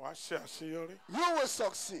 Wàá ṣe àṣeyọrí. You will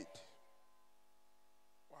succeed.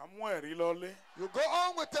 Wàá mú ẹ̀rí lọlé. You go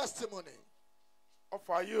on with testimony.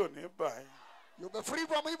 Ọfà ayé ò ní báyìí. You'll be free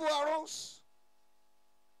from evil arrows.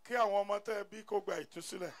 Kí àwọn ọmọ tẹ́ bí kó gba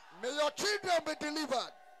ìtúsílẹ̀. May your children be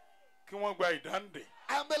delivered Kí wọ́n gba ìdáǹdè.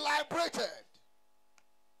 and be liberated.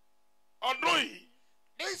 Ọdún yìí,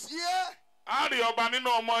 This year, a rí ọba nínú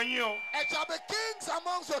ọmọ yín o. there shall be kings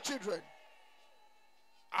amongst your children.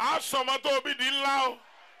 A sọmọ tó bí di ńlá o.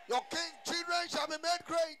 Your king children shall be made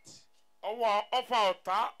great. Ọwọ́ ọfà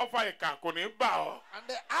ọ̀tá, ọfà ìkà kò ní bà ọ́. And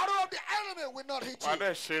the arrow of the enemy will not hit Wàá you.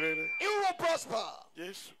 dẹ̀ ṣe rere. You will prosper.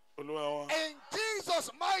 Jésù Olúwa wa. In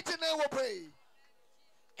Jesus' mighty name we pray.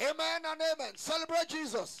 Amen and amen. Celebrate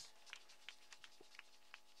Jesus.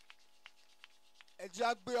 Ẹ jẹ́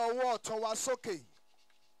á gbé ọwọ́ ọ̀tún wa sókè.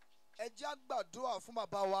 Ẹ jẹ́ á gbàdúrà fún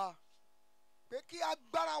bàbá wa. Pé kí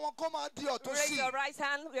agbára wọn kó máa di ọ̀tún Raise sí. your right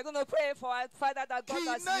hand. We're going to pray for our Father that Kí God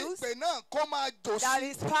has iná used. ìpè náà kó máa jò That sí.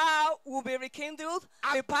 his power will be rekindled.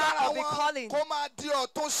 The power Agbára of the wọn calling kó máa di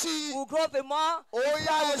ọ̀tún sí. will grow the more. Ó The yá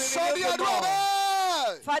power ẹ will be sọ bí renewed the àdúrà more.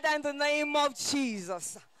 bẹ́ẹ̀. Father, in the name of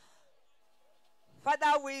Jesus.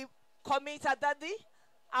 Father, we commit our daddy,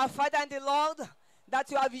 our Father and the Lord, that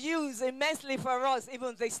you have used immensely for us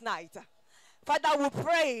even this night. Father, we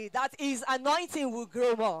pray that his anointing will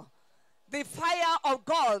grow more. The fire of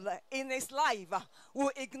God in his life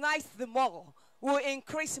will ignite the more, will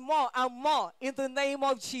increase more and more in the name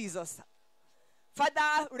of Jesus.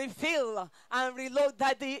 Father, refill and reload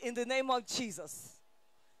daddy in the name of Jesus.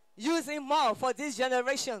 Use him more for these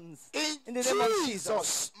generations. In the name of Jesus.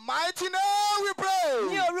 Jesus' mighty name we pray.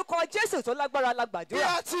 Ní orúkọ Jésù tó lágbára la Bí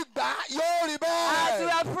gbàdúrà. a ti gbà yóò rí As we bẹ́ẹ̀.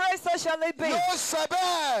 have prayed, so shall it be. Yóò ṣe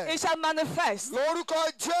bẹ́ẹ̀. It shall manifest.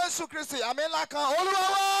 Lórúkọ Jésù Kristi, àmì ńlá kan,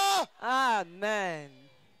 Olúwa wa. Amen.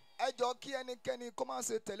 Ẹ jọ kí ẹnikẹ́ni kó máa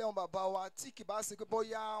ṣe tẹ̀lé àwọn bàbá wa tí kì bá ṣe pé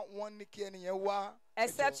bóyá wọ́n ní kí ẹnìyẹn wá.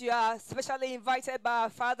 Except you are specially invited by our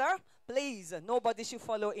Father, please, nobody should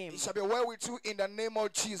follow him. It shall be well with you in the name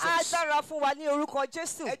of Jesus. Á dára fún wa ní orúkọ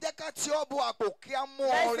Jésù. Ẹ jẹ́ ká tí ó bọ àpò kí á mú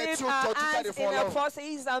Let's ọrẹ lift tí ó our tọ́jú jáde hands fún in our Ọlọ́run.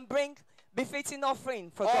 purses and bring befitting offering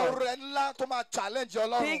for God. Ọrẹ ńlá tó máa challenge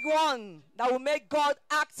Ọlọ́run. Big one that will make God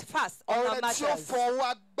act fast on our Ọrẹ tí ó matters.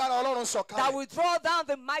 fọwọ́ agbára Ọlọ́run That sọ̀kalẹ̀. will draw down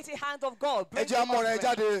the mighty hand of God. Ẹ Bring jẹ́ it àmọ́ rẹ̀ offering.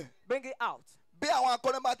 jáde. Bring it out. Bí àwọn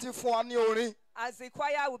akọrin bá ti fún wa ní orin, As the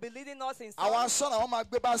choir will be leading us in àwọn song, aṣọ́nà wọn máa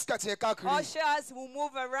gbé basket yẹn káàkiri. ushers will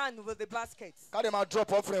move around with the baskets. Ká lè máa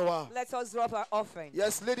drop offering wa. Let us drop our offering.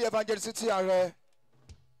 Yes, Lady Evangelist Titi Ààrẹ.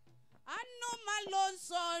 Àánú máa ló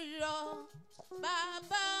sọ̀rọ̀,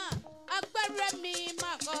 bàbá agbára mi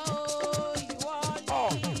máa kọ́ ìwọ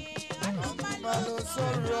ni. Àánú máa ló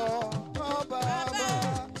sọ̀rọ̀, bàbá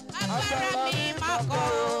agbára mi máa kọ́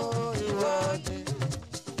ìwọ